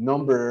have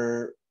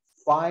number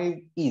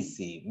 5,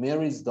 easy.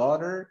 Mary's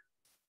daughter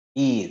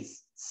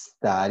is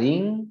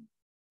studying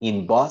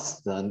in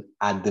Boston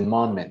at the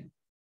moment.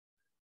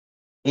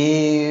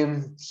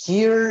 Here,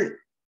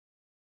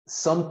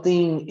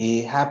 something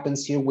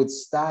happens here with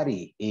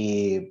study.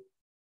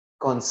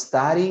 Con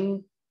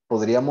studying,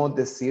 podríamos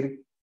decir,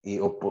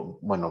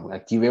 bueno,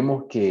 aquí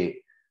vemos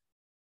que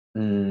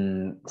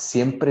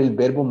siempre el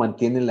verbo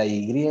mantiene la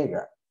Y.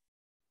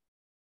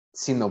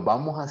 Si nos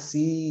vamos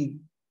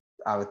así,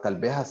 tal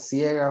vez a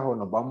ciegas o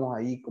nos vamos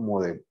ahí como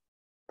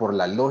por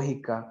la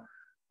lógica,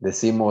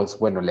 decimos,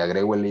 bueno, le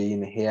agrego el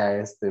ing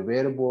a este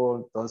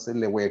verbo, entonces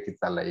le voy a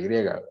quitar la Y.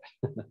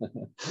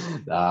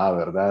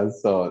 ¿Verdad?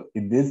 So,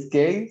 in this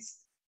case,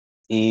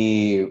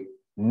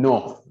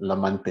 no, la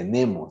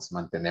mantenemos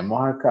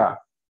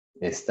acá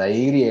esta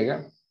Y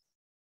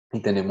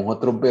y tenemos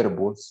otros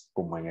verbos,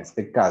 como en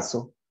este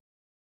caso,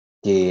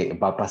 que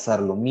va a pasar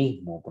lo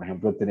mismo. Por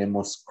ejemplo,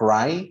 tenemos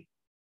cry.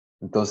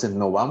 Entonces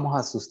no vamos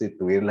a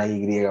sustituir la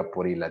Y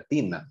por I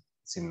latina,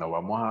 sino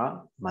vamos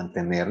a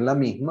mantener la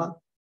misma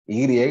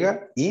Y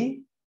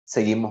y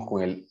seguimos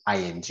con el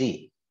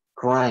ing,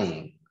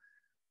 crying.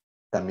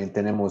 También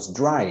tenemos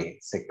dry,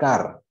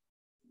 secar,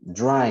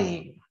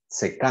 drying,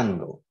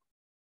 secando.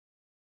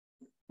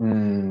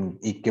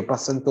 ¿Y qué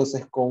pasa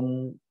entonces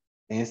con,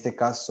 en este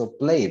caso,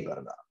 play,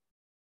 verdad?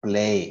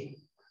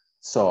 Play.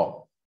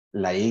 So,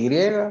 la Y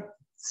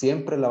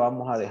siempre la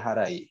vamos a dejar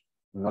ahí,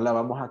 no la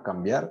vamos a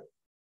cambiar.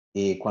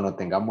 Y cuando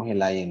tengamos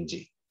el ing.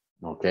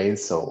 Okay,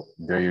 so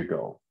there you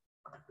go.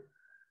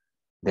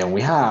 Then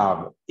we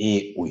have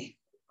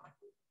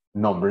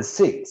number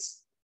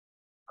 6.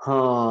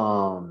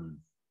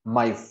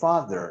 My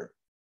father.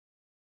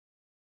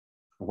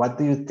 What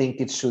do you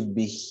think it should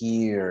be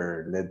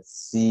here? Let's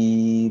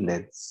see.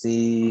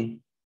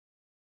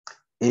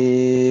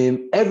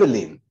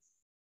 Evelyn.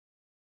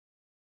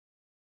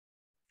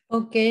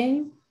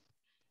 Okay.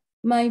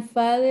 My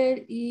father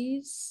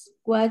is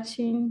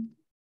watching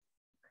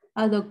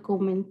a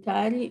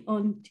documentary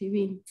on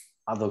TV.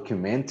 A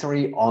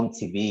documentary on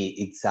TV,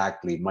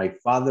 exactly. My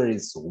father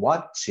is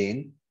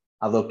watching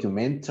a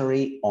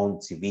documentary on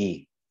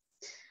TV.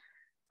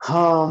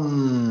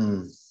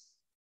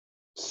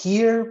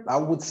 Here, I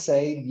would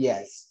say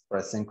yes,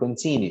 present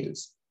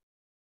continuous.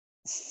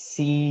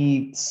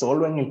 Si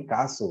solo en el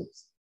caso,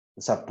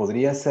 o sea,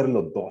 podría ser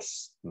los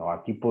dos, ¿no?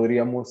 Aquí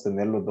podríamos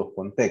tener los dos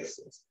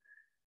contextos.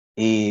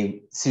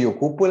 Y si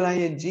ocupo el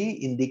ing,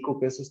 indico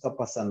que eso está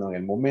pasando en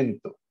el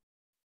momento,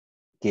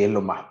 que es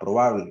lo más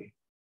probable.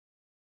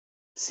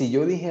 Si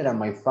yo dijera,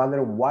 my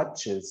father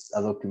watches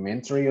a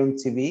documentary on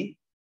TV,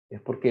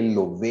 es porque él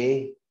lo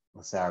ve,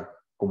 o sea,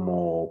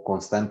 como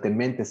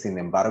constantemente. Sin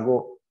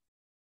embargo,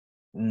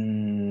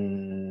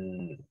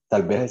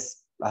 tal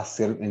vez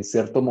en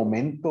cierto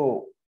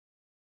momento,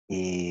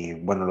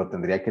 bueno, lo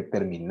tendría que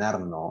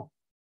terminar, ¿no?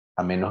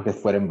 A menos que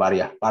fuera en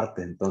varias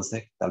partes,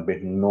 entonces tal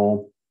vez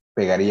no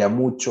pegaría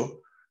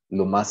mucho.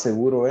 Lo más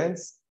seguro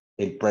es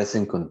el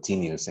present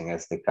continuous en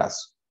este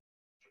caso.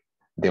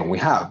 Then we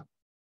have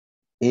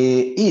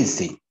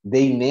easy.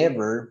 They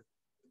never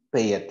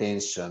pay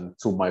attention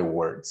to my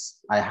words.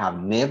 I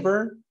have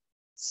never.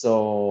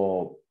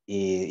 So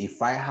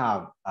if I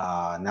have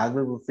an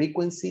adverb of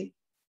frequency,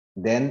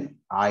 then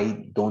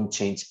I don't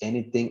change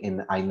anything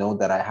and I know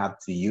that I have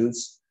to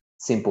use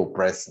simple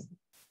present.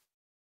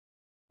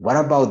 What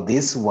about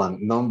this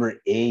one, number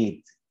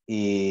 8?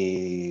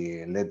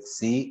 Let's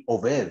see,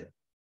 Obed.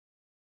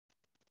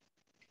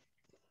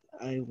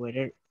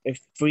 Whether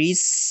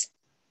freezes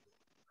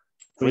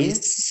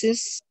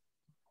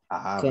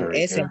con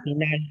Very S good. al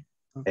final.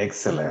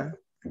 Excellent.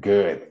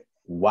 Good.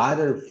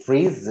 Water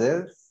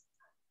freezes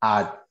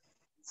at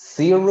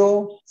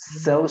 0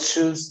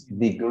 Celsius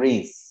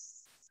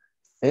degrees.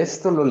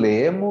 Esto lo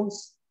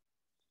leemos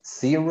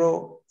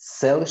 0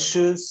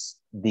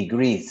 Celsius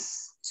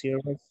degrees.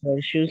 0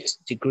 Celsius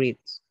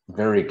degrees.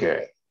 Very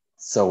good.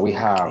 So we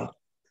have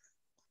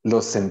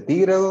los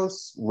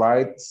centígrados,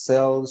 right?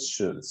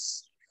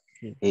 Celsius.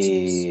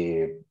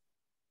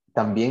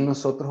 También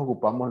nosotros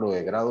ocupamos lo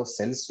de grados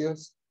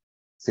Celsius.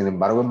 Sin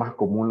embargo, es más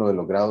común lo de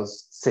los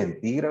grados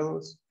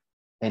centígrados.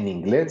 En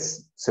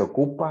inglés se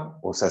ocupa,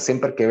 o sea,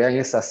 siempre que vean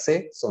esa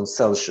C, son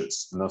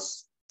Celsius, no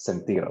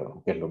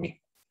centígrados, que es lo mismo.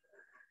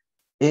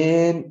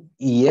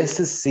 Y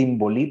ese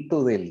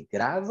simbolito del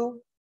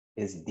grado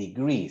es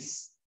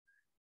degrees.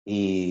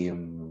 Y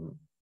en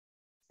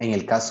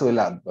el caso de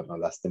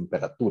las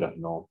temperaturas,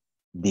 no,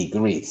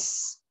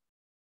 degrees.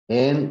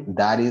 And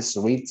that is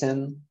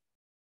written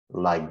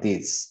like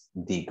this,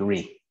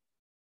 degree.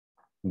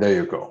 There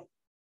you go.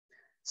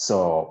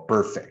 So,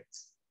 perfect.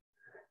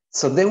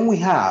 So then we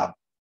have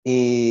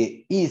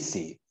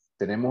easy.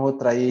 Tenemos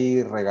otra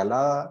ahí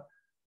regalada.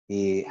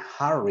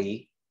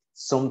 Harry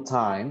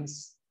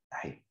sometimes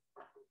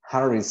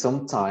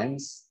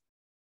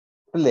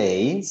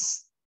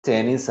plays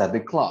tennis at the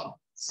club.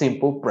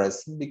 Simple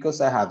present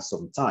because I have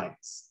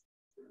sometimes.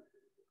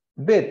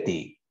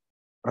 Betty,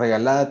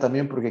 regalada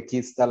también porque aquí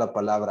está la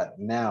palabra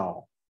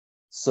now.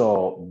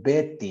 So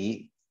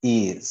Betty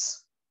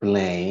is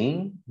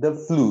playing the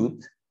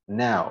flute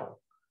now.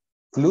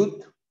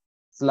 Flute,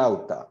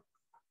 flauta.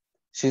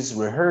 She's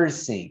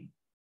rehearsing.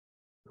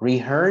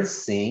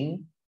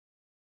 Rehearsing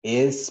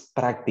es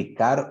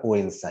practicar o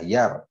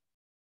ensayar.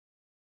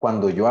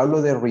 Cuando yo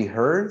hablo de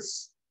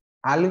rehearse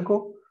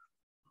algo,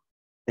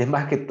 es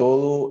más que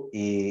todo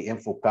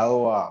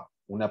enfocado a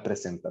una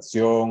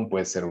presentación,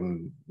 puede ser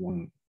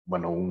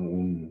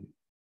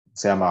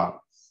se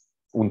llama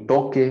un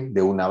toque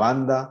de una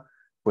banda,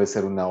 puede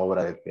ser una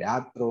obra de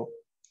teatro,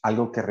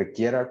 algo que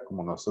requiera,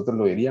 como nosotros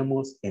lo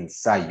diríamos,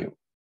 ensayo.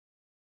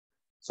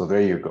 So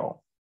there you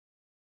go.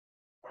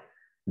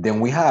 Then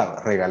we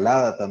have,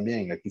 regalada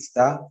también, aquí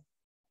está,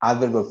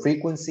 adverb of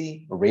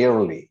frequency,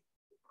 rarely.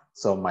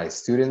 So my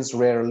students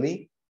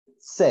rarely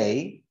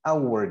say a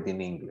word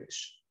in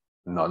English.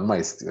 Not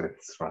my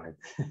students, right?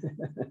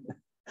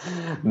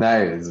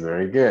 Nice,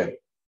 very good.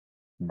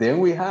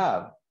 Then we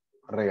have,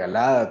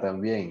 regalada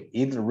también,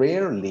 it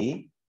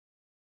rarely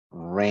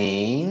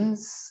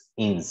rains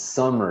in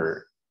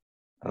summer.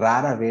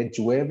 Rara vez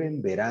llueve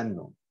en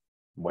verano.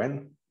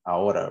 Bueno,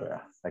 ahora,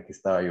 ¿verdad? Aquí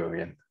estaba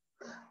lloviendo.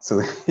 So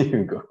there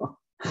you go.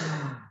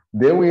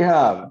 Then we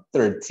have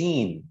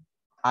 13.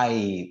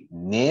 I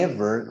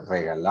never,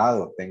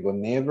 regalado. Tengo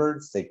never,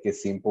 sé que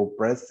simple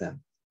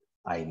present.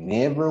 I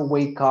never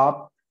wake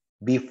up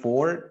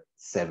before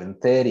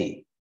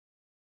 7:30.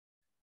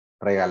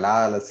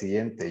 Regalada la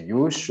siguiente.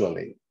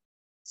 Usually.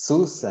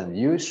 Susan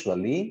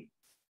usually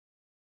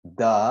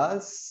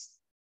does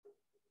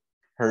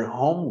her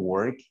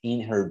homework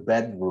in her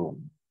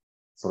bedroom.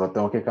 Solo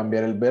tengo que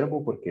cambiar el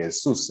verbo porque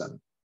es Susan.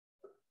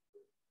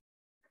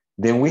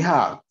 Then we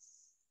have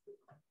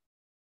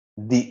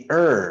the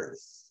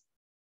earth.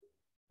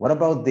 What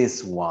about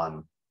this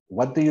one?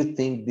 What do you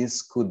think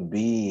this could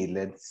be?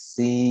 Let's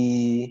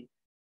see.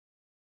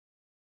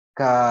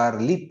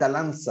 Carlita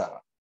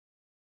Lanza.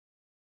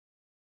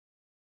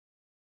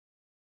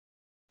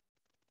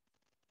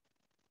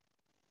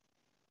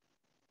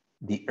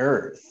 The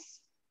earth.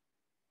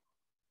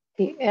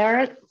 The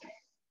earth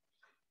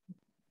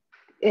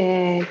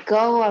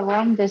go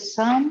around the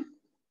sun.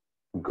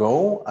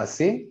 Go,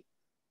 así.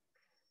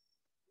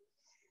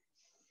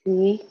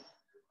 Sí.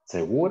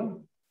 ¿Segura?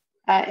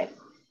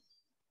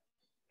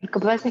 Lo que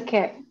pasa es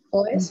que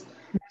no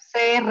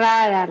sé,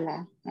 rara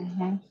la.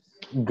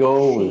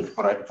 Goes. Sí.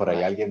 Por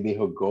ahí alguien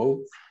dijo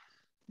goes.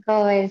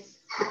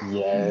 Goes.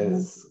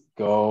 Yes,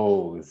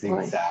 goes,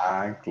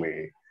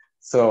 exactly.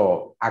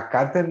 So,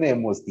 acá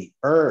tenemos the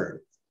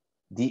earth.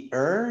 The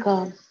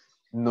earth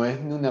no es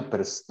una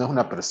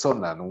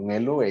persona, no un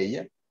él o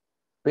ella,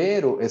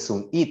 pero es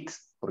un it,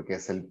 porque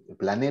es el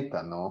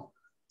planeta, ¿no?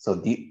 So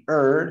the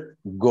earth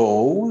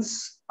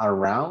goes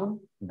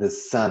around the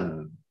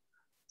sun.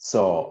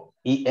 So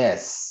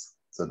ES,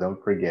 so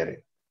don't forget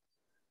it.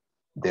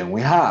 Then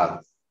we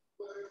have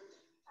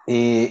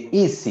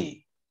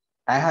easy.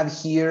 I have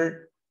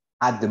here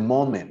at the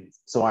moment,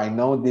 so I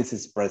know this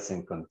is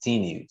present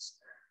continuous.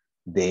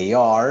 They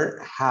are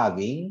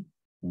having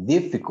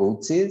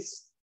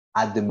difficulties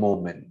at the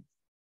moment.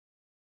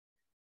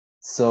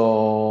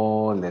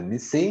 So let me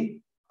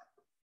see.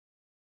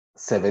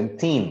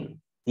 17,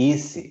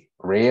 easy,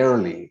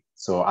 rarely.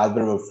 So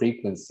adverb of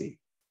frequency.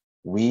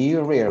 We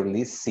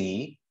rarely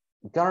see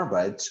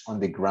garbage on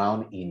the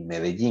ground in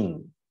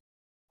Medellin.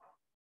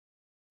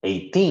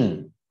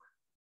 18,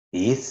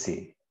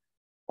 easy,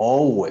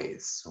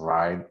 always,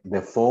 right?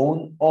 The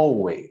phone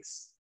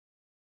always.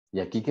 ¿Y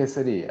aquí qué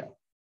sería?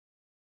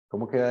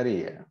 ¿Cómo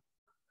quedaría?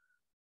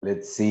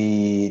 Let's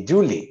see,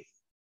 Julie.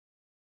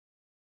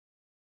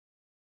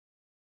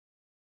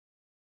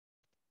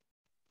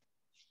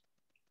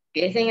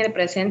 Es en el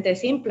presente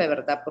simple,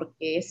 ¿verdad?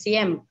 Porque es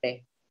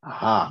siempre.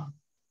 Ajá,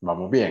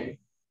 vamos bien.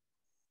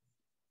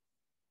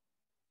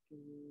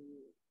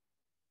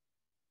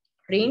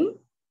 Ring.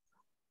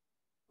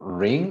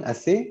 Ring,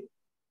 así.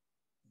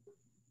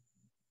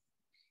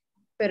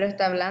 Pero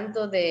está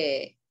hablando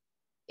de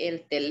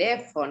el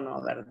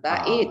teléfono,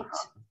 ¿verdad? It.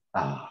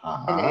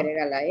 Ajá. Se le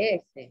agrega la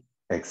S.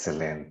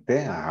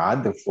 Excelente.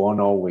 Ajá, the phone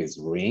always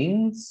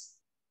rings.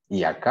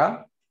 ¿Y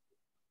acá?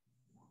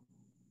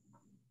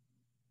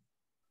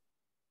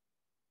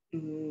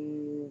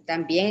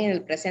 También en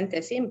el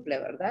presente simple,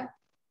 ¿verdad?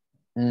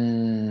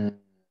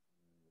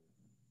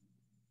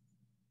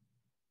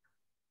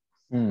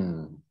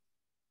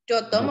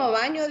 Yo tomo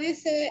baño,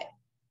 dice,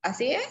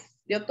 así es,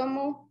 yo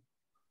tomo.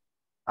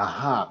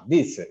 Ajá,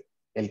 dice,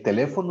 el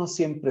teléfono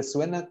siempre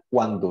suena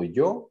cuando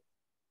yo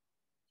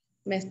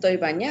me estoy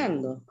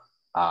bañando.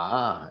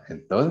 Ah,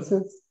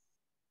 entonces.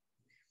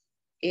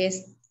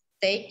 Es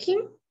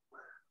taking.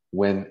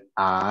 When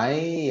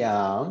I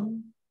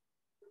am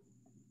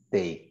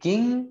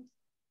taking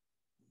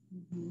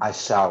a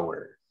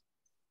shower.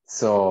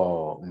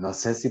 So, no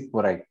sé si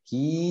por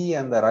aquí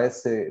andará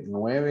ese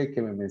 9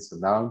 que me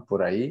mencionaban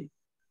por ahí.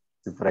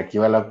 Si por aquí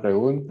va la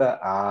pregunta.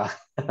 Ah.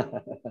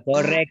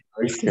 Correcto.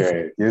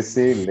 Okay, you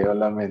see, leo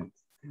la mente.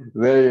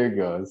 There you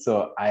go.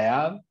 So, I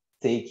am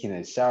taking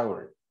a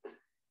shower.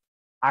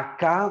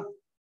 Acá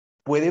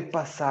puede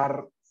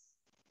pasar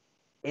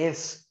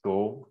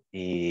esto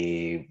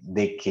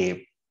de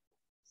que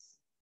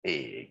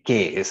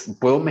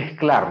puedo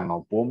mezclar,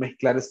 ¿no? Puedo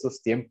mezclar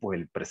estos tiempos,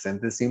 el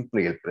presente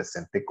simple y el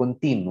presente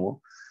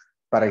continuo,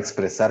 para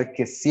expresar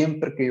que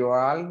siempre que yo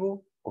hago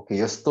algo o que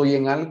yo estoy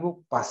en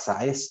algo,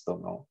 pasa esto,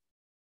 ¿no?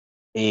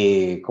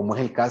 Como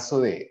es el caso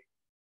de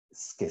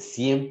que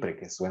siempre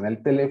que suena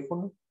el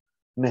teléfono,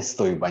 me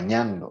estoy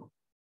bañando.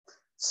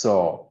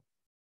 So,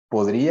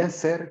 podría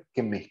ser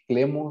que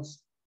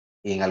mezclemos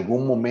en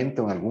algún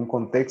momento, en algún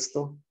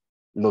contexto,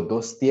 los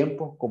dos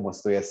tiempos como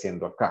estoy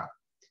haciendo acá.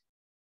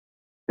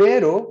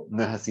 Pero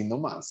no es así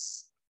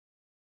nomás.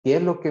 ¿Qué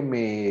es lo que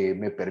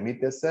me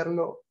permite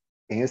hacerlo?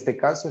 En este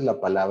caso es la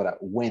palabra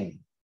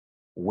when.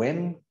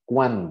 When,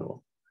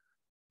 ¿cuándo?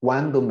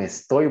 Cuando me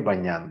estoy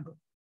bañando.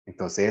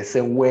 Entonces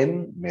ese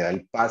when me da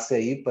el pase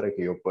ahí para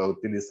que yo pueda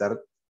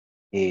utilizar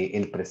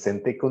el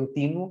presente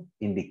continuo,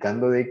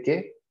 indicando de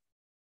que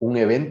un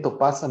evento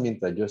pasa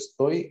mientras yo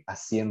estoy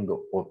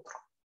haciendo otro.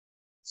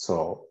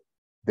 So,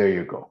 there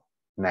you go.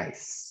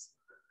 Nice.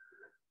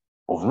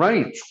 All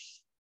right.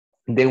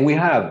 Then we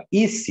have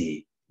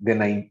easy.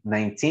 The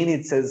 19,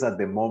 it says at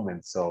the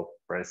moment, so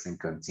present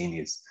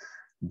continuous.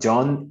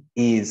 John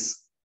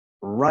is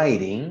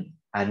writing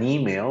an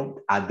email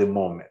at the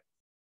moment.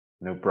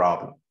 No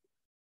problem.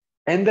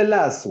 And the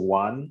last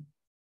one,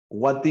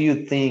 what do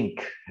you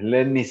think?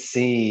 Let me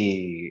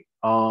see.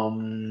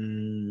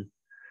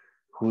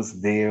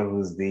 Who's there?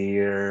 Who's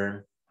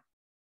there?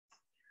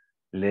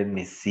 Let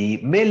me see.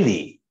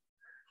 Melly,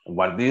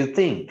 what do you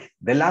think?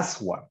 The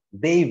last one,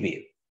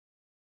 David.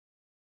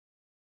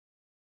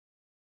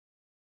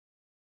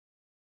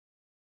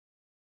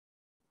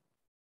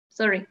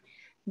 Sorry.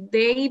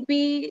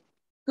 David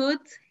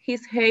cuts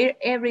his hair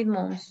every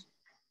month.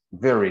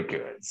 Very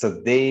good.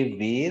 So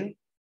David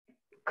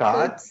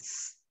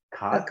cuts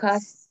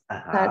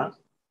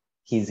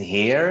his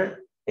hair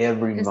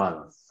every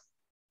month.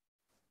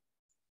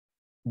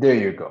 There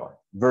you go.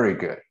 Very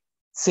good.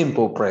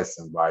 Simple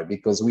present, right?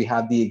 Because we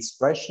have the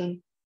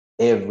expression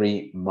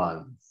every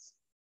month.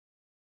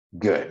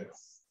 Good.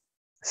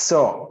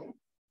 So,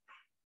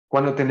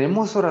 cuando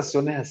tenemos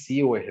oraciones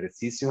así o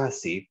ejercicios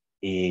así,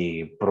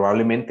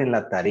 probablemente en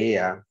la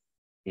tarea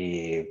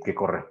que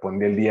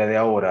corresponde el día de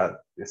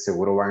ahora,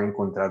 seguro van a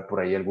encontrar por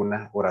ahí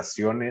algunas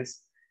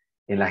oraciones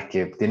en las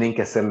que tienen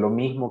que hacer lo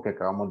mismo que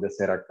acabamos de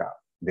hacer acá.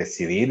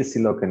 Decidir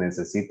si lo que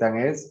necesitan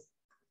es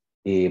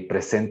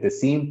presente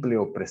simple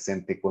o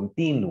presente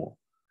continuo.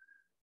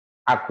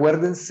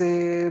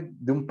 Acuérdense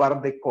de un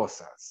par de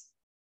cosas.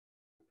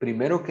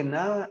 primero que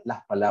nada,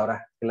 las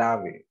palabras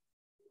clave.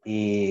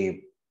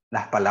 Y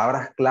las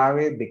palabras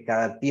clave de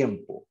cada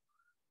tiempo.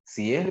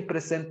 Si es el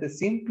presente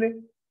simple,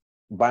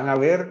 van a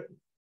haber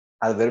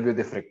adverbios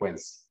de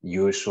frecuencia.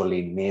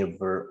 Usually,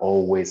 never,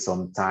 always,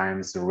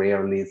 sometimes,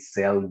 rarely,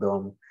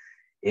 seldom,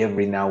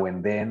 every now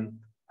and then.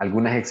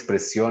 Algunas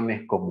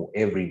expresiones como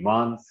every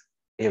month,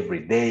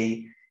 every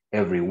day,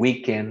 every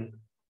weekend,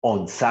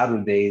 on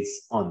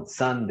Saturdays, on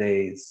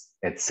Sundays,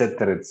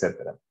 etcétera,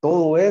 etcétera.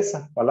 Todas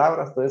esas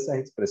palabras, todas esas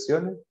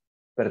expresiones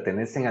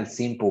pertenecen al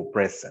simple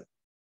present.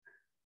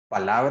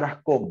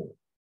 Palabras como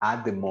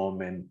at the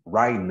moment,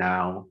 right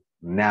now,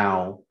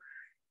 now,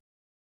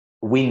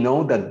 we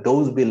know that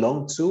those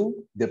belong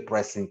to the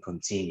present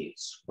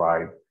continuous,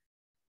 right?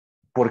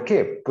 ¿Por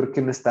qué?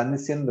 Porque me están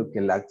diciendo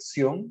que la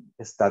acción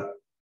está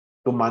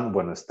tomando,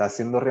 bueno, está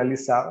siendo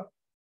realizada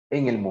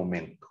en el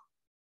momento.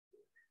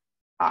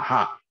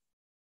 Ajá.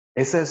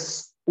 Ese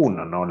es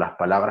uno, ¿no? Las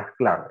palabras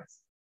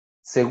claves.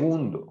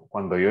 Segundo,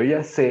 cuando yo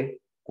ya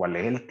sé cuál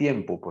es el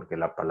tiempo, porque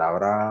la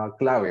palabra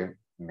clave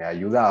me ha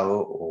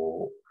ayudado,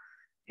 o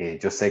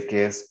yo sé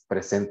que es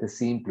presente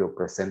simple o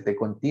presente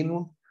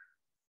continuo,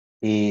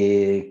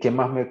 ¿y qué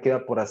más me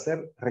queda por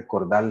hacer?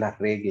 Recordar las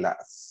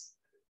reglas.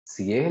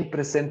 Si es el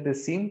presente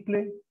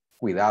simple,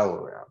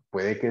 cuidado, ¿verdad?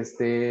 Puede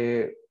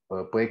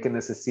que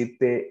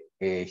necesite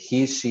he,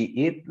 she,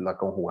 it, la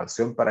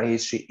conjugación para he,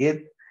 she,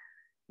 it,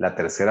 la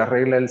tercera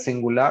regla del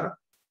singular.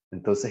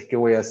 Entonces, ¿qué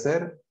voy a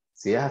hacer?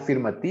 Si es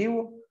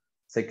afirmativo,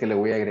 sé que le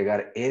voy a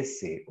agregar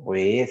s o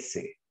es.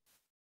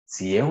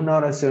 Si es una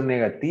oración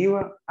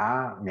negativa,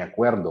 me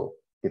acuerdo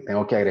que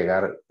tengo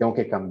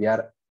que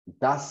cambiar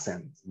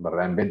doesn't,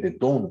 ¿verdad? En vez de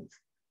don't,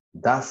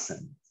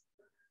 doesn't,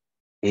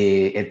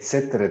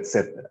 etcétera,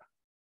 etcétera.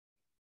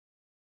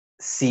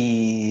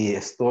 Si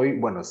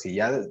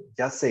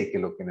ya sé que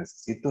lo que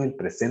necesito es el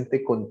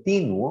presente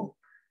continuo,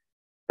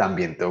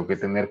 también tengo que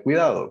tener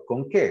cuidado.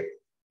 ¿Con qué?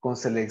 Con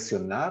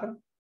seleccionar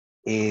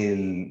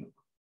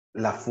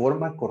la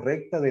forma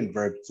correcta del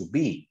verb to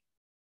be,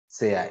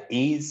 sea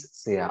is,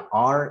 sea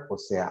are o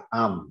sea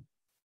am.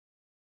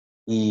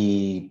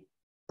 Y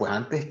pues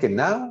antes que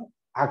nada,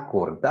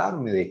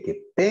 acordarme de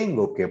que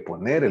tengo que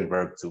poner el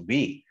verb to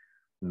be.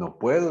 No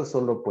puedo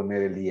solo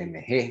poner el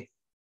ing.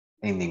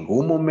 En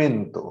ningún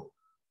momento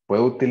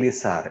puedo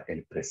utilizar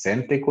el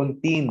presente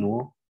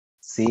continuo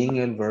sin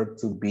el verb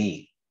to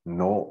be.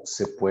 No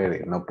se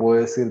puede. No puedo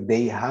decir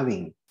they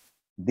having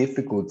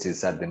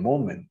difficulties at the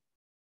moment.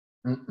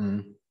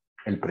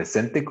 El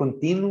presente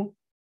continuo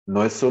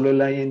no es solo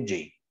el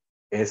ing.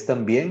 Es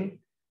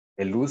también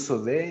el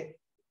uso de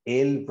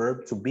el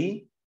verb to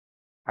be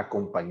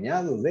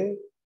acompañado de,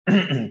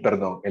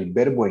 perdón, el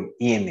verbo en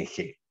ing.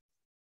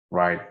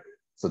 Right?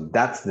 So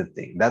that's the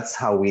thing. That's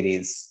how it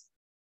is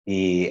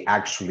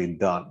actually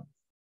done.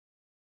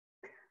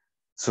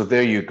 So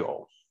there you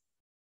go.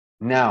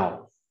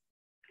 Now,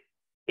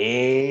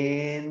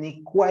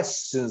 any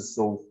questions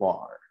so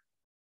far?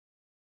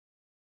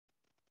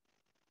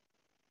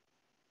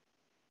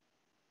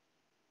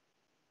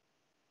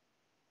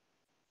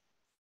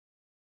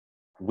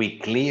 We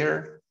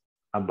clear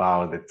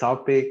about the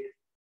topic?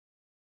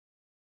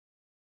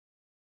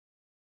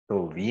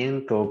 ¿Todo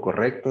bien? ¿Todo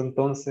correcto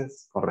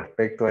entonces con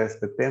respecto a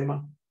este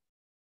tema?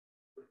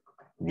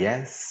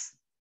 Yes?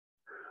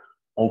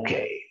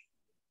 Okay.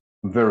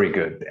 Very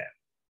good then.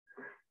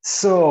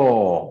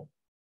 So,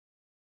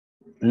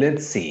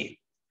 let's see.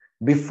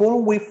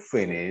 Before we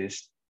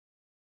finish,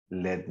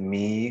 let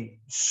me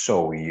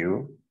show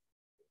you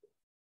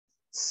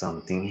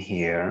something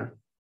here.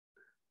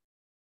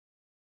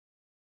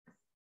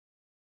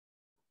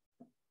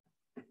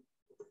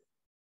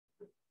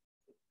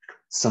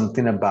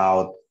 Something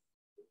about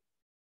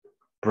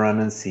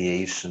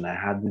pronunciation. I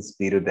had this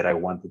video that I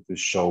wanted to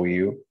show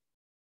you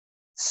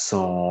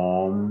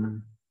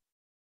some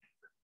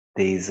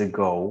days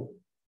ago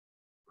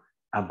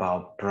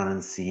about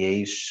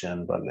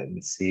pronunciation, but let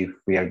me see if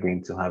we are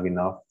going to have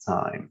enough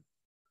time.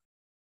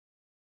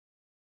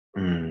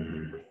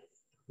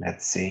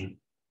 Let's see.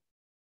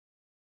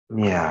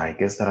 Yeah, I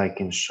guess that I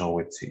can show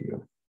it to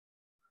you.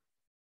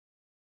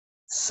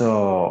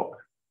 So,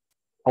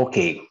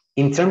 okay,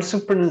 in terms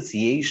of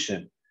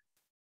pronunciation,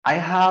 I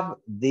have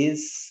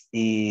this,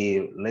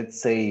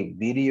 let's say,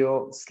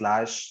 video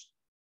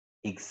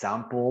 /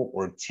 example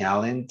or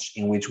challenge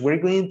in which we're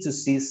going to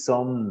see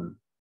some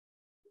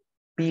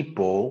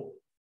people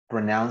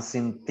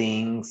pronouncing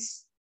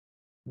things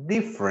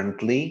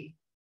differently.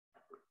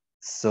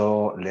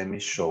 So let me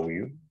show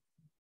you.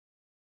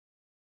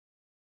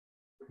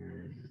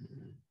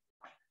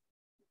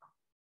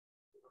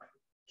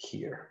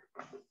 Here.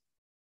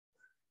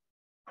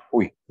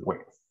 Wait.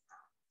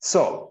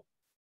 So,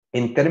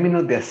 en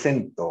términos de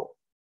acento,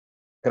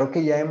 creo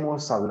que ya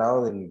hemos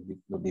hablado de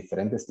los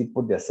diferentes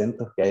tipos de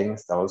acentos que hay en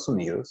Estados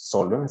Unidos,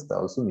 solo en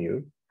Estados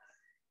Unidos.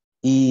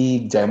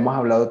 Y ya hemos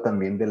hablado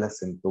también del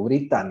acento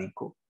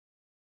británico,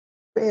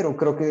 pero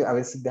creo que a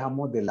veces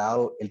dejamos de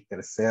lado el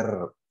tercer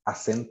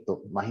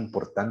acento más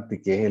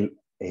importante, que es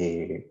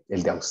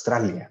el de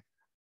Australia,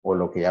 o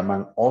lo que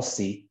llaman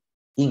Aussie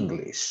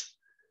English.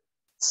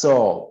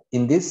 So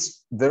in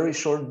this very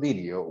short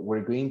video,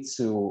 we're going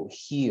to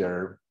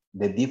hear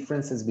the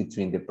differences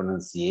between the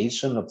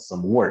pronunciation of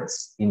some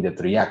words in the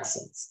three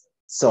accents.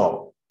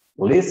 So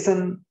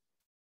listen,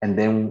 and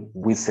then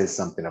we say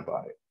something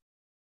about it.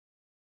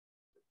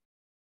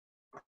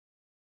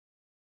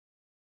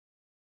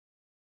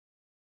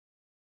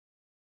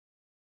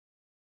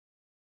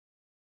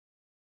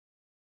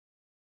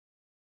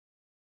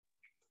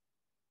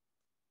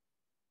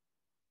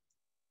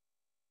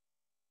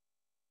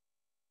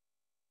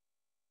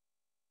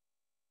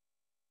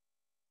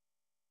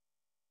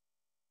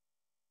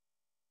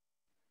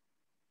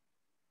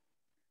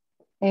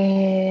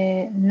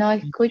 No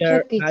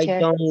escucho, Teacher, I teacher.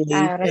 don't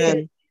Ahora sí.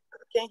 listen.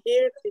 Can't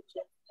hear,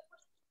 teacher.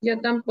 Yo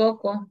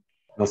tampoco.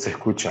 No se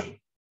escuchan.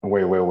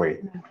 Wait.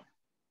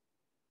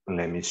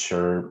 Let me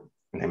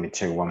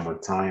check one more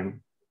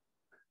time.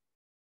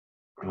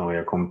 Lo voy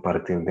a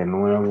compartir de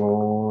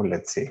nuevo.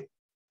 Let's see.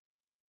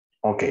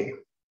 Okay.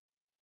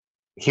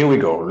 Here we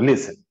go.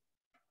 Listen.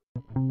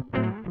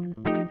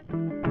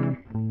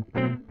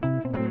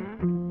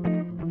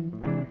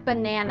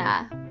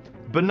 Banana.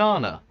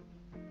 Banana.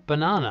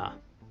 Banana.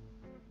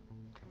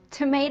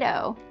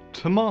 Tomato.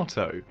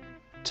 Tomato.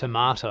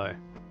 Tomato.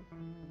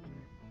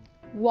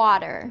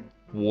 Water.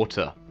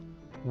 Water.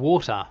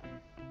 Water.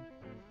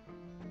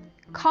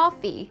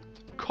 Coffee.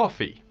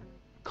 Coffee.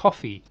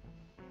 Coffee.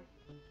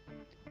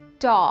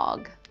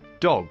 Dog.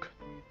 Dog.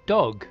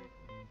 Dog.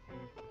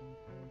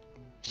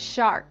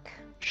 Shark.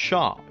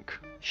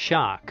 Shark.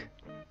 Shark.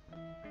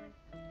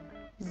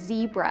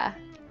 Zebra.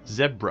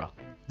 Zebra.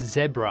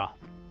 Zebra.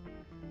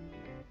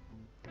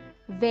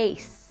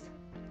 Vase.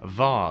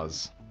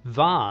 Vase.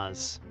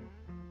 Vase.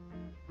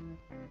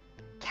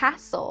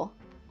 Castle.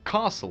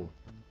 Castle.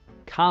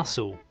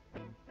 Castle.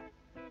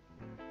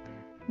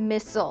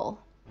 Missile.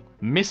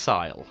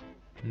 Missile.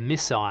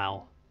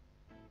 Missile.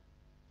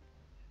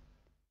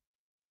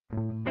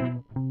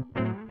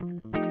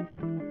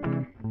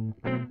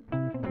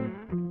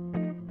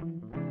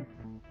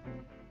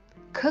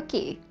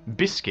 Cookie.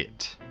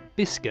 Biscuit.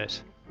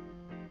 Biscuit.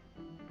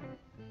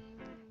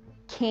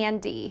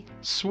 Candy.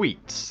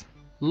 Sweets.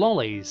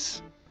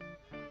 Lollies.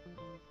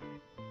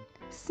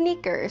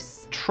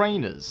 Sneakers.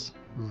 Trainers.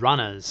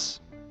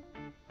 Runners.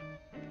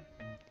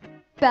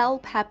 Bell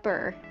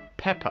pepper.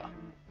 Pepper.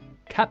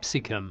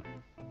 Capsicum.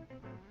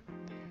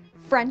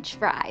 French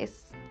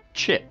fries.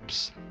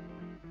 Chips.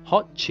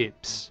 Hot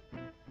chips.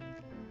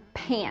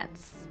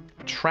 Pants.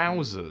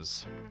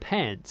 Trousers.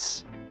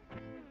 Pants.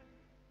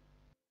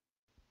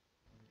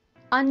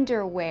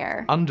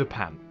 Underwear.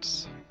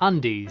 Underpants.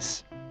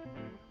 Undies.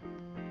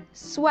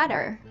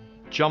 Sweater.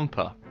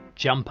 Jumper.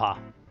 Jumper.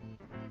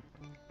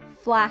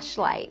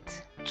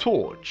 Flashlight.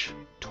 Torch.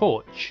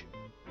 Torch.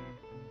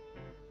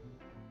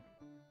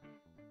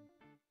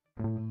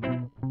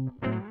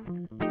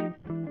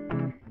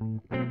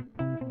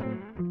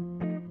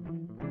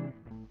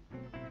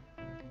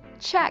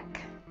 Check.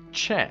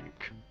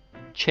 Check.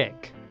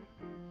 Check.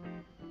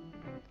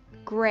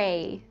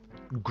 Gray.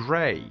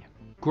 Gray.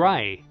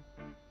 Grey.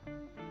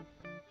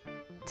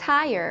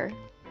 Tire.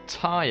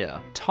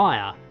 Tire.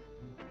 Tire.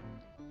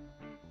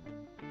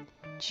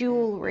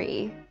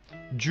 Jewelry.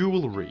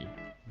 Jewelry.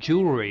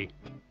 Jewelry.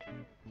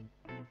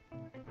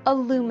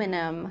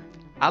 Aluminum.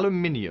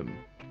 Aluminium.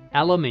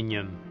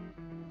 Aluminium.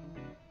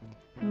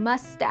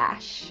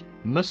 Mustache.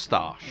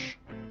 Mustache.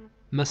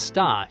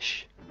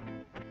 Moustache.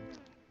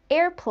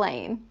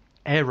 Airplane.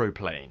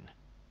 Aeroplane.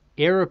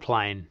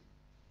 Aeroplane.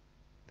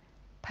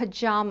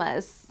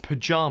 Pajamas.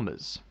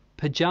 Pajamas.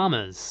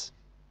 Pajamas.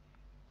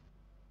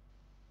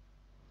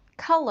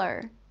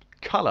 Color.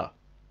 Color.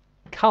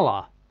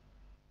 Color.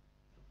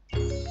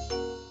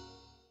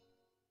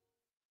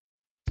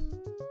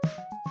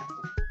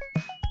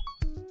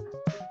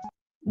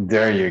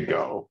 There you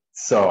go.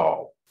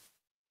 So,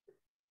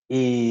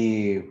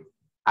 y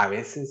a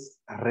veces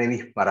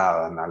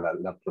redisparada, ¿no?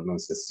 La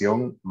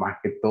pronunciación, más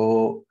que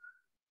todo,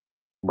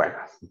 bueno,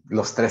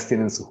 los tres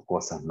tienen sus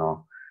cosas,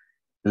 ¿no?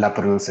 La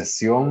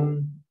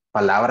pronunciación,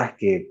 palabras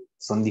que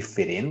son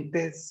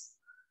diferentes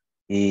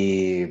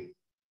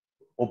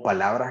o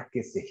palabras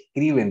que se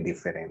escriben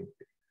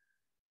diferente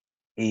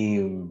y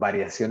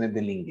variaciones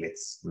del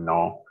inglés,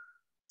 ¿no?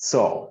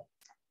 So,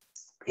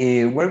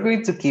 we're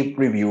going to keep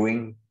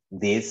reviewing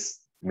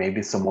this,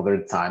 maybe some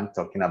other time,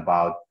 talking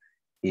about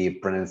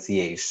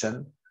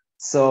pronunciation.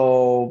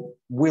 So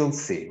we'll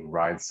see,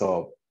 right?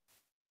 So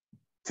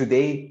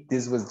today,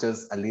 this was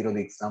just a little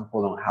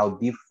example on how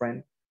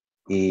different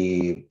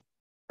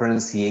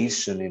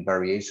pronunciation and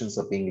variations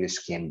of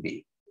English can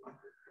be.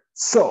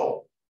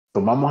 So,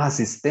 tomamos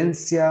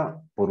asistencia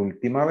por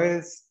última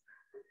vez.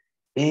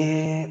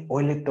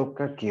 Hoy le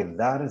toca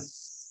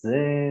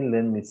quedarse,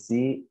 let me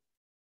see.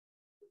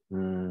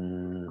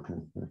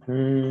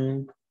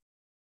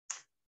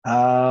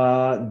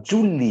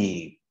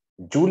 Julie.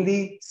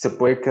 Julie, ¿se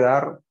puede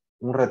quedar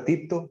un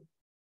ratito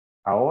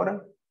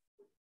ahora?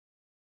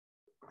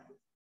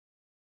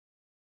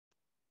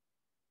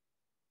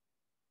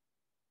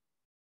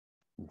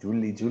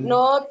 Julie.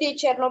 No,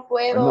 teacher, no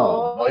puedo.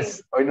 No,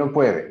 hoy no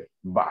puede.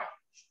 Va.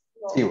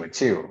 Chivo,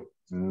 chivo.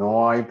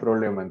 No hay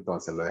problema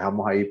entonces, lo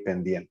dejamos ahí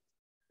pendiente.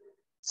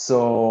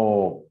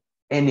 So,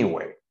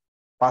 anyway,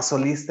 paso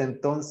lista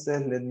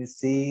entonces, let me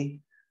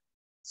see.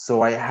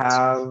 So I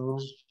have,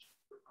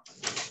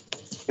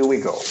 here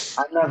we go.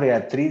 Ana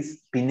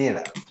Beatriz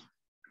Pineda.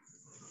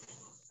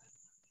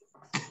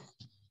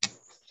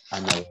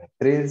 Ana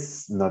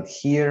Beatriz, not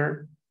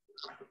here.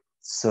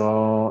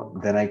 So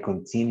then I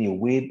continue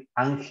with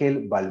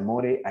Ángel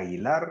Balmore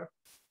Aguilar.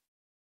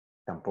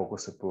 Tampoco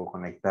se pudo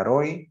conectar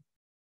hoy.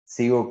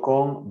 Sigo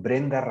con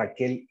Brenda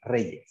Raquel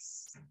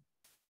Reyes.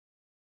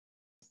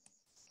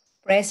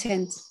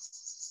 Present.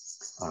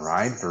 All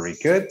right, very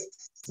good.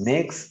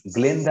 Next,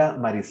 Glenda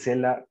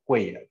Marisela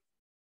Cuellar.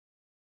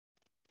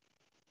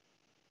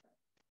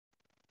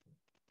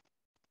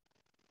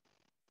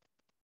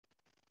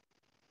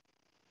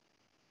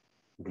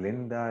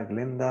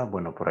 Glenda,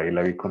 bueno, por ahí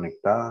la vi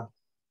conectada.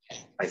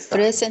 Ahí está.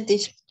 Present,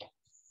 teacher.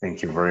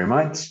 Thank you very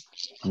much.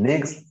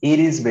 Next,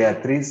 Iris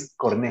Beatriz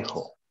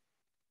Cornejo.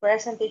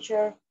 Present,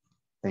 teacher.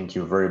 Thank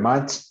you very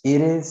much,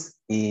 Iris.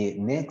 Y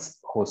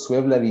next,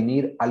 Josué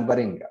Vladimir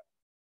Alvarenga.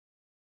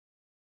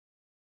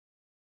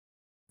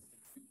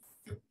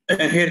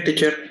 Here,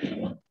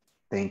 teacher.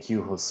 Thank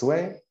you,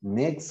 Josué.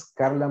 Next,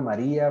 Carla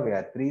María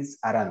Beatriz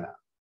Arana.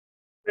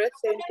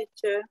 Present,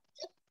 teacher.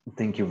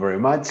 Thank you very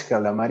much,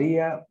 Carla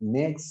María.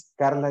 Next,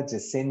 Carla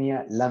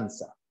Yesenia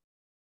Lanza.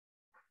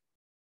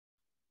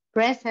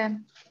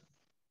 Present.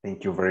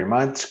 Thank you very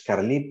much,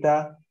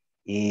 Carlita.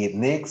 Y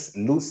next,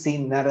 Lucy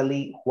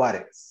Natalie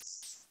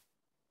Juárez.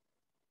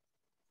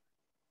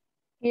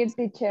 Here,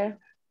 teacher.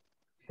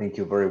 Thank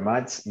you very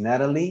much,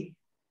 Natalie.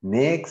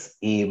 Next,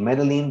 y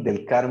Madeline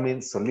del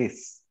Carmen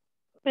Solís.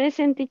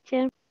 Present,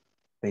 teacher.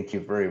 Thank you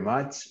very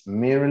much,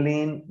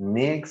 Marilyn.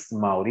 Next,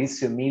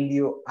 Mauricio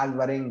Emilio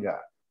Alvarenga.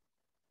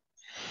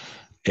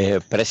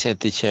 Present,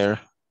 teacher.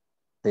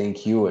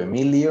 Thank you,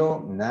 Emilio.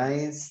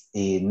 Nice.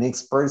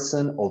 Next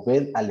person,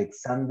 Obed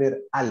Alexander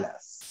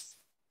Alas.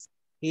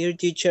 Here,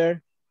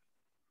 teacher.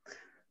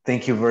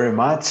 Thank you very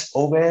much,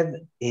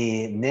 Obed.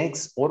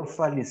 Next,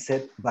 Orfa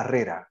Lisette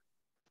Barrera.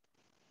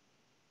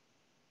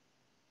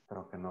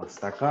 Creo que no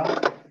está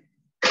acá.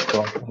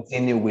 So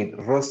continue with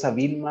Rosa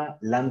Vilma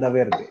Landa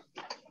Verde.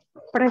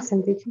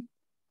 Present, teacher.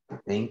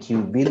 Thank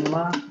you,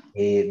 Vilma.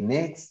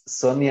 Next,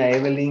 Sonia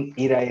Evelyn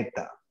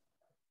Iraeta.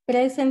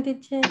 Present,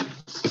 teacher.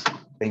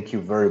 Thank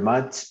you very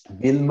much,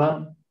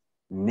 Vilma.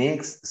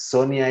 Next,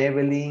 Sonia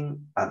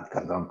Evelyn.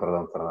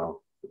 Perdón.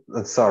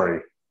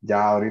 Sorry.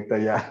 Ya ahorita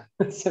ya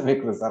se me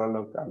cruzaron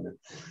los cables.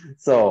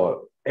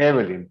 So,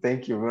 Evelyn,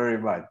 thank you very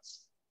much.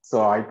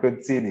 So I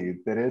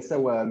continue. Teresa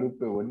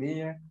Guadalupe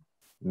Bonilla,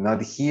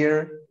 not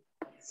here.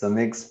 So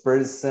next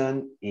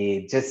person,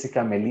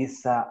 Jessica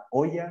Melissa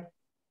Oya.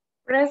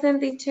 Present,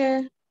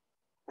 teacher.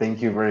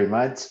 Thank you very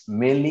much,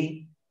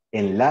 Meli.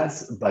 And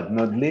last but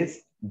not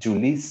least,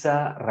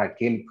 Julissa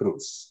Raquel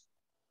Cruz.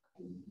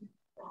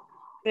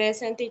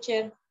 Present,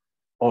 teacher.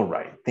 All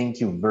right, thank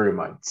you very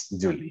much,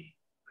 Julie.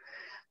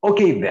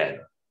 Okay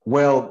then,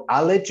 well,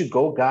 I'll let you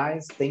go,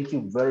 guys. Thank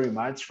you very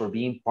much for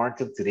being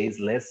part of today's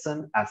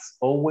lesson. As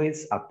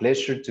always, a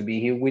pleasure to be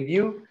here with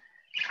you.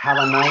 Have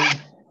a nice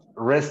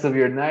rest of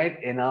your night,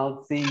 and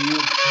I'll see you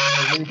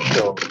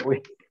tomorrow.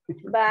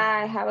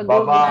 Bye. Have a good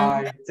one.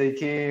 Bye-bye. Take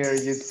care.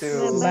 You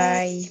too.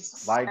 Bye.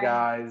 Bye,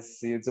 guys.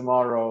 See you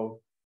tomorrow.